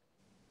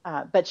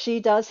 But she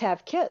does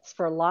have kits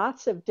for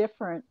lots of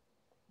different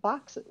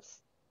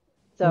boxes.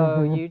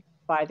 So you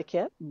buy the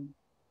kit and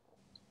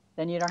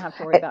then you don't have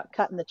to worry about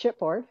cutting the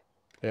chipboard.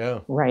 Yeah.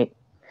 Right.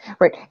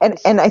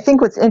 And I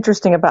think what's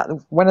interesting about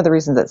one of the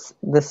reasons that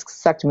this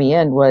sucked me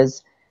in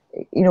was,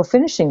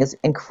 finishing is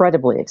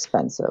incredibly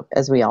expensive,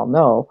 as we all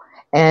know.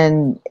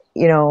 And,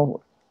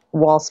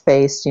 wall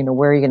space,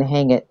 where are you going to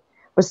hang it?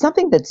 But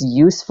something that's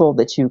useful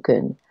that you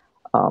can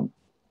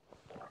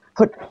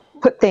put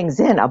things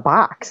in a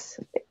box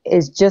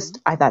is just,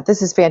 I thought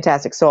this is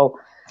fantastic. So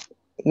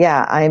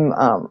yeah,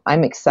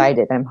 I'm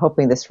excited. I'm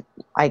hoping this,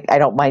 I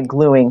don't mind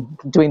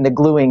doing the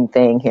gluing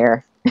thing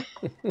here.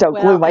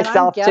 Don't glue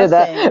myself to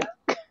the.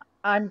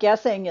 I'm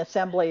guessing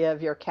assembly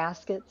of your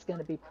casket's going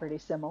to be pretty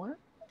similar.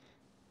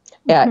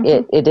 Yeah,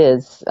 it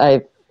is.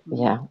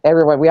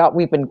 Everyone,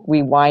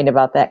 we whine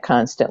about that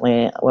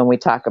constantly when we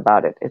talk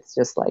about it. It's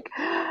just like,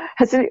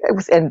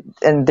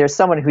 and there's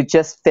someone who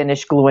just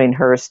finished gluing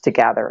hers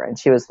together, and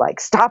she was like,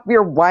 "Stop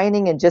your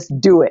whining and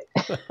just do it."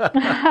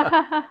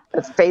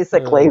 That's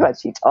basically what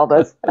she told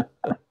us.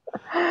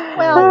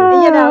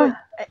 Well,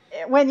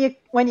 when you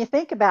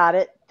think about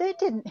it, they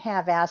didn't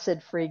have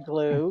acid-free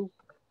glue.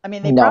 I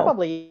mean, they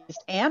probably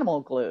used animal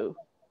glue.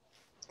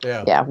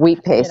 Yeah. Yeah,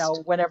 wheat paste.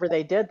 Whenever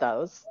they did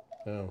those.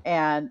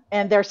 Yeah.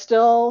 And they're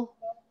still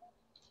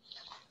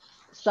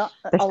a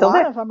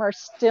lot of them are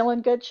still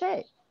in good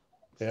shape.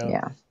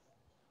 Yeah.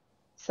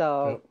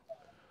 So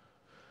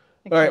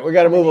all right, we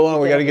got to move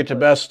along. We got to get to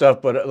Beth's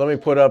stuff, but let me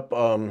put up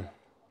this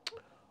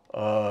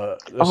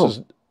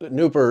is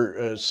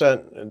Nooper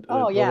sent the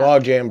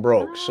log jam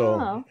broke.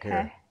 So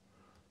here,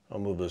 I'll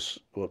move this.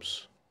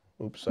 Whoops,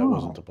 that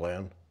wasn't the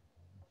plan.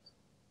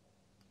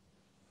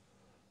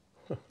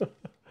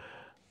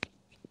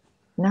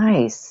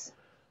 Nice.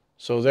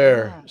 So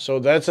so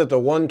that's at the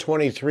 1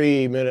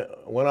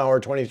 hour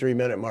 23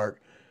 minute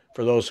mark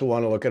for those who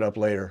want to look it up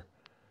later.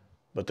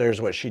 But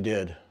there's what she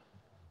did.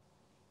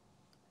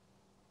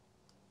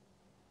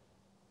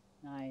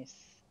 Nice.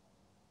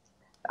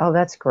 Oh,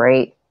 that's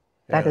great.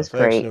 That is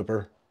thanks, great.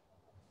 Snooper.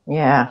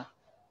 Yeah.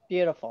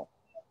 Beautiful.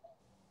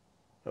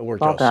 It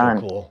worked out so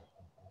cool.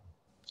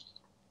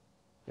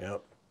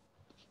 Yep.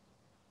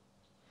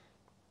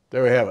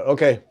 There we have it.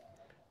 Okay.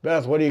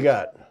 Beth, what do you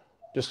got?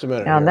 Just a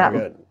minute. I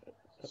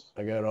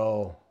got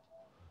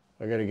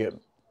to get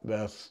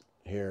Beth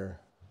here.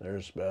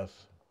 There's Beth.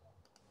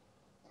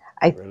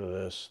 I- Get rid of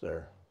this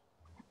there.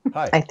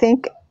 Hi. I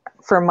think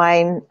for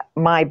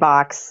my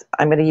box,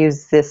 I'm going to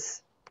use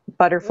this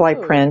butterfly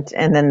Ooh. print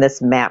and then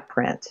this map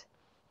print.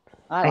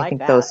 I like think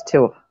that. those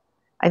two.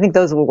 I think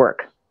those will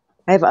work.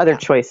 I have other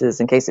choices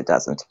in case it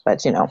doesn't,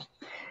 but you know,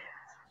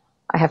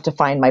 I have to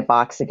find my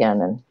box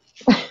again, and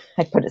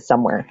I put it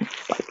somewhere.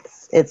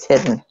 It's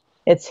hidden.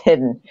 It's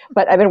hidden.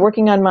 But I've been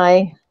working on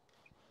my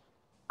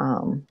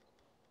Oh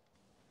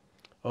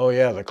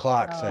yeah, the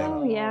clock thing.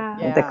 Oh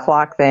yeah. the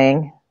clock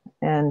thing,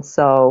 and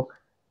so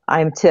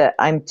I'm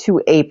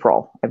to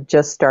April. I've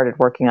just started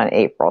working on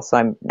April,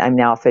 so I'm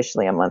now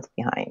officially a month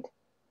behind.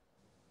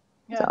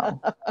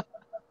 So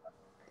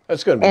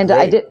That's going to be and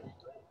great.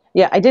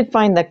 I did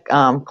find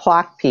the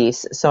clock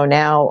piece. So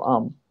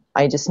now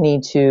I just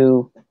need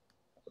to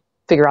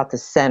figure out the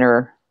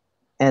center,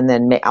 and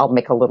then I'll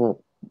make a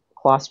little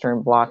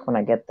claustrum block when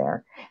I get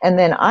there. And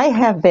then I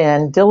have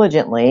been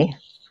diligently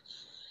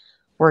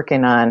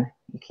working on.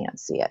 You can't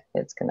see it.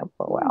 It's going to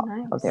blow out.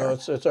 Nice. Oh, there. No,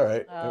 it's all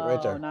right. Right Oh,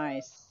 there.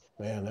 nice.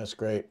 Man, that's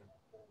great.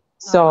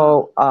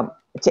 So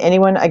to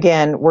anyone,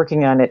 again,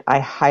 working on it, I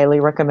highly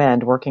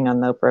recommend working on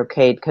the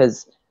brocade,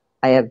 because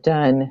I have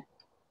done,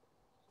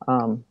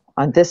 on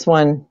this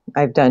one,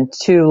 I've done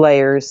 2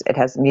 layers. It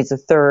needs a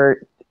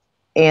third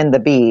and the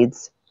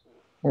beads.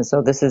 And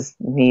so this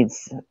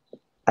needs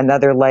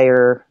another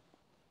layer,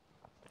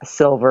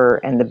 silver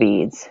and the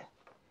beads.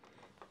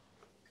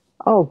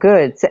 Oh,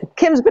 good.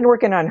 Kim's been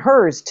working on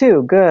hers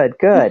too. Good,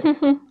 good. I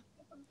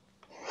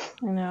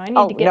know. I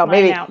need to get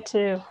mine out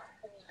too.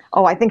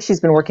 Oh, I think she's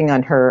been working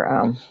on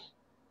her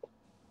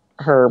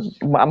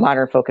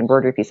modern folk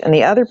embroidery piece. And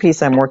the other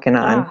piece I'm working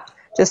on,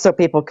 just so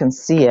people can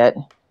see it,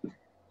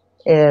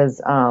 is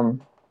Tricia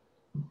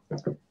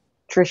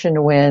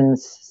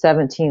Nguyen's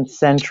 17th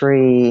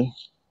century.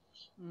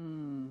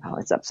 Oh,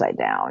 it's upside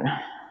down.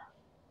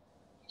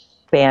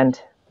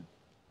 Band.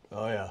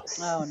 Oh yeah.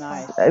 Oh,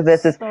 nice.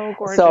 This is so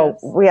gorgeous. So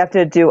we have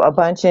to do a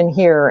bunch in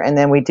here, and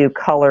then we do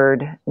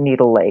colored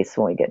needle lace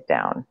when we get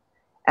down.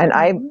 And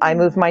I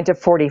moved mine to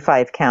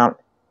 45 count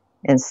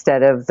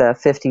instead of the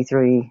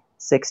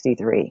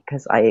 53-63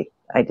 because I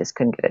just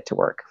couldn't get it to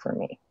work for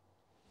me.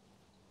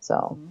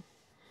 So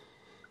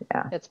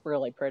yeah, It's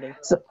really pretty.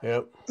 so,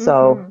 Yep.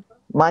 so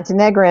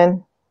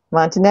Montenegrin,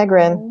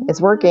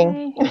 it's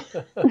working.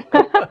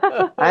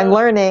 I'm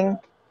learning.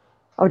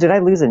 Oh, did I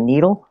lose a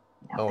needle?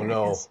 Oh there it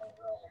no. is.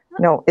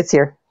 No, it's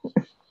here.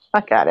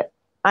 I got it.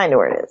 I know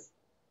where it is.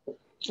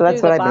 So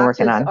that's what I've been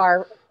working on.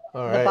 All The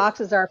right.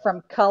 boxes are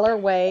from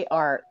Colorway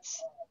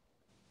Arts.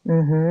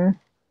 Mm-hmm.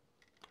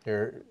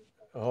 Here,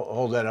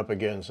 hold that up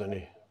again,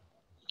 Cindy.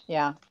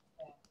 Yeah.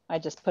 I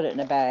just put it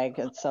in a bag,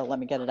 and so let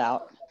me get it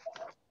out.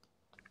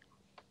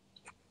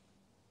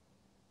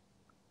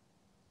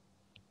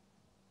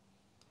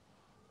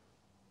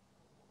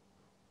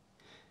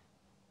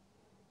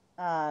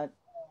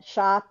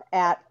 Shop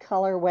at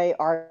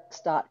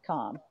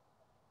colorwayarts.com.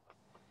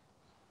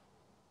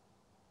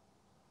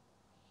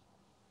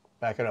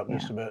 Back it up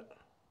just a bit.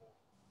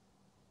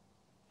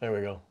 There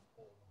we go.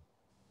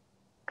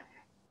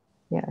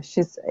 Yeah,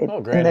 she's. Oh,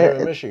 Grand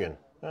Haven, Michigan.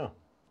 Oh.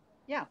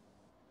 Yeah.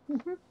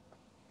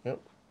 Yep.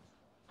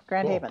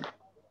 Grand Cool. Haven.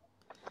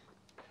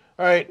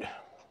 All right.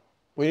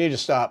 We need to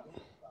stop.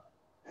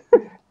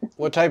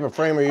 What type of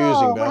frame are you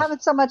using, Oh, Beth? we're having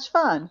so much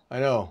fun.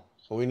 I know,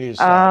 but we need to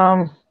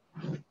stop.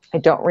 I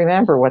don't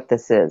remember what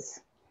this is.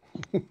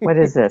 What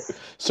is this?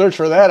 Search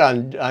for that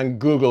on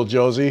Google,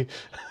 Josie.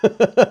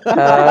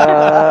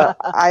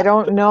 I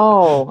don't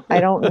know.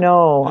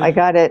 I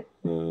got it.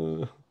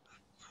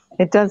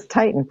 It does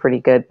tighten pretty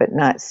good, but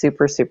not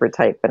super, super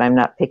tight. But I'm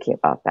not picky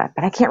about that.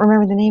 But I can't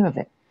remember the name of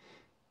it.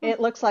 It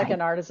looks like an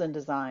Artisan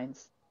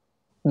Designs.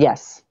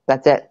 Yes,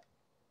 that's it.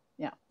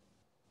 Yeah.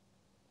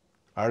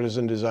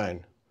 Artisan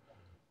Design.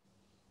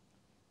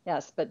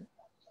 Yes, but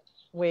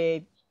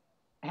we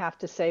have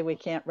to say we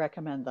can't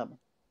recommend them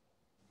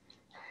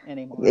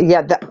anymore.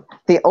 Yeah,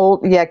 the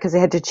old, because they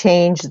had to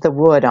change the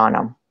wood on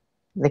them.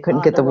 They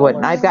couldn't On get the the wood.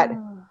 And rollers. I've got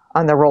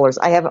on the rollers.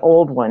 I have an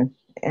old one,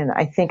 and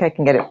I think I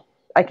can get it.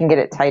 I can get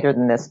it tighter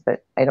than this,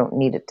 but I don't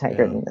need it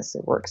tighter than this.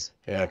 It works.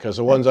 Yeah, because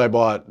the ones I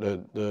bought,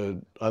 the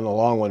on the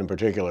long one in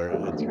particular,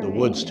 the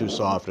wood's too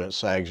soft and it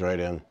sags right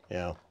in.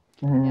 Yeah,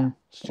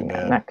 it's too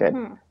bad. Not good.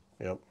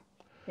 Yep.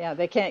 Yeah,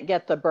 they can't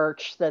get the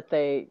birch that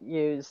they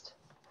used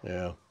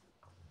Yeah.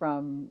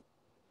 from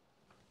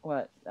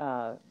what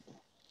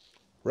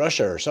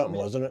Russia or something,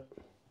 wasn't it?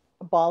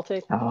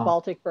 Baltic Oh.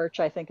 Baltic birch,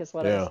 I think is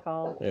what it was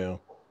called. Yeah.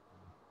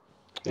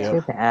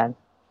 Too bad.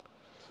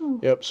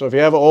 Yep. So if you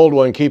have an old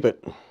one, keep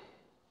it.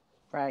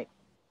 Right.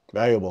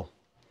 Valuable.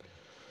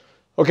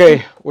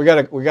 Okay, we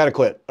gotta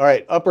quit. All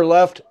right, upper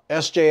left,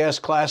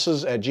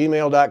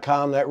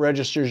 sjsclasses@gmail.com. That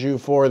registers you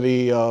for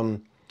the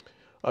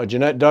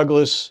Jeanette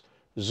Douglas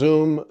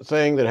Zoom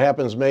thing that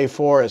happens May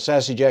 4 at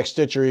Sassy Jack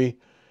Stitchery.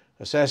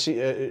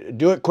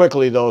 Do it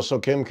quickly though, so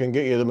Kim can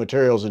get you the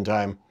materials in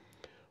time.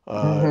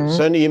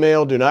 Send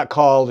email. Do not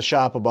call the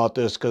shop about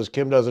this because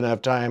Kim doesn't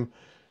have time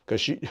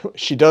because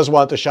she does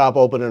want the shop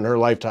open in her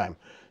lifetime.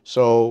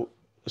 So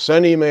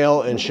send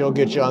email and she'll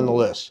get you on the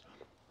list.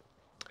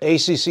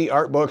 ACC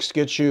Art Books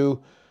gets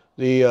you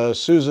the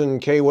Susan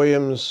K.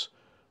 Williams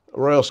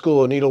Royal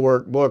School of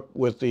Needlework book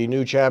with the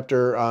new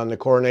chapter on the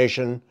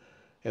coronation,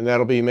 and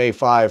that'll be May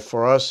 5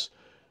 for us.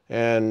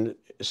 And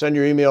send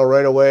your email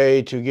right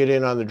away to get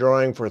in on the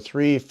drawing for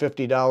three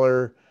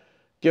 $50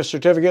 gift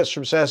certificates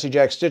from Sassy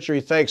Jack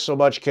Stitchery. Thanks so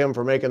much, Kim,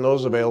 for making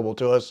those available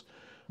to us.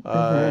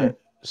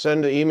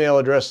 Send the email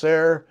address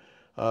there.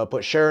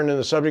 Put Sharon in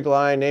the subject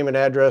line, name and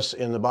address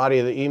in the body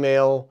of the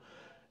email.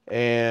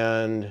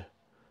 And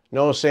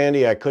no,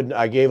 Sandy,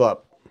 I gave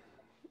up.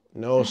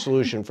 No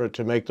solution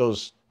to make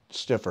those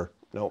stiffer.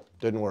 Nope,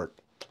 didn't work.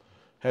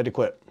 Had to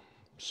quit.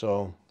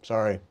 So,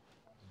 sorry.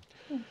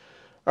 All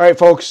right,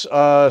 folks.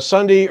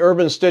 Sunday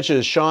Urban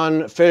Stitches.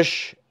 Sean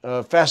Fish,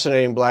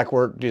 fascinating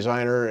blackwork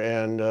designer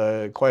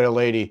and quite a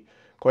lady,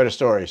 quite a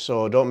story.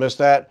 So don't miss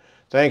that.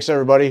 Thanks,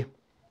 everybody.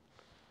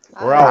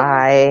 We're out.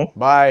 Bye.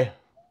 Bye.